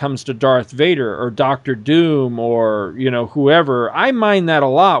that when it comes to Darth Vader or Doctor Doom or, whoever. I mind that a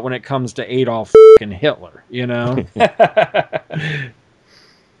lot when it comes to Adolf and Hitler,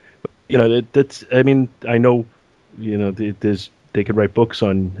 that's, I mean, I know, they could write books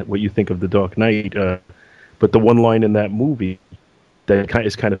on what you think of The Dark Knight, but the one line in that movie that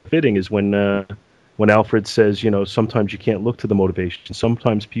is kind of fitting is when Alfred says, sometimes you can't look to the motivation.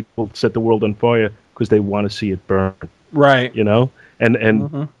 Sometimes people set the world on fire because they want to see it burn. Right.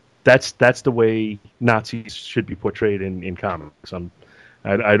 And that's the way Nazis should be portrayed in comics.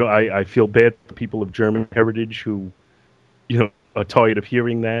 I feel bad for people of German heritage who, are tired of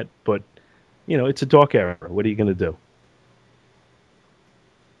hearing that, but it's a dark era. What are you going to do?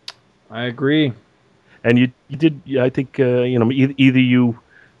 I agree. And you did. I think either you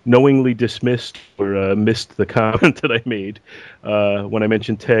knowingly dismissed or missed the comment that I made when I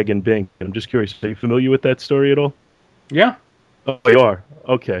mentioned Tag and Bing. I'm just curious. Are you familiar with that story at all? Yeah. Oh, you are?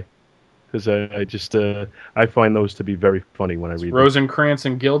 Okay. Because I just I find those to be very funny when I read them. Rosencrantz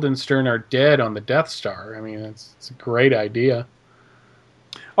and Guildenstern are dead on the Death Star. I mean, it's a great idea.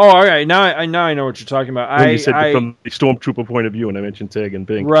 Oh, all right. Now I know what you're talking about. When you said from the Stormtrooper point of view, and I mentioned Tag and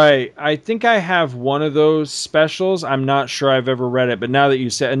Bing. Right. I think I have one of those specials. I'm not sure I've ever read it, but now that you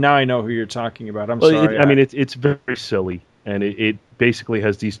said, and now I know who you're talking about. I'm sorry. I mean, it's very silly, and it basically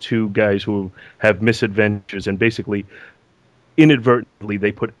has these two guys who have misadventures, and basically, inadvertently,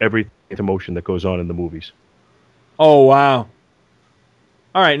 they put everything into motion that goes on in the movies. Oh wow!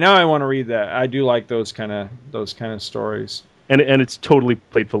 All right, now I want to read that. I do like those kind of stories. And it's totally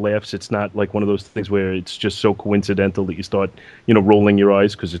played for laughs. It's not like one of those things where it's just so coincidental that you start, rolling your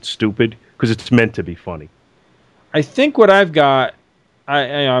eyes because it's stupid. Because it's meant to be funny. I think what I've got,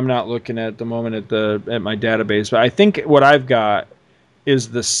 I'm not looking at the moment at my database, but I think what I've got is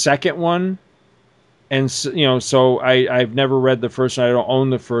the second one. And so I've never read the first one. I don't own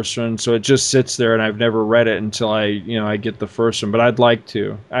the first one, so it just sits there, and I've never read it until I get the first one. But I'd like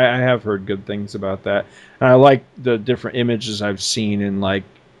to. I have heard good things about that, and I like the different images I've seen in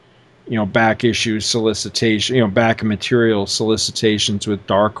back issue solicitation, back material solicitations with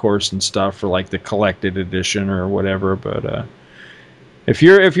Dark Horse and stuff for like the collected edition or whatever. But if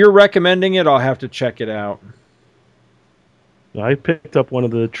you're recommending it, I'll have to check it out. I picked up one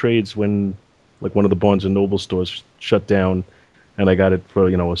of the trades when. Like one of the Barnes and Noble stores shut down, and I got it for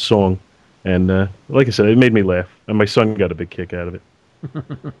a song, and like I said, it made me laugh, and my son got a big kick out of it.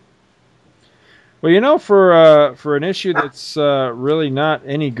 Well, for an issue that's really not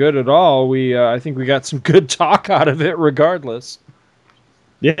any good at all, I think we got some good talk out of it, regardless.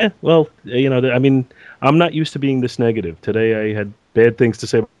 Yeah, well, I mean, I'm not used to being this negative. Today, I had bad things to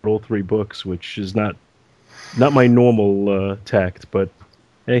say about all three books, which is not my normal tact, but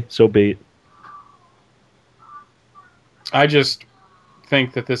hey, so be it. I just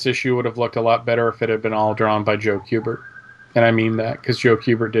think that this issue would have looked a lot better if it had been all drawn by Joe Kubert. And I mean that because Joe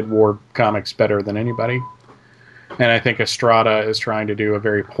Kubert did war comics better than anybody. And I think Estrada is trying to do a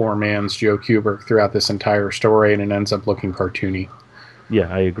very poor man's Joe Kubert throughout this entire story, and it ends up looking cartoony.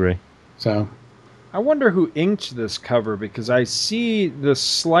 Yeah, I agree. So, I wonder who inked this cover, because I see the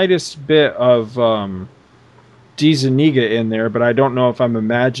slightest bit of Di Zuniga in there, but I don't know if I'm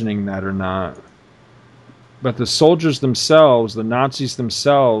imagining that or not. But the soldiers themselves, the Nazis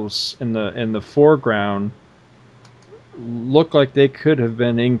themselves, in the foreground, look like they could have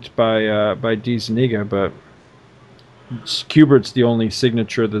been inked by Di Zuniga, but Kubert's the only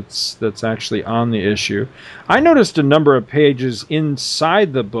signature that's actually on the issue. I noticed a number of pages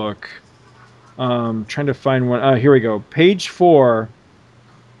inside the book. Trying to find one. Here we go. Page 4,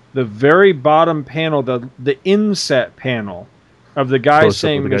 the very bottom panel, the inset panel. Of the guy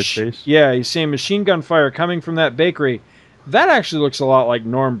saying, he's saying machine gun fire coming from that bakery. That actually looks a lot like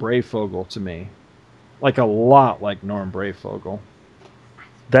Norm Brayfogle to me. Like a lot like Norm Brayfogle.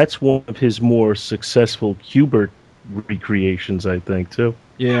 That's one of his more successful Kubert recreations, I think, too.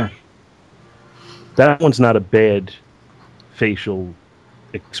 Yeah. That one's not a bad facial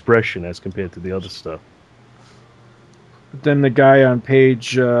expression as compared to the other stuff. But then the guy on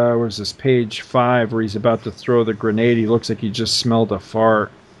page, page 5, where he's about to throw the grenade, he looks like he just smelled a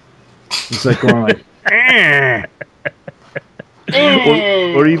fart. He's like going like,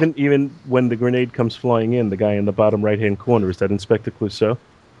 or even when the grenade comes flying in, the guy in the bottom right-hand corner, is that Inspector Clouseau?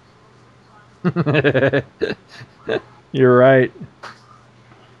 You're right.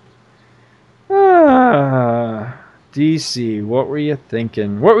 DC, what were you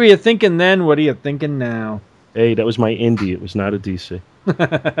thinking? What were you thinking then? What are you thinking now? Hey, that was my indie. It was not a DC.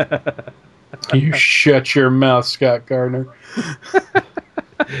 You shut your mouth, Scott Gardner.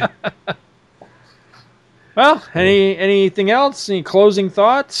 Well, anything else? Any closing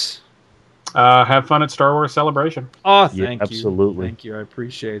thoughts? Have fun at Star Wars Celebration. Oh, thank you. Absolutely. Thank you. I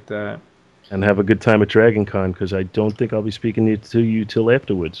appreciate that. And have a good time at Dragon Con, because I don't think I'll be speaking to you till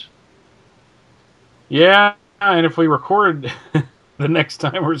afterwards. Yeah, and if we record the next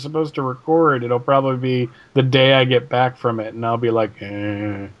time we're supposed to record, it'll probably be the day I get back from it, and I'll be like,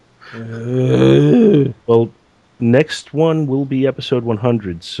 Well, next one will be episode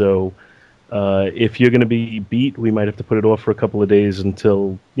 100, so if you're going to be beat, we might have to put it off for a couple of days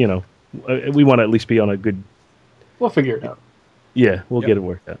until, we want to at least be on a good... We'll figure it out. Yeah, we'll get it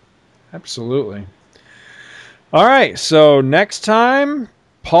worked out. Absolutely. All right, so next time,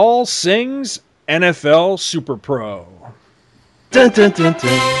 Paul sings NFL Super Pro. Dun, dun, dun, dun.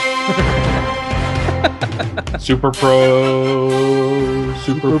 Super Pro,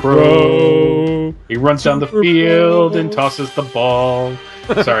 Super Pro. He runs down the field and tosses the ball.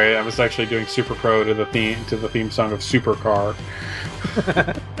 Sorry, I was actually doing Super Pro to the theme song of Supercar.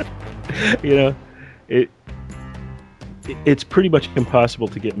 It's pretty much impossible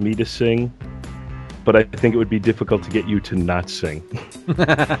to get me to sing but I think it would be difficult to get you to not sing.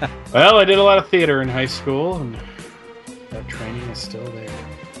 Well, I did a lot of theater in high school, and that training is still there.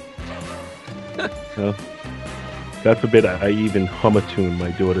 Well, God forbid I even hum a tune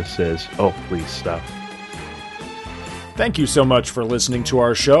my daughter says, "Oh, please stop." Thank you so much for listening to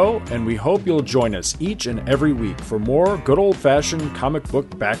our show, and we hope you'll join us each and every week for more good old-fashioned comic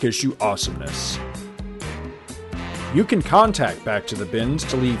book back issue awesomeness. You can contact Back to the Bins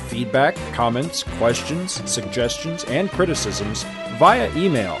to leave feedback, comments, questions, suggestions, and criticisms via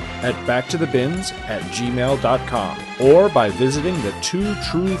email at backtothebins@gmail.com or by visiting the Two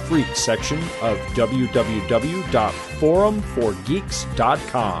True Freaks section of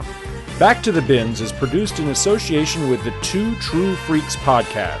www.forumforgeeks.com. Back to the Bins is produced in association with the Two True Freaks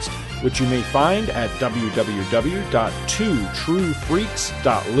podcast, which you may find at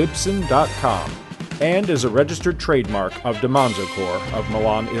www.twotruefreaks.libsyn.com. and is a registered trademark of DiManzo Corps of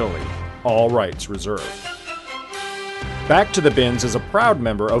Milan, Italy. All rights reserved. Back to the Bins is a proud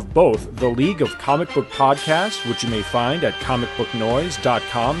member of both the League of Comic Book Podcasts, which you may find at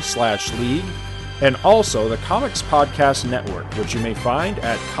comicbooknoise.com/league, and also the Comics Podcast Network, which you may find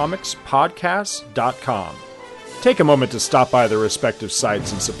at comicspodcasts.com. Take a moment to stop by their respective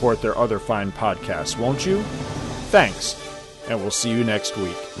sites and support their other fine podcasts, won't you? Thanks, and we'll see you next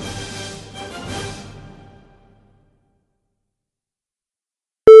week.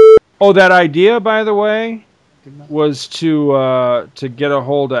 Oh, that idea, by the way, was to get a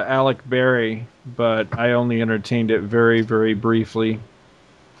hold of Alec Berry, but I only entertained it very, very briefly.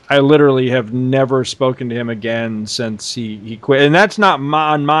 I literally have never spoken to him again since he quit. And that's not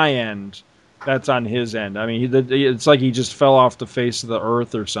on my end. That's on his end. I mean, it's like he just fell off the face of the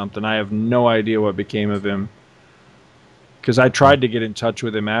earth or something. I have no idea what became of him. Because I tried to get in touch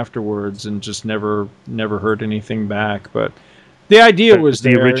with him afterwards and just never heard anything back. But the idea was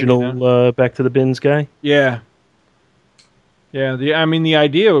the there, original you know? Back to the Bins guy. Yeah. The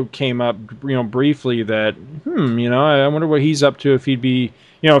idea came up, briefly that, I wonder what he's up to if he'd be,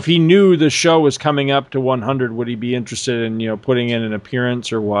 if he knew the show was coming up to 100, would he be interested in, putting in an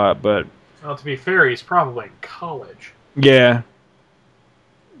appearance or what? But Well, to be fair, he's probably in college. yeah.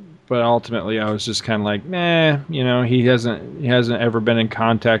 But ultimately, I was just kind of like, nah, he hasn't ever been in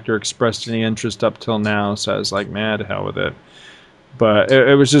contact or expressed any interest up till now. So I was like, man, to hell with it. But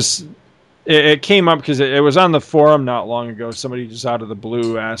it was just, it came up because it was on the forum not long ago. Somebody just out of the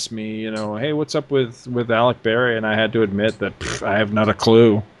blue asked me, hey, what's up with Alec Berry? And I had to admit that I have not a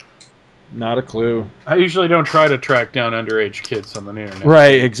clue. Not a clue. I usually don't try to track down underage kids on the internet.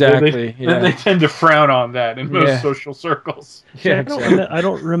 Right, exactly. They tend to frown on that in most social circles. Yeah, I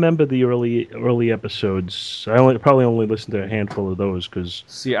don't remember the early episodes. I probably only listened to a handful of those because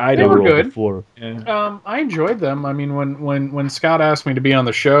see, I They don't. were good. Before. Yeah. I enjoyed them. I mean, when Scott asked me to be on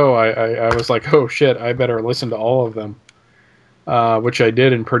the show, I was like, oh shit, I better listen to all of them, which I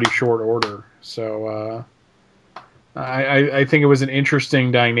did in pretty short order. So I think it was an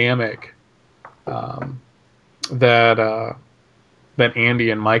interesting dynamic that Andy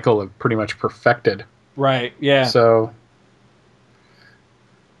and Michael have pretty much perfected. Right. Yeah. So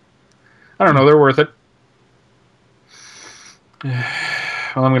I don't know. They're worth it. Well,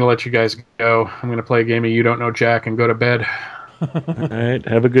 I'm going to let you guys go. I'm going to play a game of You Don't Know Jack and go to bed. All right.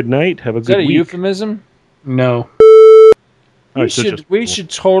 Have a good night. Have a Is good that a week. euphemism? No. Oh, it's just- We should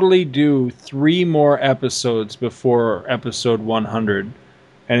totally do 3 more episodes before episode 100.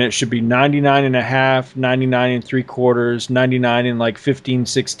 And it should be 99 and a half, 99 and 3/4, 99 and like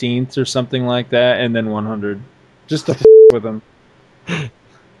 15/16 or something like that, and then 100. Just to with them.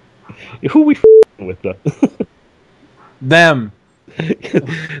 Who we with the Them.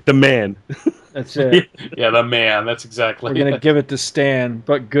 the man? That's it. Yeah, the man. That's exactly We're going to it. give it to Stan,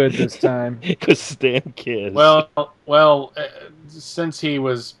 but good this time. Because Stan cares. Well, since he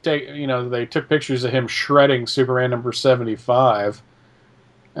was, they took pictures of him shredding Superman number 75.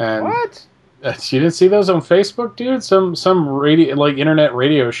 And What? You didn't see those on Facebook, dude? Some radio, like internet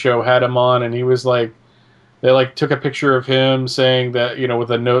radio show had him on, and he was like, they took a picture of him saying that, with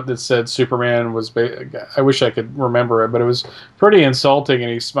a note that said Superman was. I wish I could remember it, but it was pretty insulting,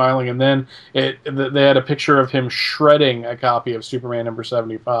 and he's smiling. And then they had a picture of him shredding a copy of Superman number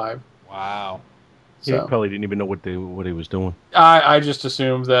 75. Wow. he So probably didn't even know what he was doing. I just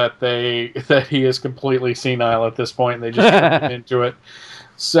assumed that he is completely senile at this point, and they just turned him into it.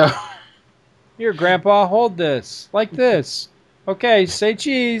 So. Here, Grandpa, hold this. Like this. Okay, say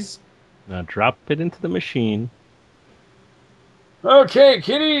cheese. Now drop it into the machine. Okay,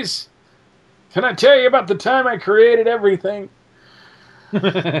 kiddies. Can I tell you about the time I created everything?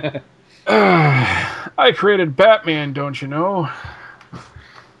 I created Batman, don't you know?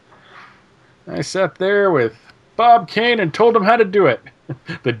 I sat there with Bob Kane and told him how to do it.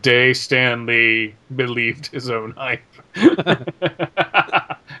 The day Stan Lee believed his own hype.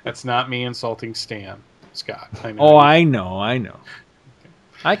 That's not me insulting Stan, Scott. I know. Oh, I know.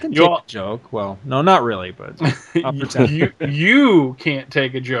 I can You take all- a joke. Well, no, not really, but I'll pretend. you can't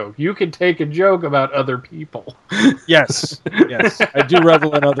take a joke. You can take a joke about other people. Yes. I do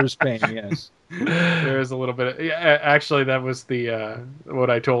revel in others' pain, yes. There is a little bit. Actually, that was the what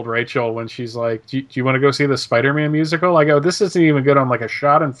I told Rachel when she's like, "Do you want to go see the Spider-Man musical?" I go, "This isn't even good on like a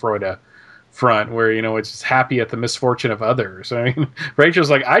Schadenfreude front, where it's just happy at the misfortune of others." I mean, Rachel's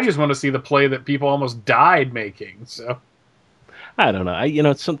like, "I just want to see the play that people almost died making." So I don't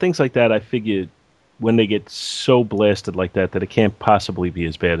know. Some things like that, I figure when they get so blasted like that it can't possibly be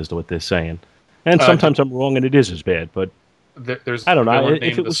as bad as what they're saying. And sometimes I'm wrong and it is as bad, but there's I don't a know. villain If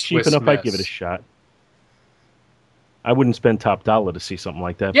named it the was cheap Swiss enough, I'd give Miss. it a shot. I wouldn't spend top dollar to see something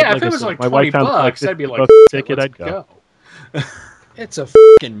like that. Yeah, but if it I was said, like my $20, wife found I'd be like, $50 ticket, let's I'd go. It's a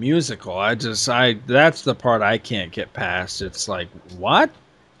fucking musical. That's the part I can't get past. It's like, what?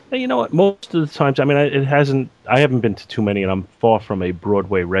 Hey, you know what? Most of the times, I mean, I haven't been to too many, and I'm far from a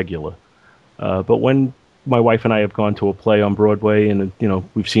Broadway regular. But when my wife and I have gone to a play on Broadway, and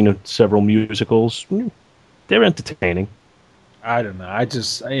we've seen several musicals, they're entertaining. I don't know. I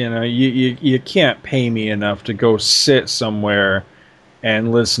just, you can't pay me enough to go sit somewhere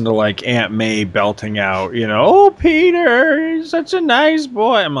and listen to like Aunt May belting out, "Oh, Peter, he's such a nice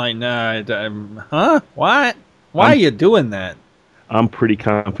boy." I'm like, nah, huh? What? Why are you doing that? I'm pretty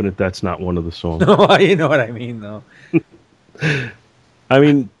confident that's not one of the songs. You know what I mean, though. I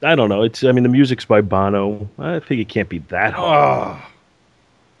mean, I don't know. The music's by Bono. I think it can't be that hard.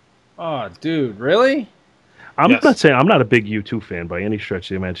 Oh, dude, really? I'm Yes. not saying I'm not a big U2 fan by any stretch of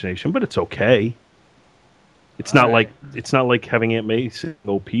the imagination, but it's okay. It's not Alright. like having Aunt May sing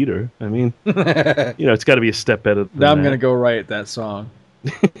 "Oh Peter." I mean, it's got to be a step better. Than Now I'm that. gonna go write that song.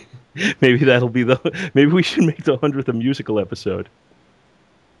 Maybe that'll be Maybe we should make the 100th musical episode.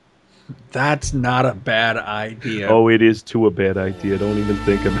 That's not a bad idea. Oh, it is too a bad idea. Don't even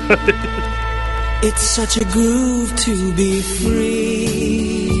think about it. It's such a groove to be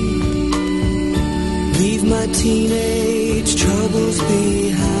free. Leave my teenage troubles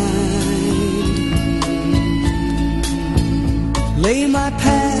behind. Lay my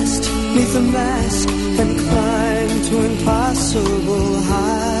past neath a mask and climb to impossible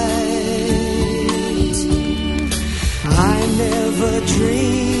heights. I never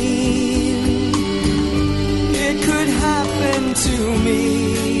dreamed it could happen to me.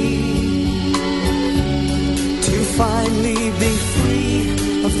 To finally be free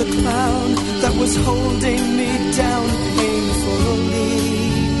of the clown that was holding me down painfully.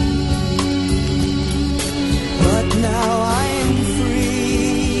 But now I'm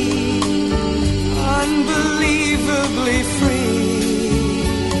free, unbelievably free.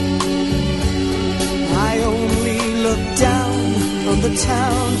 I only look down on the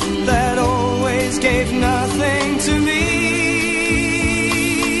town that always gave nothing to me.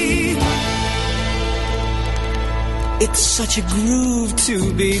 It's such a groove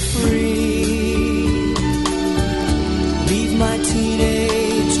to be free. Leave my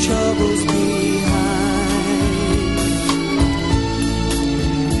teenage troubles behind.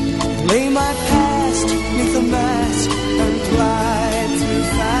 Lay my past neath a mask and glide through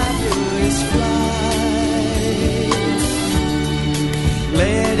fabulous flights.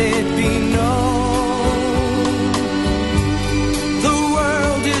 Let it be known the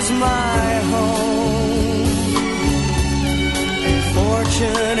world is my home.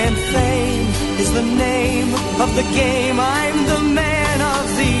 Fortune and fame is the name of the game. I'm the man of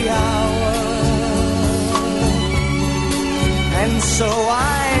the hour. And so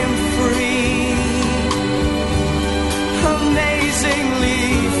I'm free, amazingly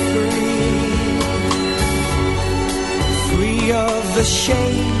free. Free of the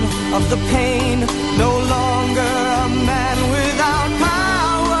shame, of the pain, no longer a man without power.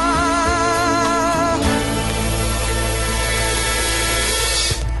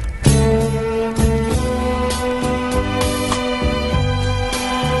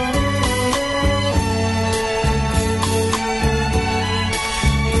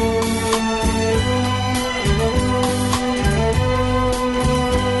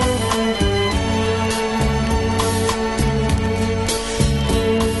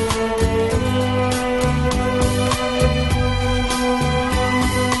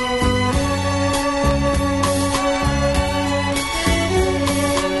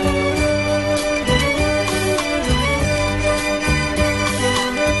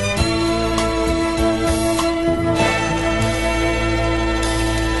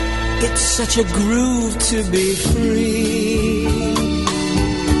 It's such a groove to be free.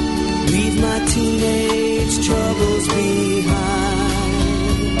 Leave my teenage troubles behind.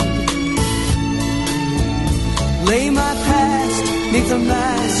 Lay my past 'neath a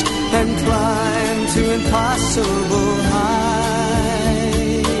mask and climb to impossible heights.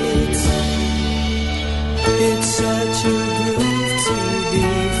 It's such a